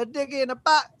great. A dick in a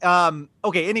box.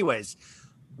 Okay. Anyways,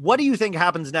 what do you think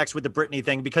happens next with the Britney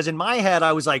thing? Because in my head,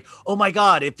 I was like, oh my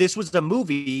god, if this was a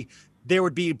movie, there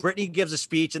would be Britney gives a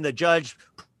speech and the judge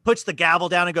puts the gavel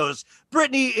down and goes,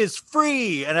 Britney is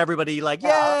free. And everybody like,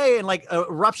 yay. And like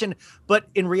eruption. But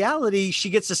in reality,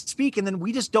 she gets to speak and then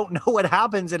we just don't know what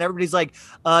happens. And everybody's like,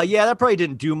 yeah, that probably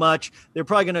didn't do much. They're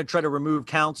probably going to try to remove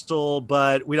counsel,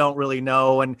 but we don't really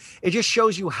know. And it just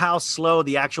shows you how slow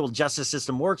the actual justice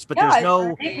system works. But there's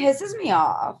no. It pisses me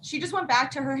off. She just went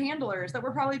back to her handlers that were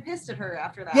probably pissed at her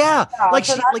after that. Yeah. Like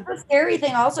so that's the scary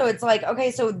thing. Also, it's like, okay,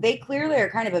 so they clearly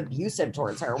are kind of abusive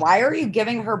towards her. Why are you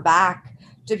giving her back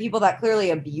to people that clearly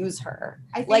abuse her?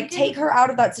 Take her out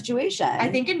of that situation. I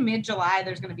think in mid-July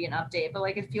there's going to be an update, but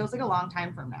like it feels like a long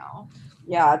time from now.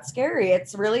 Yeah, it's scary.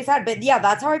 It's really sad. But yeah,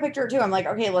 that's how I picture it too. I'm like,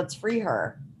 okay, let's free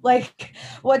her. Like,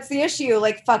 what's the issue?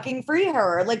 Like, fucking free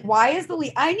her. Like, why is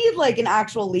I need like an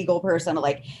actual legal person to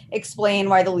like explain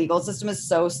why the legal system is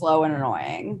so slow and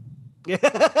annoying. What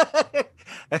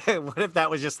if that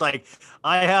was just like,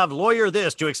 I have lawyer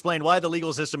this to explain why the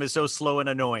legal system is so slow and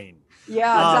annoying?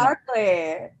 Yeah,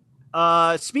 exactly.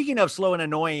 Speaking of slow and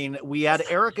annoying, we had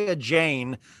Erika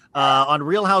Jayne on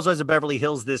Real Housewives of Beverly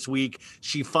Hills this week.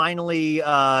 She finally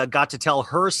got to tell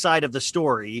her side of the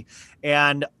story,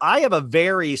 and I have a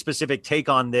very specific take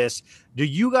on this. Did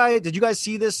you guys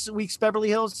see this week's Beverly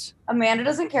Hills? Amanda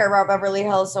doesn't care about Beverly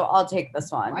Hills, so I'll take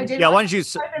this one. I did. Yeah, why don't you?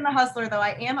 Housewife and the Hustler, though.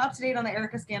 I am up to date on the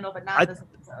Erika scandal, but not this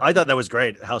episode. I thought that was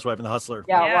great. Housewife and the Hustler.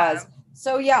 Yeah, it was.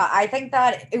 So yeah, I think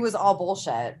that it was all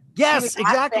bullshit. Yes,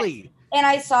 exactly. And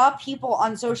I saw people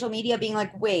on social media being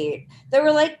like, wait, they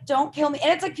were like, don't kill me. And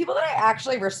it's like people that I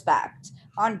actually respect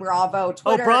on Bravo,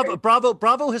 Twitter. Oh,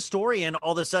 Bravo historian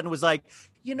all of a sudden was like,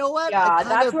 you know what? Yeah, I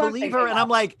kind of believe her. And I'm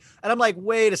like,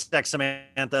 wait a sec,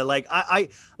 Samantha. Like,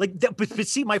 but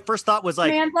see, my first thought was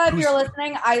like, Samantha, if you're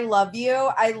listening, I love you.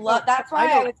 That's why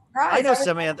I was surprised. I know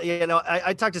Samantha, you know,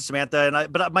 I talked to Samantha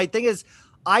but my thing is,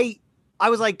 I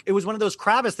was like, it was one of those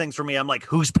Kravis things for me. I'm like,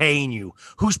 who's paying you?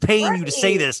 Who's paying you to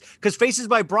say this? Because Faces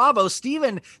by Bravo,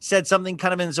 Steven said something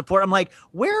kind of in support. I'm like,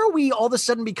 where are we all of a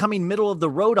sudden becoming middle of the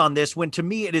road on this when to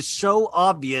me it is so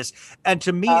obvious? And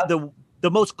to me, the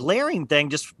most glaring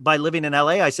thing, just by living in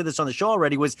LA, I said this on the show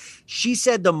already, was she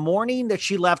said the morning that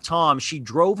she left Tom, she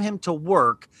drove him to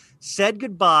work, said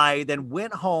goodbye, then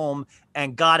went home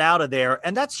and got out of there.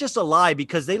 And that's just a lie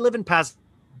because they live in Pasadena.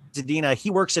 He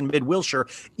works in mid-Wilshire.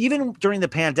 Even during the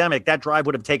pandemic, that drive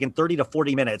would have taken 30 to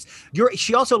 40 minutes.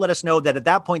 She also let us know that at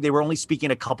that point, they were only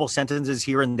speaking a couple sentences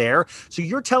here and there. So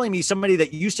you're telling me somebody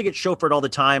that used to get chauffeured all the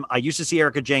time, I used to see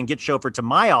Erika Jayne get chauffeured to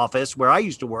my office where I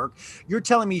used to work. You're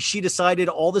telling me she decided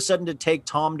all of a sudden to take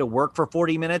Tom to work for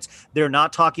 40 minutes. They're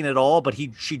not talking at all, but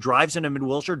she drives into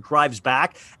mid-Wilshire, drives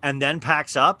back, and then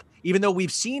packs up, even though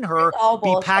we've seen her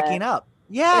be packing up.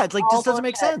 Yeah, it's like, this doesn't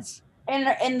make sense.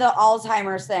 In the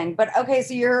Alzheimer's thing. But okay,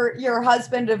 so your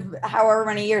husband of however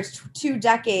many years, 2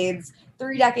 decades,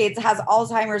 3 decades, has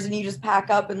Alzheimer's and you just pack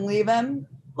up and leave him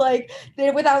like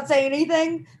without saying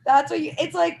anything? That's what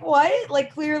it's like, what?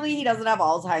 Like, clearly he doesn't have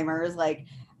Alzheimer's. Like,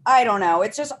 I don't know.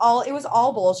 It was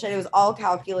all bullshit. It was all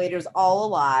calculated. It was all a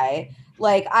lie.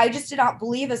 Like, I just did not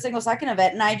believe a single second of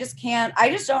it. And I just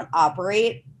don't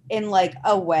operate in like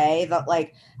a way that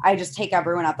like I just take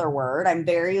everyone at their word. I'm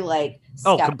very like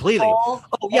skeptical. Completely. Oh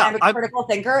yeah, I'm a critical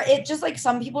thinker. It just like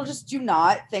some people just do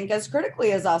not think as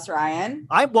critically as us, Ryan.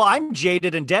 I'm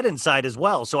jaded and dead inside as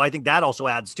well, so I think that also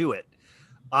adds to it.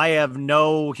 I have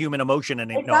no human emotion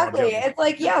in it. Exactly. No, it's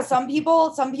like, yeah, some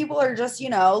people are just,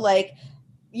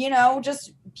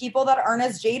 just people that aren't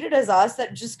as jaded as us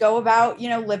that just go about,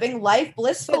 living life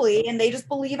blissfully and they just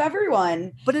believe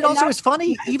everyone. But it also is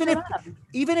funny, even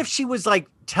if she was like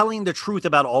telling the truth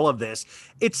about all of this,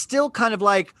 it's still kind of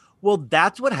like, well,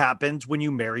 that's what happens when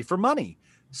you marry for money.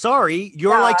 Sorry,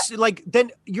 you're like then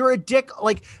you're a dick.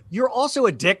 Like, you're also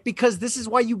a dick because this is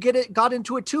why you got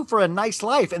into it too, for a nice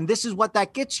life, and this is what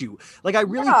that gets you. Like, I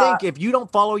really think if you don't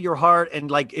follow your heart,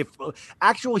 and like if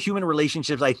actual human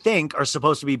relationships, I think, are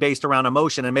supposed to be based around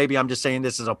emotion, and maybe I'm just saying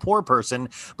this as a poor person,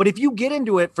 but if you get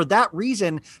into it for that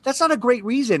reason, that's not a great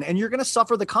reason, and you're going to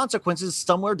suffer the consequences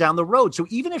somewhere down the road. So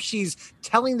even if she's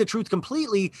telling the truth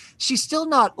completely, she's still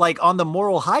not like on the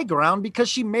moral high ground because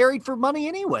she married for money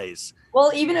anyways.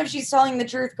 Well, even if she's telling the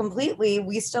truth completely,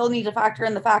 we still need to factor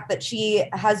in the fact that she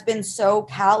has been so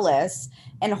callous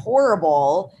and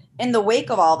horrible in the wake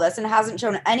of all this and hasn't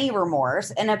shown any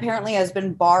remorse, and apparently has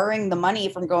been borrowing the money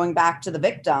from going back to the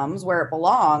victims where it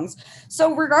belongs.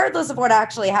 So regardless of what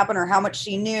actually happened or how much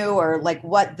she knew or like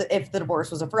if the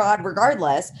divorce was a fraud,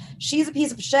 regardless, she's a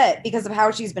piece of shit because of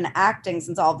how she's been acting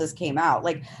since all of this came out.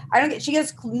 Like, she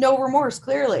has no remorse,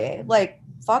 clearly. Like,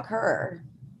 fuck her.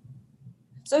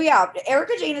 So yeah,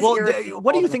 Erika Jayne is. Well,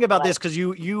 what do you think about this? Because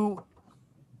you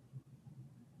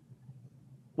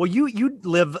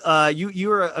live,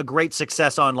 you're a great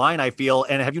success online, I feel.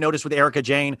 And have you noticed with Erika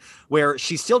Jayne where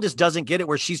she still just doesn't get it,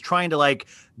 where she's trying to like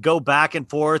go back and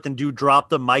forth and do drop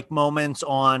the mic moments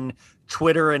on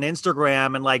Twitter and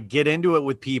Instagram and like get into it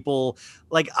with people?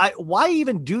 Like, why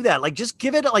even do that? Like, just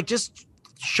give it just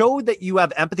show that you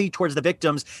have empathy towards the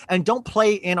victims and don't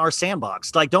play in our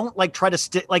sandbox. Like, don't like try to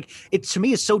stick, like, it to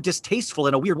me is so distasteful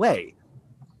in a weird way.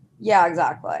 Yeah,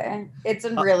 exactly. It's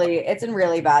in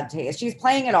really bad taste. She's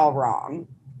playing it all wrong.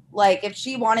 Like, if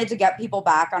she wanted to get people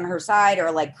back on her side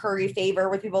or like curry favor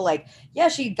with people, like, yeah,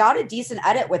 she got a decent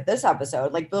edit with this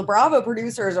episode. Like, the Bravo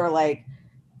producers are like,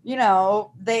 you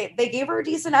know, they gave her a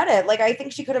decent edit. Like, I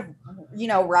think she could have, you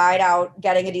know, ride out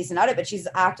getting a decent edit, but she's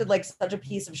acted like such a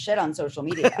piece of shit on social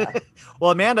media.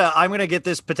 Well, Amanda, I'm going to get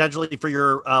this potentially for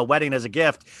your wedding as a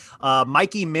gift.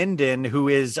 Mikey Minden, who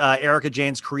is Erika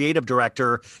Jayne's creative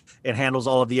director and handles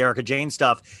all of the Erika Jayne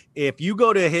stuff. If you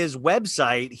go to his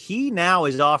website, he now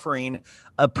is offering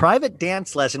a private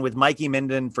dance lesson with Mikey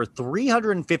Minden for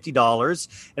 $350.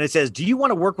 And it says, do you want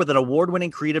to work with an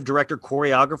award-winning creative director,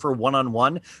 choreographer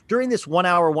one-on-one? During this 1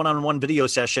 hour one-on-one video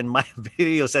session,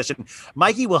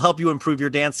 Mikey will help you improve your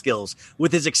dance skills.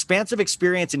 With his expansive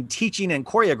experience in teaching and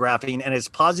choreographing and his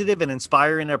positive and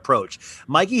inspiring approach,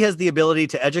 Mikey has the ability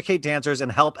to educate dancers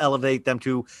and help elevate them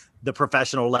to the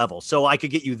professional level. So I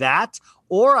could get you that,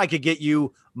 or I could get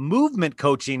you movement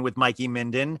coaching with Mikey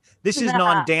Minden. This is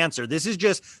non-dancer. This is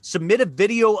just submit a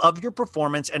video of your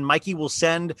performance and Mikey will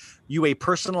send you a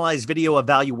personalized video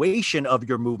evaluation of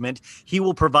your movement. He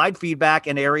will provide feedback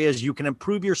in areas you can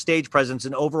improve your stage presence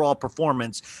and overall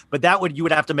performance, but you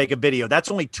would have to make a video.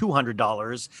 That's only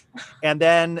 $200. And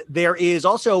then there is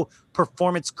also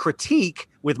performance critique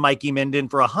with Mikey Minden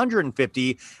for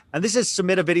 $150. And this is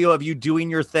submit a video of you doing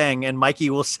your thing, and Mikey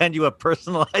will send you a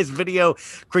personalized video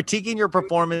critiquing your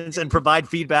performance and provide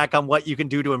feedback on what you can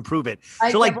do to improve it.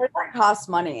 So like that costs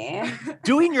money.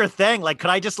 Doing your thing, like,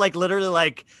 could I just like literally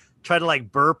like try to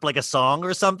like burp like a song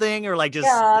or something, or like just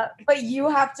but you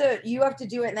have to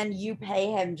do it and then you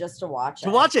pay him just to watch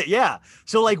it. Yeah.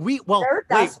 So like they're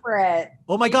desperate.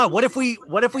 Oh my God, what if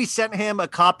we sent him a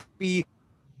copy?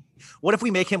 What if we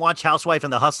make him watch Housewife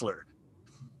and The Hustler?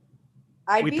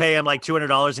 We pay him like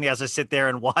 $200 and he has to sit there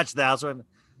and watch The Housewife.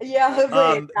 Yeah,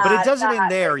 but it doesn't end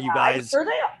there, you guys.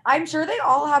 I'm sure they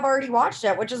all have already watched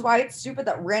it, which is why it's stupid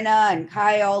that Rinna and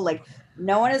Kyle, like,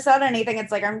 no one has said anything.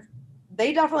 It's like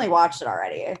they definitely watched it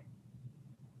already.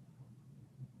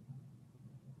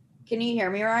 Can you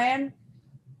hear me, Ryan?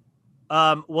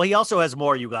 Well, he also has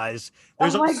more, you guys.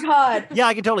 Oh my God. Yeah,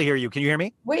 I can totally hear you. Can you hear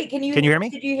me? Wait, can you hear me?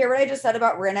 Did you hear what I just said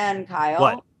about Rinna and Kyle?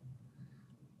 What?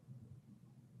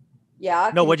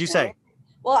 Yeah. No, what'd you say?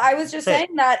 Well, I was just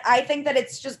saying that I think that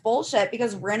it's just bullshit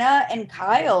because Rinna and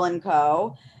Kyle and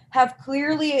co have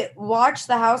clearly watched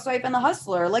The Housewife and The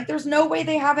Hustler. Like, there's no way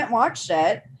they haven't watched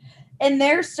it. And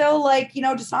they're still like, you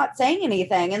know, just not saying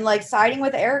anything and like siding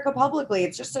with Erika publicly.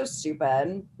 It's just so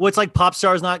stupid. Well, it's like pop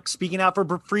stars not speaking out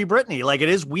for Free Britney. Like, it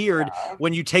is weird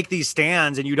when you take these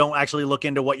stands and you don't actually look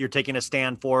into what you're taking a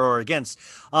stand for or against.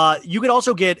 You could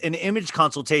also get an image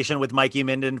consultation with Mikey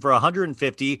Minden for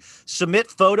 $150.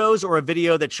 Submit photos or a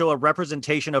video that show a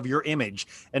representation of your image,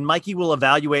 and Mikey will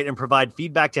evaluate and provide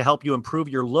feedback to help you improve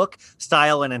your look,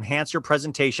 style, and enhance your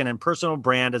presentation and personal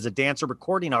brand as a dancer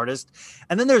recording artist.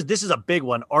 And then this is a big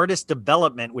one, artist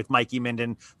development with Mikey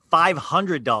Minden,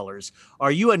 $500.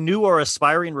 Are you a new or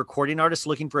aspiring recording artist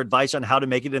looking for advice on how to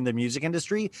make it in the music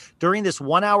industry? During this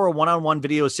 1 hour one-on-one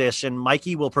video session,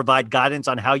 Mikey will provide guidance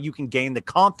on how you can gain the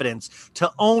confidence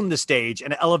to own the stage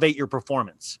and elevate your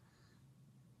performance.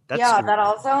 That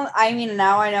all sounds, I mean,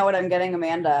 now I know what I'm getting,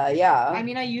 Amanda. Yeah. I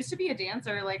mean, I used to be a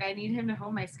dancer. Like, I need him to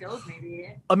hone my skills,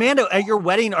 maybe. Amanda, at your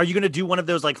wedding, are you going to do one of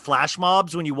those like flash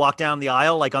mobs when you walk down the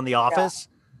aisle, like on The Office?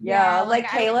 Yeah, like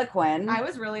Kayla Quinn. I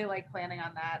was really like planning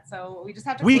on that. So we just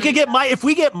have to. We could get if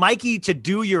we get Mikey to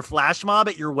do your flash mob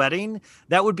at your wedding,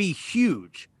 that would be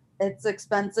huge. It's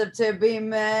expensive to be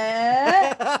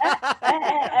met.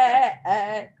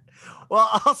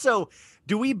 Well, also,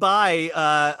 do we buy,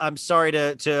 I'm sorry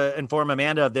to inform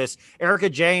Amanda of this. Erika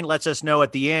Jayne lets us know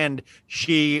at the end,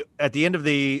 at the end of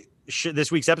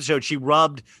this week's episode,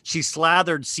 she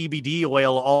slathered CBD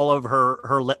oil all over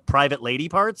her private lady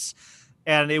parts.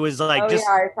 And it was like,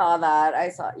 I saw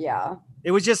that. Yeah.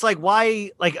 It was just like, why,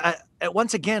 like,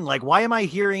 once again, like, why am I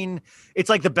hearing it's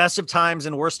like the best of times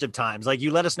and worst of times? Like,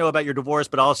 you let us know about your divorce,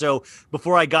 but also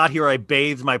before I got here, I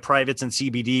bathed my privates in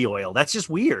CBD oil. That's just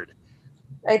weird.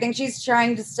 I think she's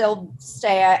trying to still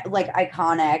stay like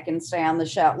iconic and stay on the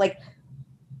show. Like,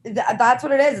 that's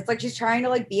what it is. It's like she's trying to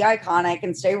like be iconic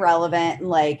and stay relevant and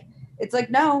like, it's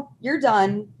like, no, you're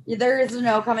done. There is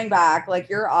no coming back. Like,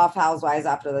 you're off Housewives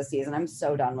after this season. I'm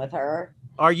so done with her.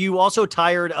 Are you also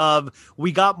tired of,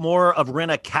 we got more of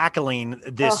Rinna cackling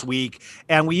this week,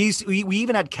 and we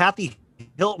even had Kathy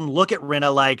Hilton look at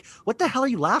Rinna like, what the hell are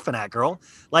you laughing at, girl?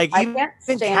 Like, I can't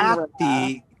stand Kathy,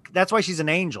 Rinna. That's why she's an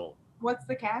angel. What's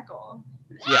the cackle?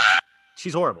 Yeah,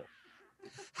 she's horrible.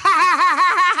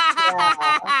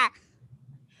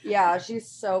 Yeah, she's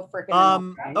so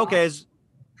freaking okay.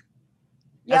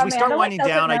 Yeah, as we start winding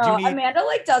down, Amanda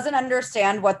like doesn't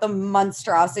understand what the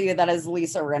monstrosity that is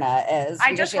Lisa Rinna is.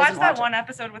 I just watched that one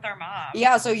episode with our mom.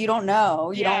 Yeah, so you don't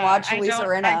know. You don't watch Lisa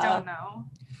Rinna. I don't know.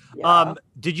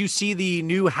 Did you see the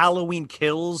new Halloween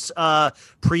Kills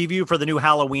preview for the new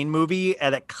Halloween movie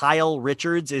that Kyle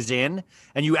Richards is in?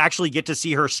 And you actually get to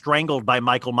see her strangled by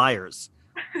Michael Myers.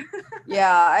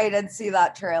 Yeah, I did see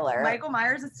that trailer. Michael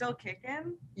Myers is still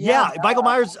kicking. Yeah, Michael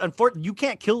Myers. Unfortunately, you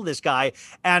can't kill this guy.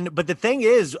 But the thing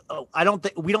is,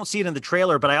 we don't see it in the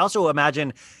trailer. But I also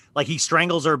imagine like he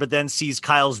strangles her, but then sees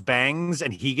Kyle's bangs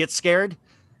and he gets scared,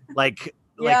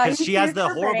 because she has the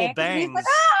horrible bangs. Like,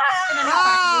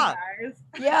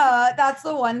 yeah, that's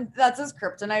the one. That's his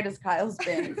kryptonite is Kyle's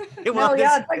bangs.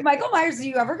 It's like Michael Myers. Do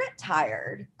you ever get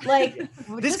tired? Like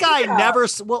this guy never.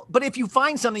 Well, but if you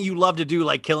find something you love to do,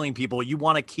 like killing people, you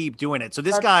want to keep doing it. So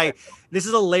this guy, this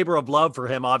is a labor of love for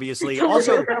him. Obviously,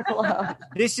 also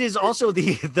this is also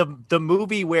the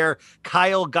movie where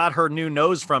Kyle got her new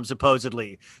nose from.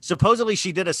 Supposedly,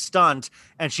 she did a stunt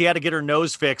and she had to get her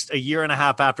nose fixed a year and a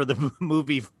half after the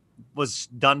movie was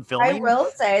done filming. I will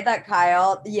say that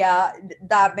Kyle,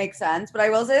 that makes sense. But I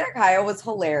will say that Kyle was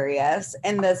hilarious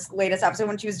in this latest episode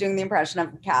when she was doing the impression of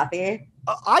Kathy.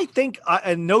 I think,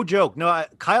 and no joke,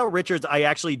 Kyle Richards, I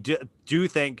actually do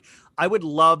think I would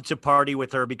love to party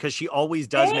with her because she always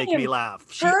does make me laugh.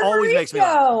 She always makes me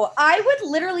laugh. I would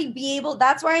literally be able,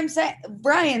 that's why I'm saying,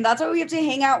 Brian, that's why we have to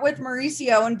hang out with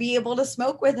Mauricio and be able to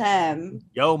smoke with him.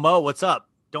 Yo, Mo, what's up?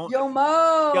 Don't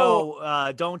Mo,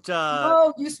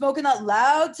 you smoking that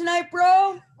loud tonight,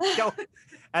 bro?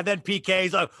 And then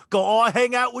PK's like, go on,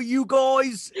 hang out with you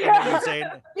guys.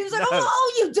 And he was like,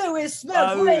 all you do is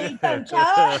smoke weed, don't you?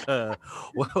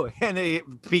 And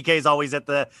PK's always at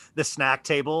the snack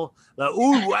table. Like,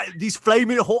 ooh, these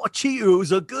flaming hot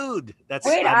Cheetos are good.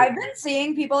 I've been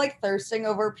seeing people like thirsting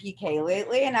over PK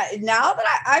lately, and now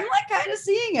that I'm like kind of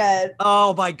seeing it.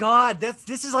 Oh my God, this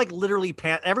is like literally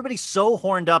everybody's so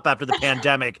horned up after the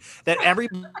pandemic that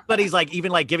everybody's like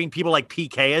even like giving people like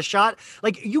PK a shot.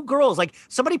 Like you girls, like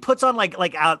somebody puts on like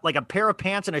a pair of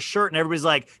pants and a shirt, and everybody's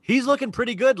like, he's looking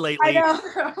pretty good lately. I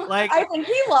know. Like I think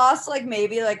he lost like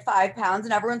maybe like 5 pounds,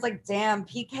 and everyone's like, damn,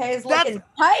 PK is looking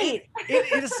tight.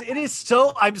 It is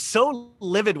so, I'm so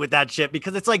livid with that shit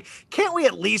because it's like, can't we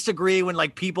at least agree when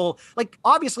like people like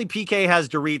obviously PK has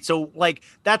Dorit, so like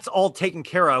that's all taken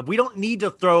care of. We don't need to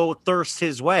throw thirst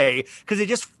his way because it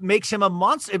just makes him a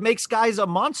monster. It makes guys a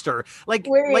monster. Like,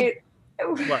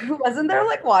 wasn't there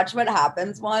like Watch What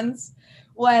Happens once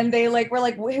when they like were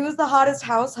like, who's the hottest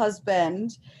house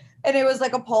husband? And it was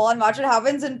like a poll on Watch What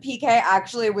Happens, and PK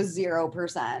actually was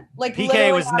 0%. Like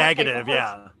PK was negative,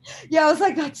 yeah. Yeah, I was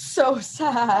like, that's so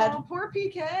sad. Oh, poor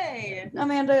PK.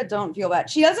 Amanda, don't feel bad.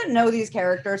 She doesn't know these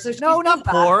characters, so she's not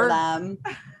poor. For them.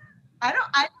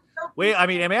 Wait, I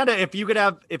mean, Amanda, if you could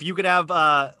have,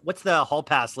 what's the hall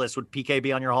pass list? Would PK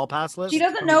be on your hall pass list? She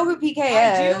doesn't know who PK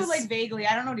is. I do, like, vaguely.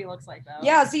 I don't know what he looks like, though.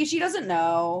 Yeah, see, she doesn't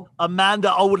know. Amanda,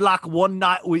 I would like one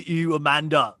night with you,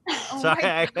 Amanda. Sorry.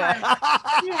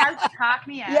 He has a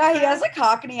Cockney accent. Yeah, he has a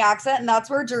Cockney accent, and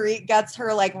that's where Dorit gets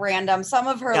her, like, random. Some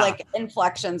of her, like,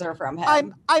 inflections are from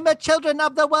him. I'm a children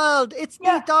of the world. It's me,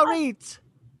 Dorit.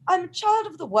 I'm a child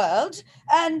of the world,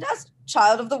 and as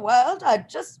child of the world, I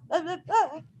just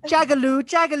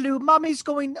Jagaloo, mommy's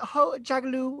going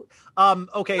Jagaloo.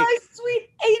 Okay. My sweet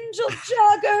angel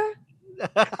Jagger.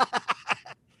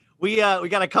 We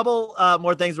got a couple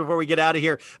more things before we get out of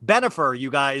here. Bennifer,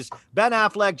 you guys, Ben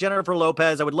Affleck, Jennifer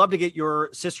Lopez. I would love to get your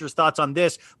sister's thoughts on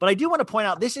this, but I do want to point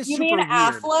out this is super weird.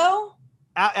 Aflo?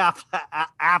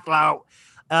 Aflo.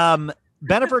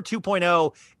 Bennifer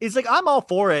 2.0 is like, I'm all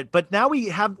for it, but now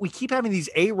we keep having these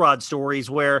ARod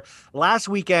stories where last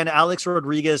weekend Alex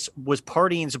Rodriguez was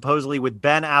partying supposedly with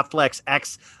Ben Affleck's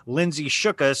ex Lindsay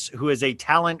Shookus, who is a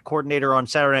talent coordinator on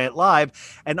Saturday Night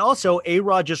Live, and also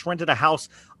ARod just rented a house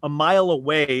a mile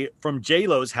away from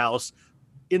J-Lo's house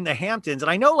in the Hamptons. And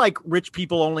I know like rich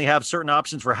people only have certain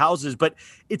options for houses, but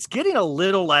it's getting a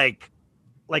little like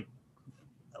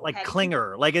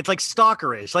clinger, like it's like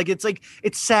stalkerish, like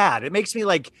it's sad. It makes me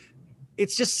like,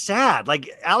 it's just sad. Like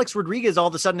Alex Rodriguez all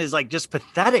of a sudden is like just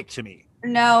pathetic to me.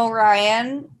 No,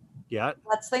 Ryan. Yeah.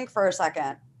 Let's think for a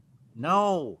second.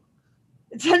 No.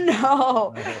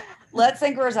 Okay. Let's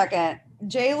think for a second.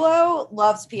 J-Lo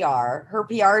loves PR. Her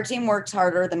PR team works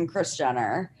harder than Kris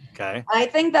Jenner. Okay. I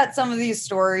think that some of these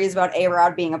stories about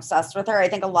ARod being obsessed with her, I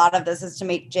think a lot of this is to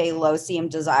make J-Lo seem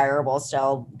desirable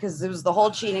still, because it was the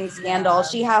whole cheating scandal.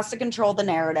 She has to control the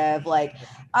narrative. Like,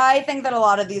 I think that a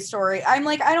lot of these stories, I'm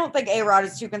like, I don't think ARod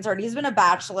is too concerned. He's been a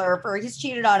bachelor he's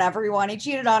cheated on everyone. He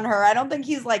cheated on her. I don't think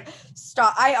he's like,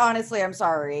 stop. I'm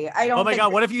sorry. I don't Oh my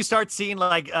God, what if you start seeing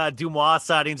like Dumois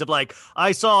sightings of like,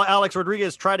 I saw Alex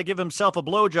Rodriguez try to give himself a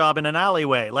blowjob in an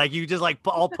alleyway. Like you just like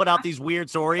all put out these weird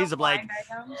stories of like.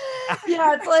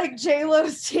 Yeah, it's like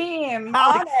J-Lo's team.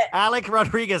 Alex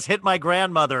Rodriguez hit my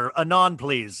grandmother. Anon,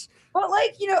 please. But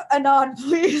like, Anon,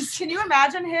 please. Can you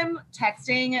imagine him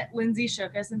texting Lindsay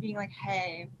Shookus and being like,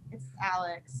 hey, it's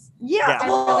Alex. Yeah. I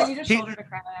really need a shoulder to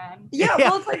cry on. Yeah,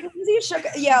 well, it's like Lindsay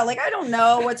Shookus. Yeah, like I don't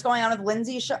know what's going on with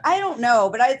Lindsay Shookus. I don't know,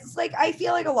 but it's like I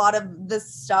feel like a lot of this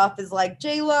stuff is like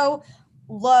J-Lo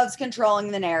loves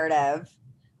controlling the narrative,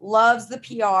 loves the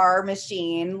PR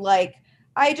machine. Like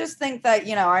I just think that,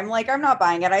 I'm not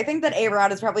buying it. I think that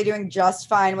ARod is probably doing just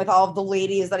fine with all of the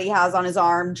ladies that he has on his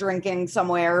arm, drinking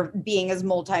somewhere, being his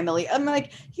multi-million. I'm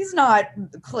like, he's not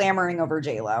clamoring over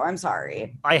J-Lo. I'm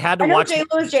sorry. I had to watch.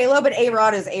 J-Lo is J-Lo, but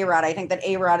ARod is ARod. I think that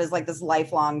ARod is like this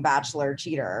lifelong bachelor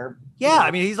cheater. Yeah,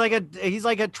 I mean, he's like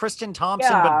a Tristan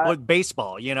Thompson, but with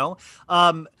baseball,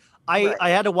 I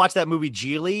had to watch that movie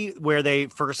Geely where they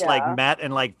first like met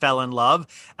and like fell in love.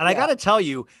 And I got to tell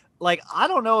you, like, I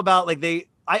don't know about like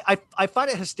I find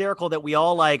it hysterical that we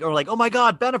all like, or like, oh my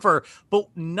God, Bennifer, but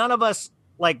none of us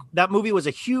like that movie was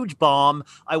a huge bomb.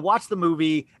 I watched the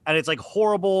movie and it's like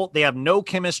horrible. They have no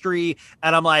chemistry.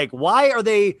 And I'm like, why do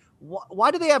they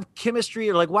have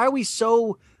chemistry? Or like, why are we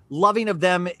so loving of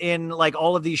them in like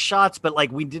all of these shots, but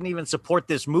like we didn't even support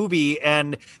this movie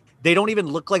and they don't even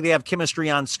look like they have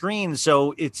chemistry on screen.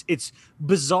 So it's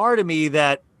bizarre to me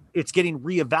that it's getting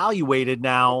reevaluated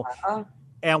now.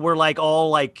 And we're like all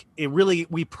like we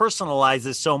personalize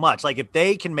this so much. Like if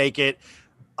they can make it,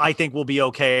 I think we'll be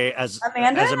okay as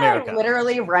America.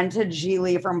 Literally rented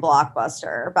Geely from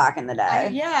Blockbuster back in the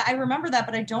day. I remember that,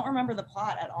 but I don't remember the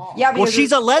plot at all. Yeah, well,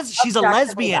 she's a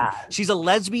lesbian. She's a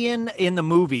lesbian in the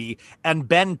movie, and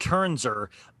Ben turns her.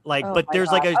 Like, but there's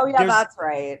God. like that's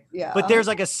right. Yeah, but there's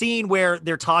like a scene where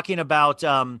they're talking about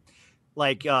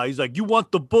he's like, you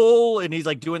want the bull? And he's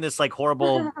like doing this like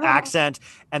horrible accent.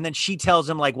 And then she tells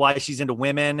him like why she's into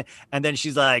women. And then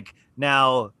she's like,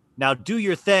 now do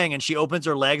your thing. And she opens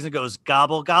her legs and goes,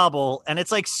 gobble, gobble. And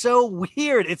it's like so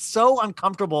weird. It's so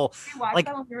uncomfortable. We watched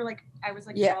that when we were like, I was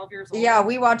like 12 years old. Yeah,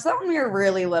 we watched that when we were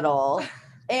really little.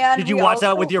 And did you watch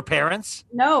that with your parents?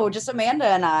 No, just Amanda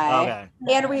and I.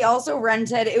 Okay. And we also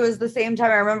rented, it was the same time.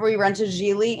 I remember we rented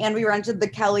Geely and we rented the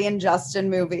Kelly and Justin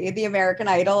movie, the American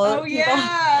Idol. Oh,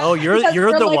 yeah. Oh, you're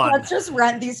the like, one. Let's just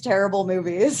rent these terrible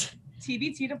movies.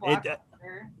 TBT to Blockbuster.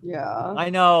 Yeah. I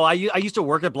know. I used to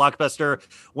work at Blockbuster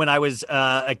when I was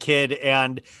a kid,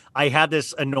 and I had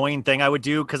this annoying thing I would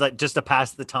do just to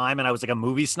pass the time, and I was like a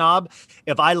movie snob.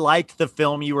 If I liked the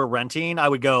film you were renting, I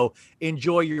would go,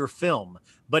 enjoy your film.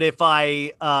 But if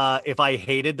I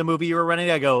hated the movie you were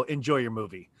renting, I go, enjoy your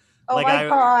movie. Oh like my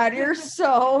God, you're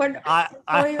so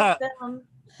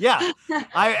yeah.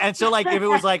 And so like if it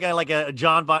was like a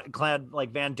John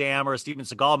Van Damme or a Steven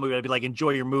Seagal movie, I'd be like,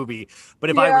 enjoy your movie.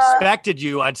 But if I respected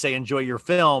you, I'd say enjoy your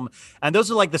film. And those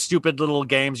are like the stupid little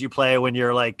games you play when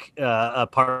you're like a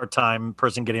part-time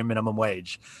person getting a minimum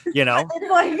wage,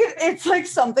 it's like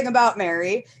something about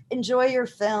Mary. Enjoy your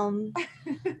film.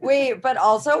 Wait, but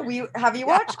also have you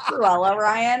watched Cruella,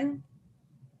 Ryan?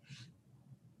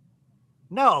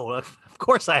 No, of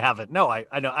course I haven't. No,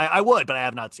 I know I would, but I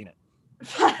have not seen it.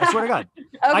 I swear to God. Okay,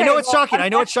 I know it's shocking. I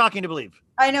know it's shocking to believe.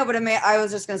 I know, but I was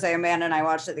just going to say Amanda and I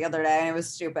watched it the other day and it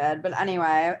was stupid. But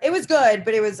anyway, it was good,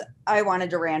 but I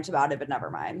wanted to rant about it, but never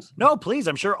mind. No, please.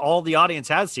 I'm sure all the audience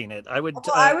has seen it. I was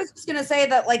just going to say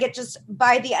that like it just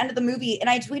by the end of the movie, and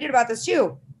I tweeted about this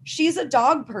too. She's a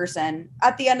dog person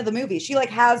at the end of the movie. She like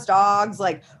has dogs,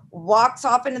 like walks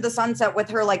off into the sunset with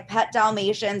her like pet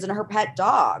Dalmatians and her pet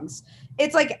dogs.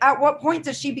 It's like, at what point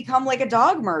does she become like a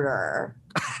dog murderer?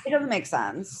 It doesn't make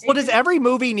sense. Well, does every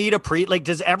movie need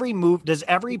does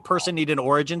every person need an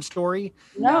origin story?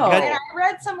 No. And I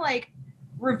read some like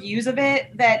reviews of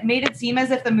it that made it seem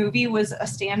as if the movie was a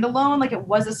standalone, like it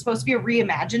was supposed to be a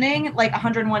reimagining, like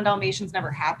 101 Dalmatians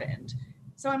never happened.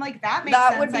 So I'm like, that makes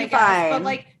sense, would be I guess. fine. But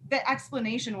like the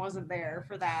explanation wasn't there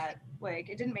for that. Like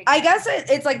it didn't make sense. I guess sense.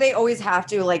 It's like they always have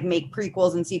to like make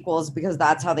prequels and sequels because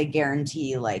that's how they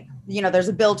guarantee like, there's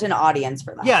a built-in audience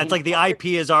for that. Yeah, it's like the IP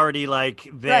is already like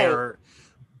there. Right.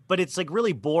 But it's like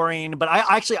really boring. But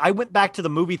I went back to the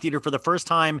movie theater for the first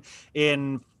time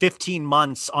in 15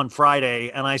 months on Friday,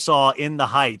 and I saw In the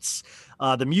Heights,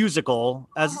 the musical.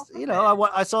 I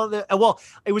saw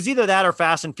it was either that or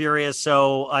Fast and Furious.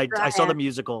 So I saw the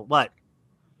musical. What?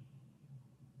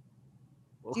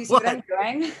 Do you see what I'm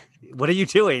doing? What are you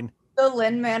doing? The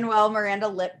Lin-Manuel Miranda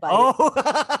lip bite.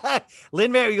 Oh,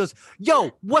 Lin-Manuel, he goes,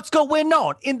 yo, what's going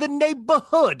on in the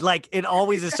neighborhood? Like, it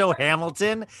always is so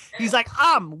Hamilton. He's like,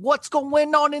 what's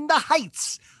going on in the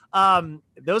Heights?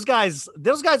 Those guys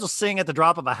will sing at the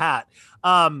drop of a hat.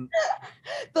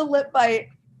 The lip bite.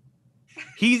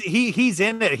 He's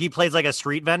in it. He plays like a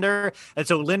street vendor, and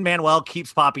so Lin-Manuel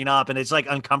keeps popping up, and it's like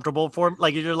uncomfortable for him.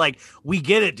 Like you're like, we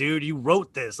get it, dude. You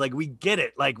wrote this. Like we get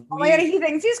it. Like oh my god, he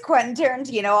thinks he's Quentin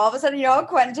Tarantino. All of a sudden, you know how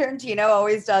Quentin Tarantino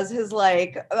always does his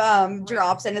like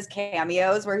drops in his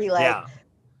cameos where he like. Yeah.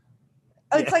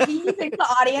 It's like he thinks the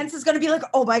audience is going to be like,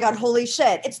 oh my God, holy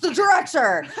shit, it's the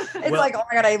director. It's like, oh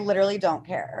my God, I literally don't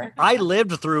care. I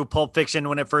lived through Pulp Fiction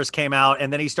when it first came out,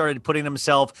 and then he started putting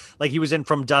himself, like he was in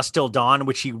From Dusk Till Dawn,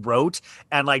 which he wrote,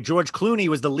 and like George Clooney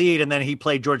was the lead, and then he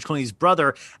played George Clooney's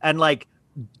brother, and like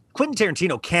Quentin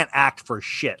Tarantino can't act for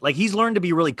shit. Like he's learned to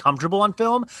be really comfortable on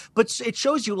film, but it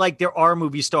shows you like there are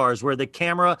movie stars where the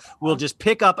camera will just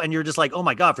pick up and you're just like, oh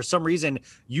my God, for some reason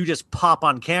you just pop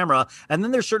on camera. And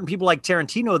then there's certain people like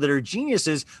Tarantino that are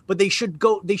geniuses, but they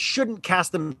shouldn't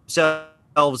cast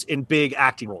themselves in big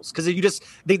acting roles because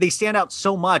they stand out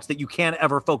so much that you can't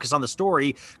ever focus on the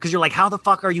story because you're like, how the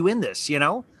fuck are you in this, you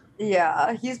know?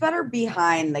 Yeah, he's better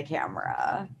behind the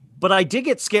camera. But I did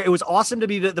get scared. It was awesome to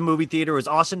be at the movie theater. It was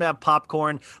awesome to have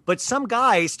popcorn. But some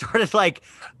guy started like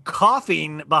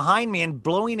coughing behind me and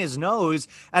blowing his nose.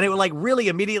 And it was like really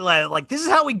immediately like, this is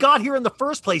how we got here in the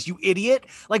first place, you idiot.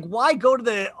 Like, why go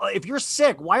to if you're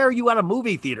sick, why are you at a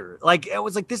movie theater? Like, it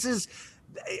was like, this is...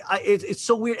 It's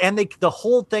so weird. And the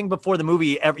whole thing before the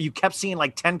movie, you kept seeing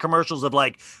like 10 commercials of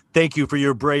like, thank you for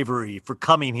your bravery for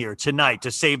coming here tonight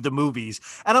to save the movies.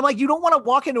 And I'm like, you don't want to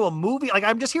walk into a movie. Like,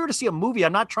 I'm just here to see a movie.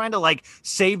 I'm not trying to like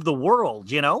save the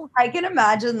world, you know? I can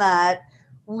imagine that.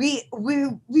 We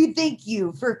thank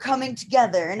you for coming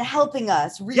together and helping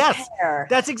us repair. Yes,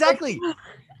 that's exactly.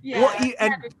 Yeah, well,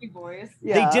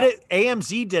 they did it.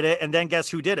 AMZ did it. And then guess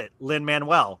who did it?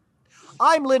 Lin-Manuel.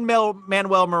 I'm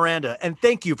Lin-Manuel Miranda, and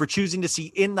thank you for choosing to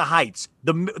see In the Heights,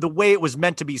 the way it was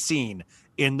meant to be seen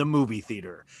in the movie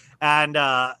theater. And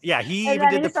he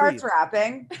even did the starts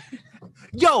rapping.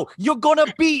 Yo, you're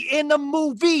gonna be in the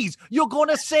movies. You're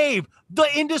gonna save the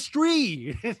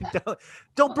industry.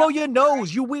 Don't blow your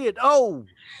nose, you weird. Oh,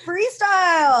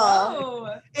 freestyle.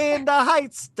 Whoa. In the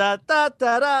Heights. Da da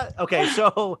da da. Okay,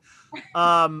 so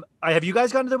have you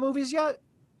guys gone to the movies yet?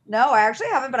 No, I actually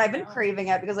haven't, but I've been craving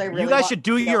it because I really. You guys should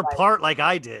do your part like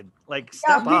I did. Like,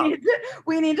 step up.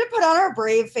 We need to put on our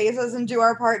brave faces and do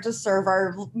our part to serve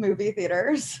our movie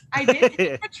theaters. I did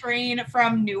take a train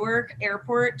from Newark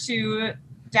Airport to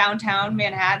downtown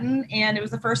Manhattan, and it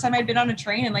was the first time I'd been on a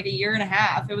train in like a year and a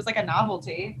half. It was like a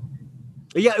novelty.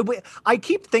 Yeah, I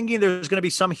keep thinking there's going to be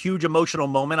some huge emotional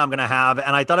moment I'm going to have,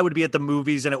 and I thought it would be at the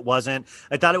movies, and it wasn't.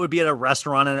 I thought it would be at a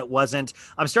restaurant, and it wasn't.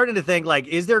 I'm starting to think, like,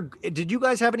 did you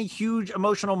guys have any huge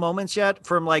emotional moments yet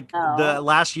from, like, the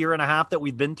last year and a half that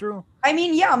we've been through? I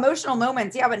mean, yeah, emotional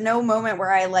moments, yeah, but no moment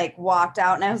where I, like, walked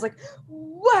out and I was like,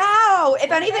 wow.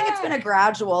 If anything, it's been a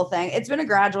gradual thing. It's been a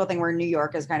gradual thing where New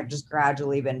York has kind of just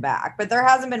gradually been back. But there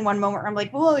hasn't been one moment where I'm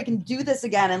like, well, we can do this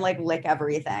again and, like, lick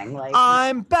everything. Like,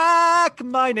 I'm back.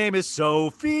 My name is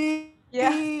Sophie.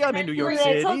 Yeah. I'm in New York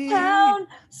City. Little town,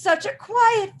 such a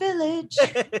quiet village.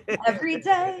 Every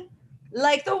day.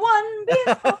 Like the one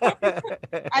before.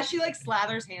 As she like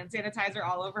slathers hand sanitizer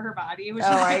all over her body.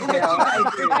 I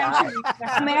do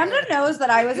that. Amanda knows that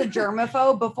I was a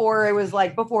germaphobe before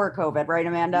COVID, right,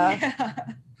 Amanda? Yeah.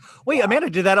 Wait, Amanda,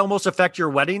 did that almost affect your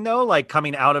wedding though? Like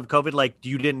coming out of COVID, like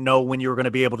you didn't know when you were going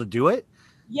to be able to do it?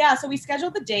 Yeah, so we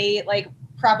scheduled the date like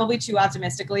probably too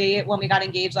optimistically when we got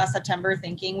engaged last September,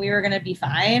 thinking we were going to be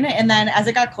fine. And then as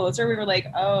it got closer, we were like,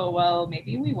 oh, well,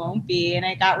 maybe we won't be. And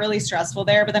it got really stressful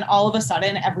there. But then all of a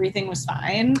sudden, everything was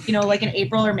fine. You know, like in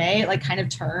April or May, it like kind of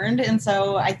turned. And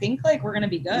so I think like we're going to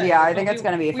be good. Yeah, I think it's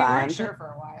going to be fine. We weren't sure for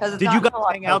a while. Did you guys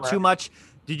hang out too much?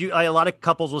 A lot of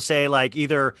couples will say like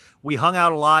either we hung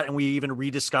out a lot and we even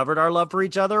rediscovered our love for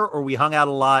each other, or we hung out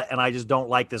a lot and I just don't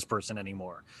like this person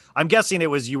anymore. I'm guessing it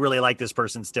was you really like this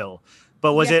person still,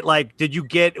 but was it like,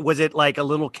 was it like a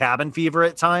little cabin fever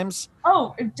at times?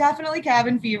 Oh, definitely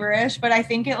cabin feverish, but I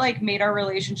think it like made our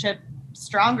relationship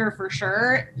stronger for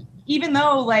sure. Even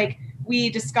though like we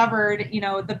discovered, you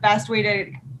know, the best way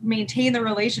to maintain the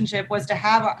relationship was to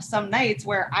have some nights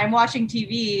where I'm watching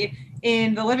TV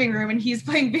in the living room and he's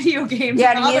playing video games.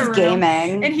 Yeah, and he's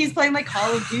gaming. And he's playing like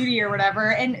Call of Duty or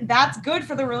whatever. And that's good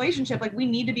for the relationship. Like we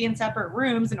need to be in separate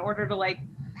rooms in order to like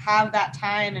have that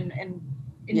time and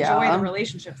enjoy the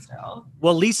relationship still.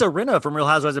 Well, Lisa Rinna from Real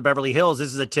Housewives of Beverly Hills,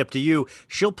 this is a tip to you.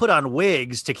 She'll put on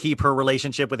wigs to keep her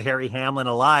relationship with Harry Hamlin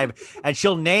alive, and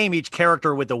she'll name each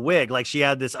character with a wig. Like she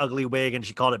had this ugly wig and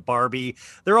she called it Barbie.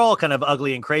 They're all kind of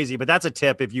ugly and crazy, but that's a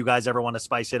tip if you guys ever want to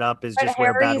spice it up, is just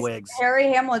wear bad wigs. Harry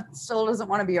Hamlin still doesn't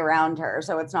want to be around her,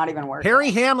 so it's not even worth Harry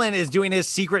it. Hamlin is doing his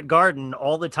secret garden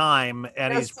all the time,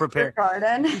 and he's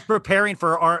preparing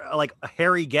for our like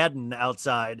Harry Geddon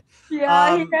outside.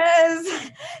 Yeah, he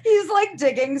is. He's like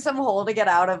digging some hole to get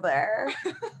out of there.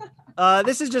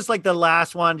 This is just like the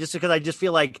last one, just because I just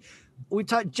feel like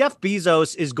Jeff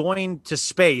Bezos is going to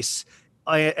space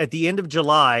at the end of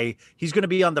July. He's going to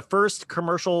be on the first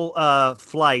commercial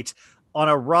flight on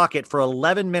a rocket for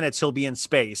 11 minutes. He'll be in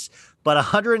space, but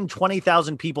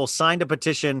 120,000 people signed a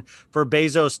petition for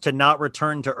Bezos to not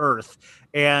return to Earth.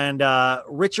 And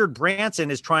Richard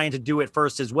Branson is trying to do it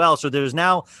first as well. So there's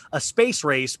now a space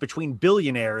race between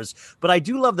billionaires. But I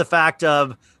do love the fact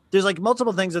of there's like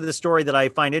multiple things of this story that I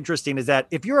find interesting is that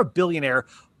if you're a billionaire,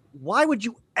 why would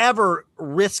you ever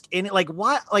risk any,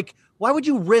 why would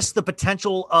you risk the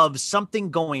potential of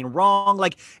something going wrong?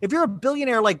 Like if you're a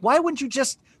billionaire, like why wouldn't you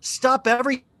just stop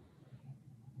everything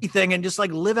and just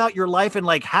like live out your life in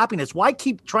like happiness? Why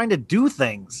keep trying to do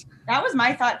things? That was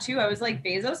my thought too. I was like,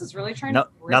 Bezos is really trying to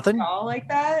risk it all like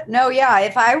that. No, yeah.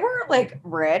 If I were like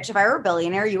rich, if I were a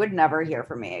billionaire, you would never hear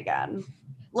from me again.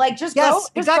 Like just go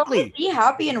be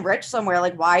happy and rich somewhere.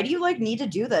 Like, why do you like need to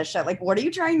do this shit? Like, what are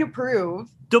you trying to prove?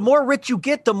 The more rich you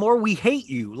get, the more we hate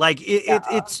you. Like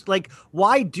it's like,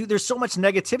 why do there's so much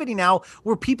negativity now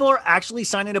where people are actually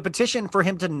signing a petition for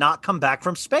him to not come back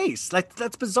from space? Like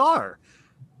that's bizarre.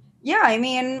 Yeah. I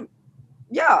mean,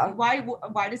 yeah.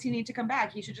 Why does he need to come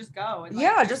back? He should just go. And,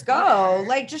 just go.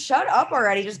 Like, just shut up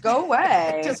already. Just go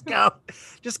away. Just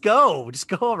go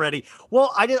already.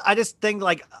 Well, I just think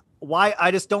like, why I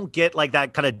just don't get like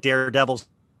that kind of daredevil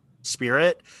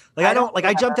spirit. Like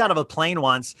I jumped out of a plane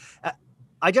once.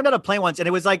 And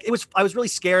it was like, I was really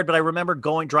scared, but I remember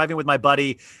driving with my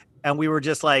buddy, and we were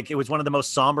just like, it was one of the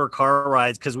most somber car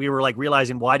rides because we were like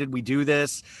realizing, why did we do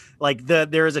this? Like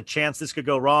there is a chance this could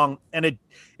go wrong. And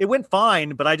it went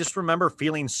fine, but I just remember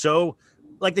feeling so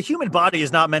like the human body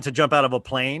is not meant to jump out of a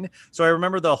plane. So I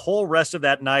remember the whole rest of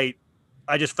that night,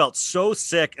 I just felt so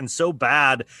sick and so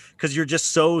bad because you're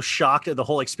just so shocked at the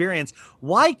whole experience.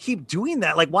 Why keep doing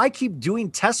that? Like, why keep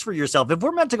doing tests for yourself? If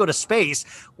we're meant to go to space,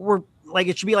 we're like,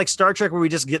 it should be like Star Trek where we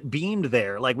just get beamed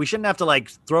there. Like we shouldn't have to like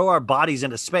throw our bodies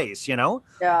into space, you know?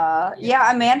 Yeah.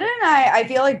 Yeah. Amanda and I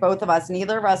feel like both of us,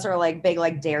 neither of us are like big,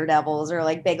 like daredevils or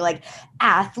like big, like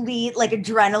athlete, like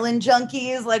adrenaline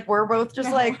junkies. Like we're both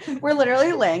just like, we're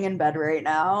literally laying in bed right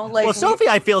now. Like, well, Sophie,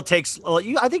 I feel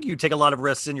I think you take a lot of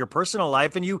risks in your personal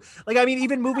life, and you like, I mean,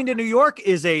 even moving to New York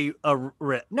is a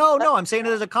risk. No, I'm saying it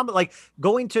as a comment, like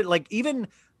going to like, even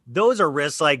those are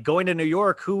risks, like going to New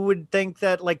York. Who would think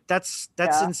that like that's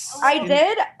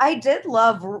insane? I did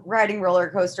love riding roller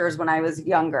coasters when I was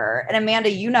younger. And Amanda,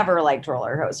 you never liked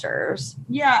roller coasters.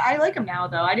 Yeah, I like them now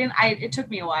though. It took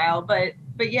me a while, but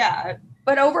yeah.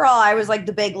 But overall, I was like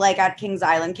the big, like at Kings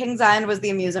Island. Kings Island was the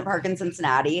amusement park in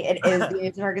Cincinnati. It is the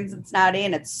amusement park in Cincinnati,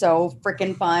 and it's so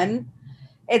freaking fun.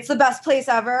 It's the best place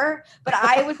ever. But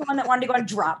I was the one that wanted to go on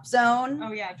Drop Zone.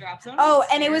 Oh, yeah, Drop Zone. Oh,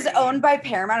 and it was owned by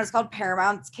Paramount. It was called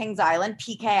Paramount's Kings Island,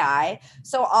 PKI.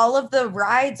 So all of the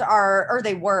rides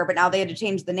they were, but now they had to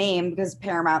change the name because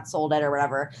Paramount sold it or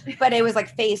whatever. But it was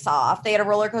like Face Off. They had a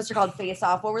roller coaster called Face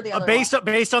Off. What were the other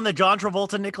based on the John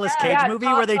Travolta Nicolas Cage movie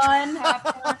where they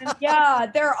yeah,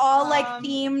 they're all like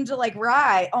themed like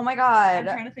ride. Oh my god.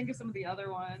 I'm trying to think of some of the other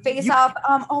ones. Face Off.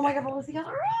 Oh my god, what was the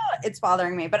other? It's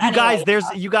bothering me. But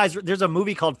there's a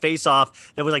movie called Face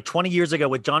Off that was like 20 years ago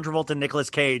with John Travolta and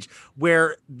Nicolas Cage,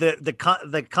 where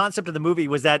the concept of the movie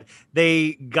was that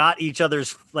they got each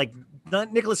other's like.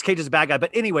 Nicolas Cage is a bad guy, but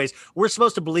anyways, we're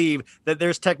supposed to believe that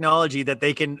there's technology that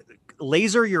they can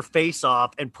laser your face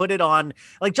off and put it on.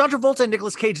 Like John Travolta and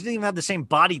Nicolas Cage didn't even have the same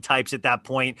body types at that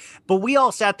point, but we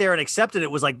all sat there and accepted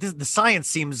it. Was like the science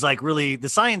seems like really the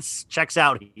science checks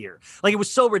out here. Like it was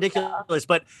so ridiculous,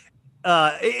 but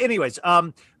anyways,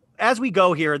 as we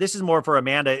go here, this is more for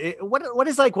Amanda. What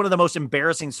is like one of the most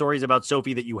embarrassing stories about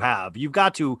Sophie that you have? There's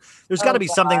got to be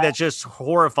something that's just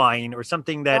horrifying or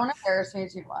something that. Don't embarrass me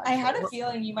too much. I had a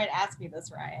feeling you might ask me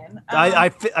this, Ryan. I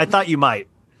thought you might.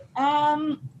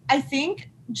 I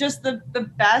think just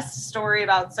the best story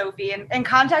about Sophie and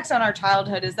context on our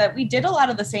childhood is that we did a lot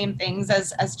of the same things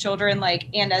as children, like,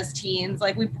 and as teens.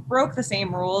 Like we broke the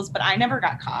same rules, but I never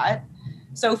got caught.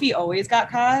 Sophie always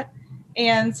got caught.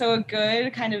 And so a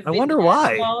good kind of I wonder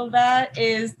why all of that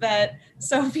is that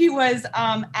Sophie was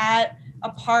at a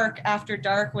park after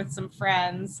dark with some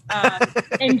friends,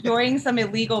 enjoying some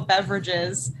illegal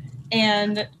beverages,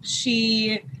 and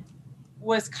she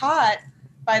was caught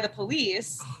by the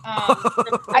police.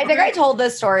 I think I told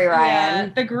this story, Ryan.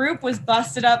 Yeah, the group was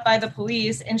busted up by the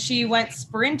police, and she went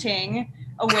sprinting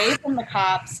away from the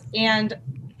cops and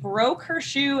broke her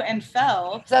shoe and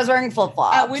fell. So I was wearing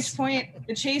flip-flops. At which point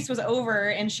the chase was over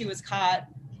and she was caught.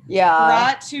 Yeah.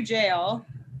 Brought to jail,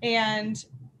 and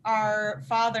our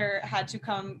father had to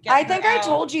come get I think her I out.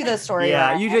 told you this story.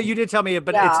 Yeah, Ryan. you did tell me it,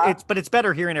 but it's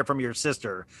better hearing it from your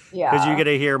sister. Yeah. Because you get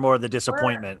to hear more of the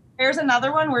disappointment. There's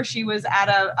another one where she was at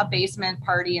a basement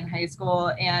party in high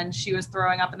school and she was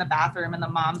throwing up in the bathroom and the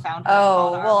mom found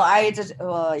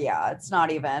her. Yeah, it's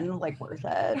not even like worth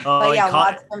it. Oh, but yeah,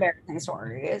 lots of embarrassing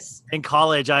stories. In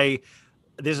college,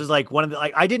 this is like one of the,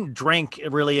 like, I didn't drink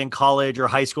really in college or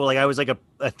high school. Like I was like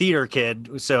a theater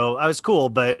kid, so I was cool,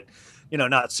 but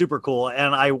not super cool.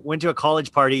 And I went to a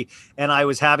college party and I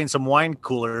was having some wine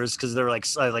coolers because they're like,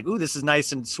 I was like, ooh, this is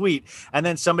nice and sweet. And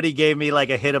then somebody gave me like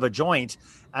a hit of a joint,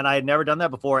 and I had never done that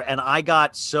before. And I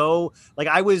got so like,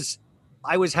 I was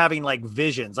having like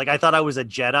visions. Like I thought I was a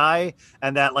Jedi,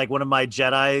 and that like one of my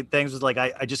Jedi things was like,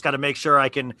 I just got to make sure I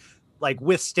can like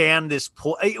withstand this.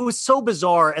 It was so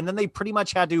bizarre. And then they pretty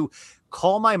much had to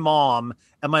call my mom,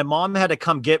 and my mom had to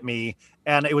come get me.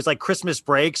 And it was like Christmas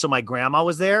break, so my grandma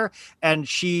was there, and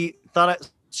she thought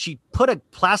she put a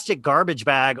plastic garbage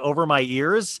bag over my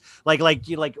ears, like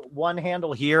one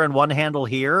handle here and one handle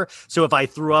here. So if I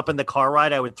threw up in the car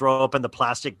ride, I would throw up in the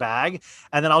plastic bag.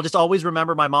 And then I'll just always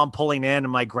remember my mom pulling in,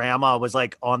 and my grandma was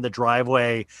like on the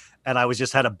driveway, and I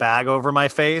just had a bag over my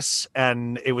face,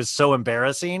 and it was so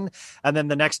embarrassing. And then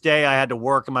the next day I had to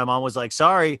work, and my mom was like,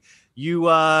 sorry, you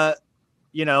have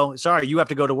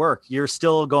to go to work. You're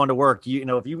still going to work.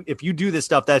 If you do this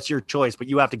stuff, that's your choice, but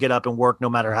you have to get up and work no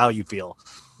matter how you feel.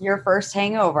 Your first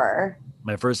hangover.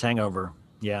 My first hangover.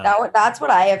 Yeah. That's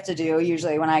what I have to do.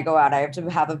 Usually when I go out, I have to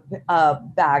have a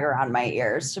bag around my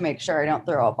ears to make sure I don't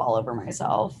throw up all over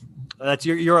myself.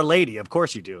 You're a lady. Of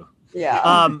course you do.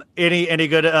 Yeah. Any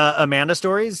good Amanda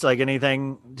stories? Like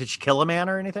anything? Did she kill a man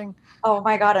or anything? Oh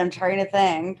my God, I'm trying to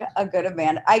think. A good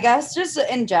Amanda. I guess just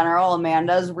in general,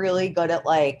 Amanda's really good at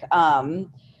like,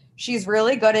 she's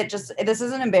really good at just, this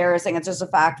isn't embarrassing. It's just a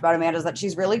fact about Amanda is that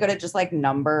she's really good at just like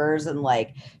numbers, and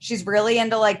like, she's really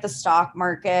into like the stock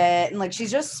market, and like, she's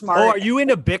just smart. Oh, are you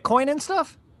into Bitcoin and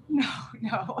stuff? No.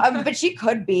 But she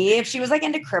could be, if she was like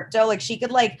into crypto, like she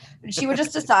would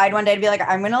just decide one day to be like,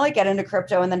 I'm going to like get into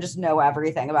crypto and then just know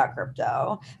everything about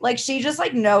crypto. Like she just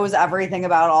like knows everything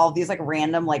about all of these like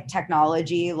random like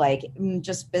technology, like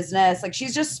just business. Like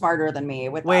she's just smarter than me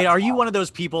with Wait, are you one of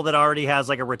those people that already has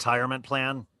like a retirement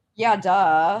plan? Yeah,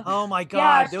 duh. Oh my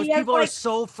God. Yeah, those people are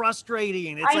so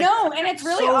frustrating. I know. And it's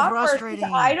really so awkward. frustrating.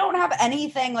 I don't have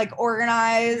anything like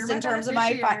organized in terms of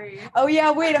my. Oh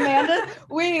yeah. Wait, Amanda.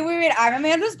 wait. I'm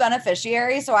Amanda's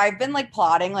beneficiary. So I've been like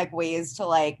plotting like ways to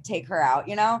like take her out,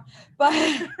 but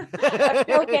I'm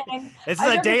joking. This is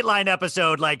a Dateline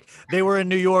episode. Like they were in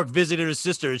New York, visited her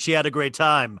sister, and she had a great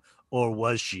time. Or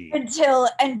was she? Until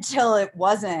it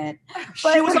wasn't.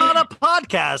 But she was on a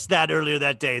podcast that earlier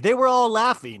that day. They were all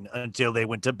laughing until they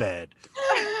went to bed.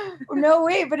 No,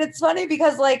 wait, but it's funny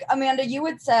because like Amanda, you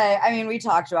would say, I mean, we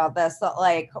talked about this, that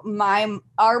like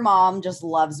our mom just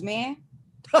loves me.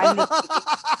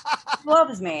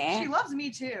 Loves me. She loves me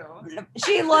too.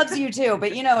 She loves you too,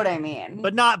 but you know what I mean.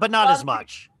 But not as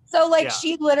much. So like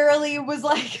she literally was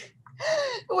like,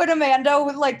 when Amanda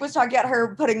was talking about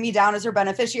her putting me down as her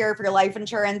beneficiary for your life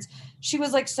insurance, she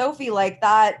was like, Sophie, like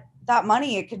that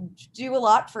money, it could do a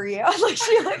lot for you. Like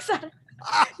she like said,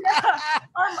 yeah,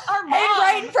 our mom. And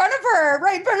right in front of her.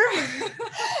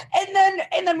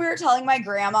 And then we were telling my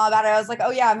grandma about it. I was like, oh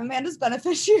yeah, I'm Amanda's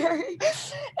beneficiary.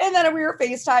 And then we were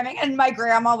FaceTiming, and my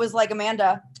grandma was like,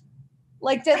 Amanda,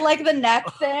 like did like the neck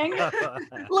thing.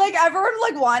 Like everyone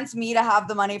like wants me to have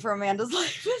the money for Amanda's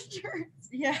life insurance.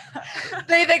 Yeah.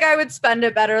 They think I would spend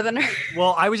it better than her.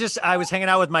 Well, I was hanging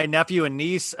out with my nephew and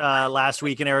niece last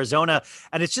week in Arizona,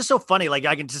 and it's just so funny. Like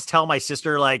I can just tell my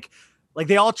sister, like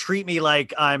they all treat me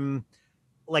like I'm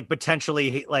like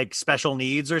potentially like special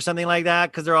needs or something like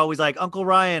that, because they're always like, Uncle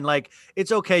Ryan, like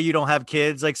it's okay you don't have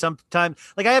kids. Like sometimes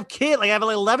like I have an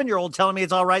 11-year-old telling me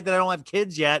it's all right that I don't have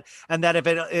kids yet, and that if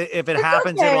it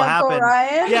happens, okay, it'll Uncle happen.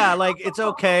 Ryan. Yeah, like it's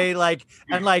okay. Like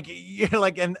and like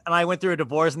and I went through a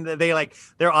divorce, and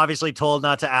they're obviously told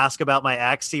not to ask about my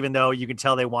ex, even though you can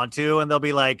tell they want to, and they'll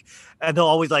be like, and they'll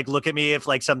always like look at me if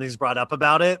like something's brought up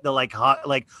about it. They'll like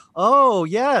oh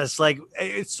yes, like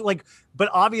it's like. But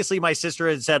obviously my sister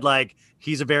had said like,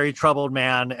 he's a very troubled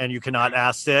man and you cannot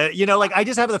ask it. Like I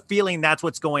just have the feeling that's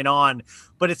what's going on.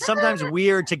 But it's sometimes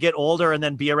weird to get older and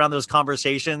then be around those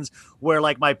conversations where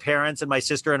like my parents and my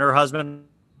sister and her husband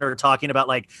are talking about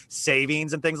like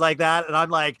savings and things like that. And I'm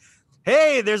like,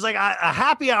 hey, there's like a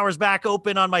happy hours back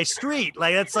open on my street.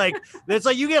 Like it's like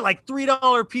you get like $3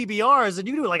 PBRs and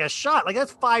you do like a shot. Like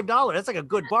that's $5. That's like a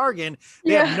good bargain.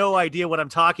 They have no idea what I'm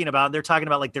talking about. And they're talking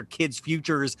about like their kids'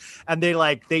 futures. And they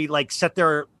set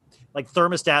their like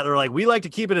thermostat. They're like, we like to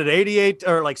keep it at 88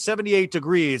 or like 78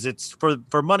 degrees. It's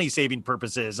for money saving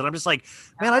purposes. And I'm just like,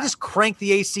 man, I just crank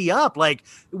the AC up. Like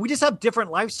we just have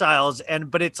different lifestyles.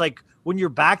 But it's like when you're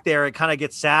back there, it kind of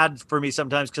gets sad for me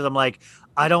sometimes because I'm like,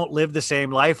 I don't live the same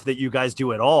life that you guys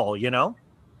do at all,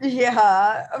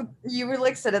 Yeah. You would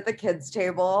like sit at the kids'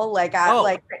 table, like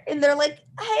and they're like,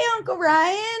 hey, Uncle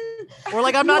Ryan. Or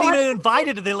like, I'm not even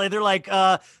invited to they're like,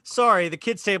 sorry, the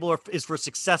kids' table is for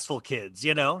successful kids,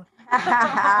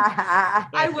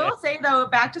 I will say though,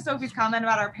 back to Sophie's comment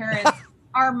about our parents,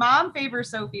 our mom favors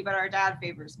Sophie, but our dad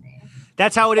favors me.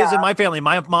 That's how it is in my family.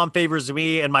 My mom favors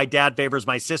me and my dad favors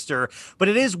my sister. But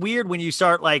it is weird when you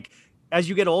start like, as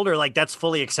you get older, like that's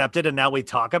fully accepted. And now we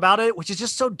talk about it, which is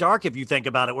just so dark if you think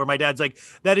about it, where my dad's like,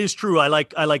 that is true. I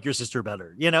like your sister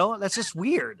better. That's just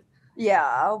weird.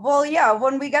 Yeah. Well, yeah.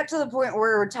 When we get to the point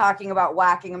where we're talking about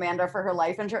whacking Amanda for her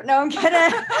life insurance. No, I'm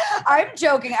kidding. I'm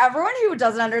joking. Everyone who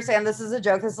doesn't understand this is a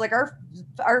joke. This is like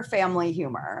our family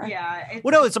humor. Yeah.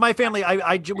 Well, no, it's my family.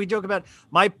 We joke about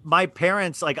my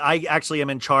parents. Like I actually am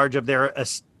in charge of their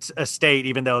estate,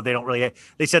 even though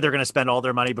they said they're going to spend all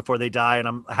their money before they die. And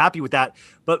I'm happy with that.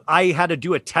 But I had to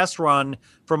do a test run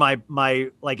for my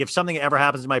like, if something ever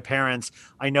happens to my parents,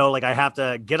 I know like I have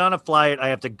to get on a flight. I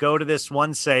have to go to this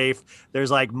one safe. There's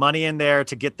like money in there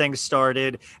to get things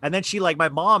started. And then my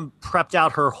mom prepped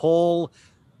out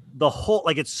the whole,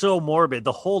 like, it's so morbid,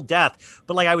 the whole death.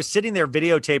 But like, I was sitting there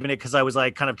videotaping it because I was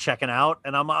like kind of checking out,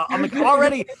 and I'm like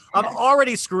I'm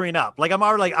already screwing up. Like I'm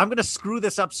going to screw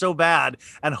this up so bad.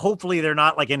 And hopefully they're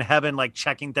not like in heaven, like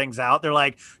checking things out. They're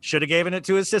like, should have given it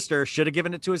to his sister.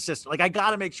 Like, I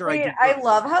got to make sure I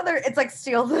love how it's like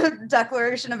steal the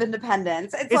Declaration of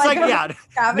Independence. It's like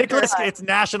Nicholas, it's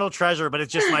national treasure, but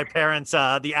it's just my parents,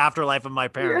 the afterlife of my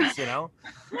parents,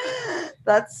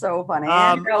 That's so funny.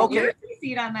 Okay. You're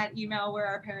CC'd on that email where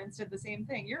our parents did the same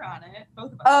thing. You're on it.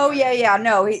 Both of us. Oh, yeah.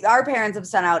 No, our parents have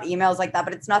sent out emails like that,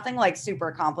 but it's nothing like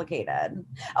super complicated.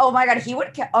 Oh my God.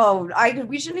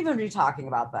 We shouldn't even be talking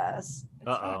about this.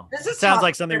 Uh-oh. This sounds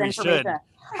like something we should.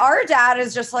 Our dad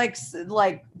is just like,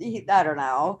 I don't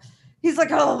know. He's like,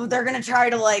 oh, they're going to try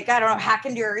to like, I don't know, hack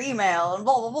into your email and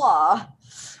blah, blah, blah.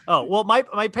 Oh, well,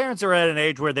 my parents are at an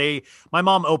age where my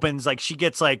mom opens, like she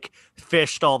gets like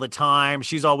fished all the time.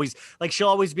 She'll always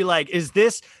be like, is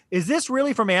this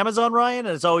really from Amazon, Ryan?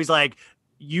 And it's always like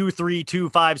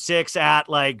U3256 at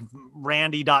like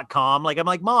randy.com. Like, I'm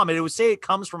like, Mom, it would say it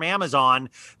comes from Amazon.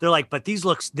 They're like, but this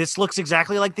looks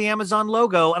exactly like the Amazon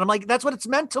logo. And I'm like, that's what it's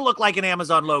meant to look like, an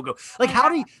Amazon logo. Like, how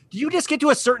do you just get to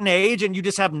a certain age and you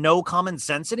just have no common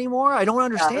sense anymore? I don't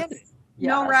understand it. Yes.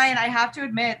 No, Ryan, I have to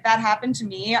admit that happened to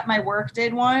me. My work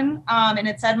did one, and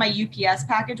it said my UPS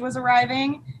package was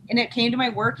arriving, and it came to my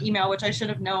work email, which I should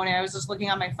have known. I was just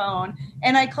looking on my phone,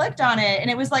 and I clicked on it,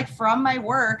 and it was like from my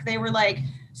work. They were like,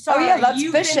 sorry, that's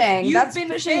phishing. That's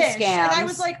phishing scams. And I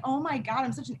was like, oh my God,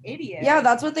 I'm such an idiot. Yeah,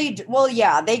 that's what they do. Well,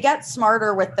 yeah, they get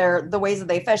smarter with the ways that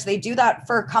they phish. They do that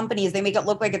for companies. They make it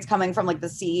look like it's coming from like the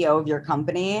CEO of your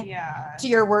company to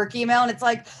your work email, and it's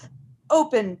like,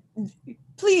 open,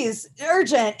 please,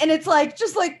 urgent. And it's like,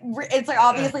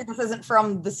 obviously this isn't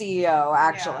from the CEO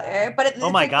actually, but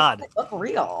oh my God, it look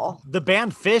real. The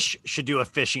band Fish should do a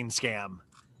phishing scam.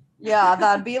 Yeah,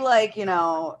 that'd be like,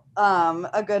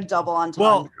 a good double on time.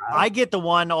 Well, I get the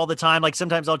one all the time. Like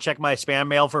sometimes I'll check my spam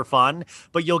mail for fun,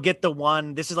 but you'll get the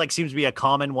one. This is like, seems to be a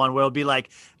common one where it'll be like,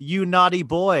 you naughty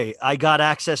boy, I got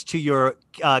access to your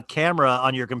camera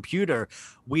on your computer.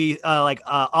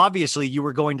 Obviously you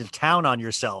were going to town on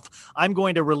yourself. I'm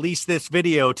going to release this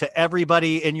video to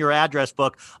everybody in your address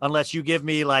book unless you give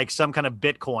me like some kind of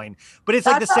Bitcoin. But it's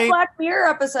like the same Black Mirror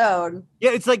episode.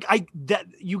 Yeah, it's like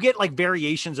you get like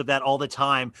variations of that all the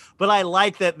time. But I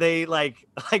like that they like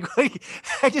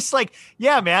I just like,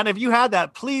 yeah, man, if you had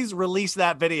that, please release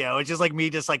that video. It's just like me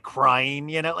just like crying,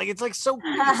 like it's like so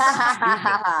stupid.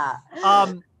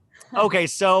 Okay,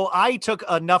 so I took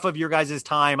enough of your guys'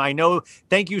 time. I know.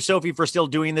 Thank you, Sophie, for still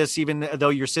doing this, even though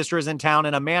your sister is in town.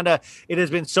 And Amanda, it has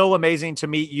been so amazing to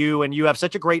meet you, and you have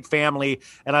such a great family.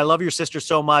 And I love your sister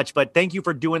so much. But thank you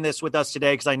for doing this with us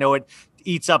today, because I know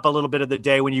eats up a little bit of the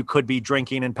day when you could be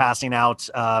drinking and passing out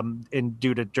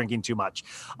due to drinking too much.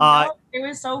 No, it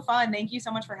was so fun. Thank you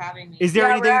so much for having me. Is there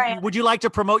anything? Ryan. Would you like to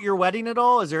promote your wedding at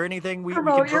all? Is there anything we can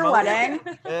Promote your promote? wedding?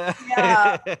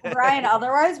 Yeah, Ryan.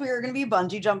 Otherwise, we were going to be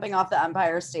bungee jumping off the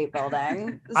Empire State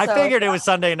Building. I figured it was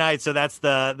Sunday night, so that's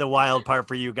the wild part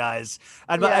for you guys.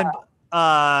 And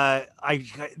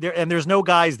there's no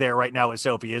guys there right now with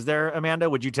Sophie, is there, Amanda?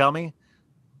 Would you tell me?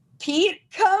 Pete,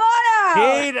 come on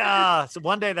out. Pete, so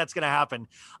one day that's going to happen.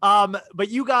 But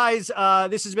you guys,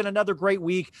 this has been another great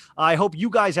week. I hope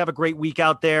you guys have a great week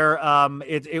out there.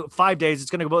 5 days, it's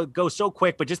going to go so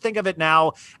quick, but just think of it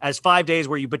now as 5 days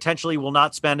where you potentially will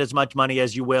not spend as much money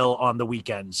as you will on the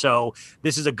weekend. So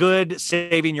this is a good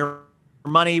saving your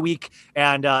money week.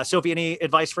 And Sophie, any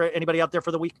advice for anybody out there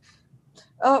for the week?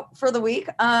 Oh, for the week?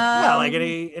 Yeah, like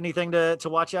anything to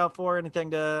watch out for?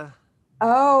 Anything to...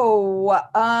 Top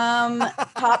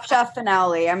Chef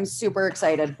finale. I'm super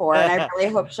excited for, and I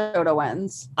really hope Shota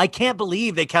wins. I can't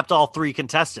believe they kept all 3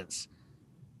 contestants.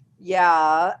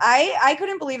 Yeah, I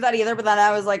couldn't believe that either, but then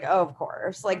I was like, oh, of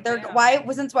course. Like,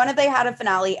 since when have they had a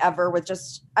finale ever with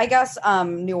just, I guess,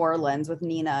 New Orleans with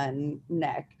Nina and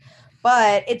Nick?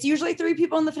 But it's usually 3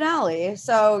 people in the finale.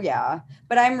 So yeah,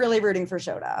 but I'm really rooting for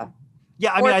Shota.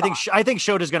 Yeah, I mean, I think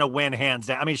Shota's going to win hands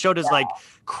down. I mean, Shota's like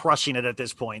crushing it at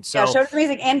this point. So yeah, Shota's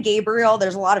amazing. And Gabriel,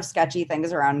 there's a lot of sketchy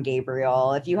things around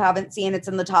Gabriel. If you haven't seen, it's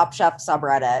in the Top Chef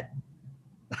subreddit.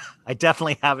 I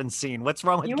definitely haven't seen. What's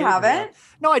wrong with you? Gabriel? Haven't?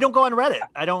 No, I don't go on Reddit.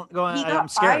 I don't go on. I'm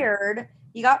scared.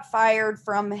 He got fired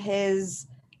from his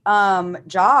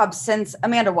job since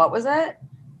Amanda. What was it?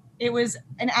 It was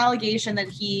an allegation that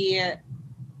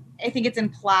I think it's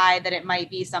implied that it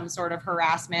might be some sort of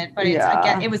harassment, but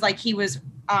it was like he was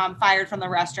fired from the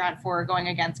restaurant for going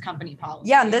against company policy.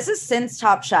 Yeah, and this is since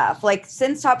Top Chef. Like,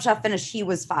 since Top Chef finished, he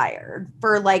was fired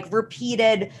for like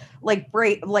repeated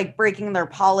breaking their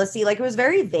policy. Like, it was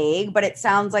very vague, but it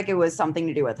sounds like it was something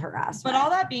to do with harassment. But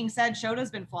all that being said, Shota's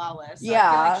been flawless. So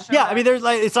yeah. I mean, there's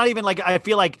like, it's not even like, I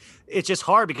feel like it's just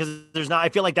hard because I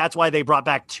feel like that's why they brought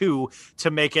back 2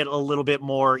 to make it a little bit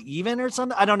more even or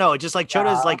something. I don't know. It's just like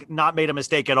Shota's like not made a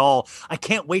mistake at all. I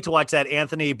can't wait to watch that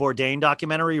Anthony Bourdain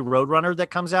documentary Roadrunner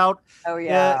that comes out. Oh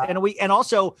yeah. And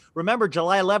also remember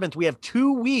July 11th, we have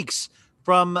 2 weeks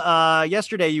from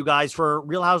yesterday, you guys, for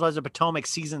Real Housewives of Potomac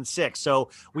season 6. So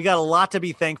we got a lot to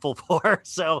be thankful for.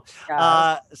 So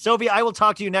Sophie, I will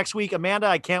talk to you next week. Amanda,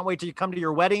 I can't wait to come to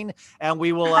your wedding, and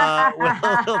we will we'll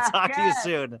talk to you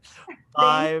soon.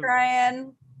 Bye. Thanks,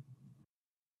 Brian.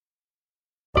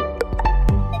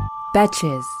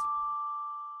 Betches.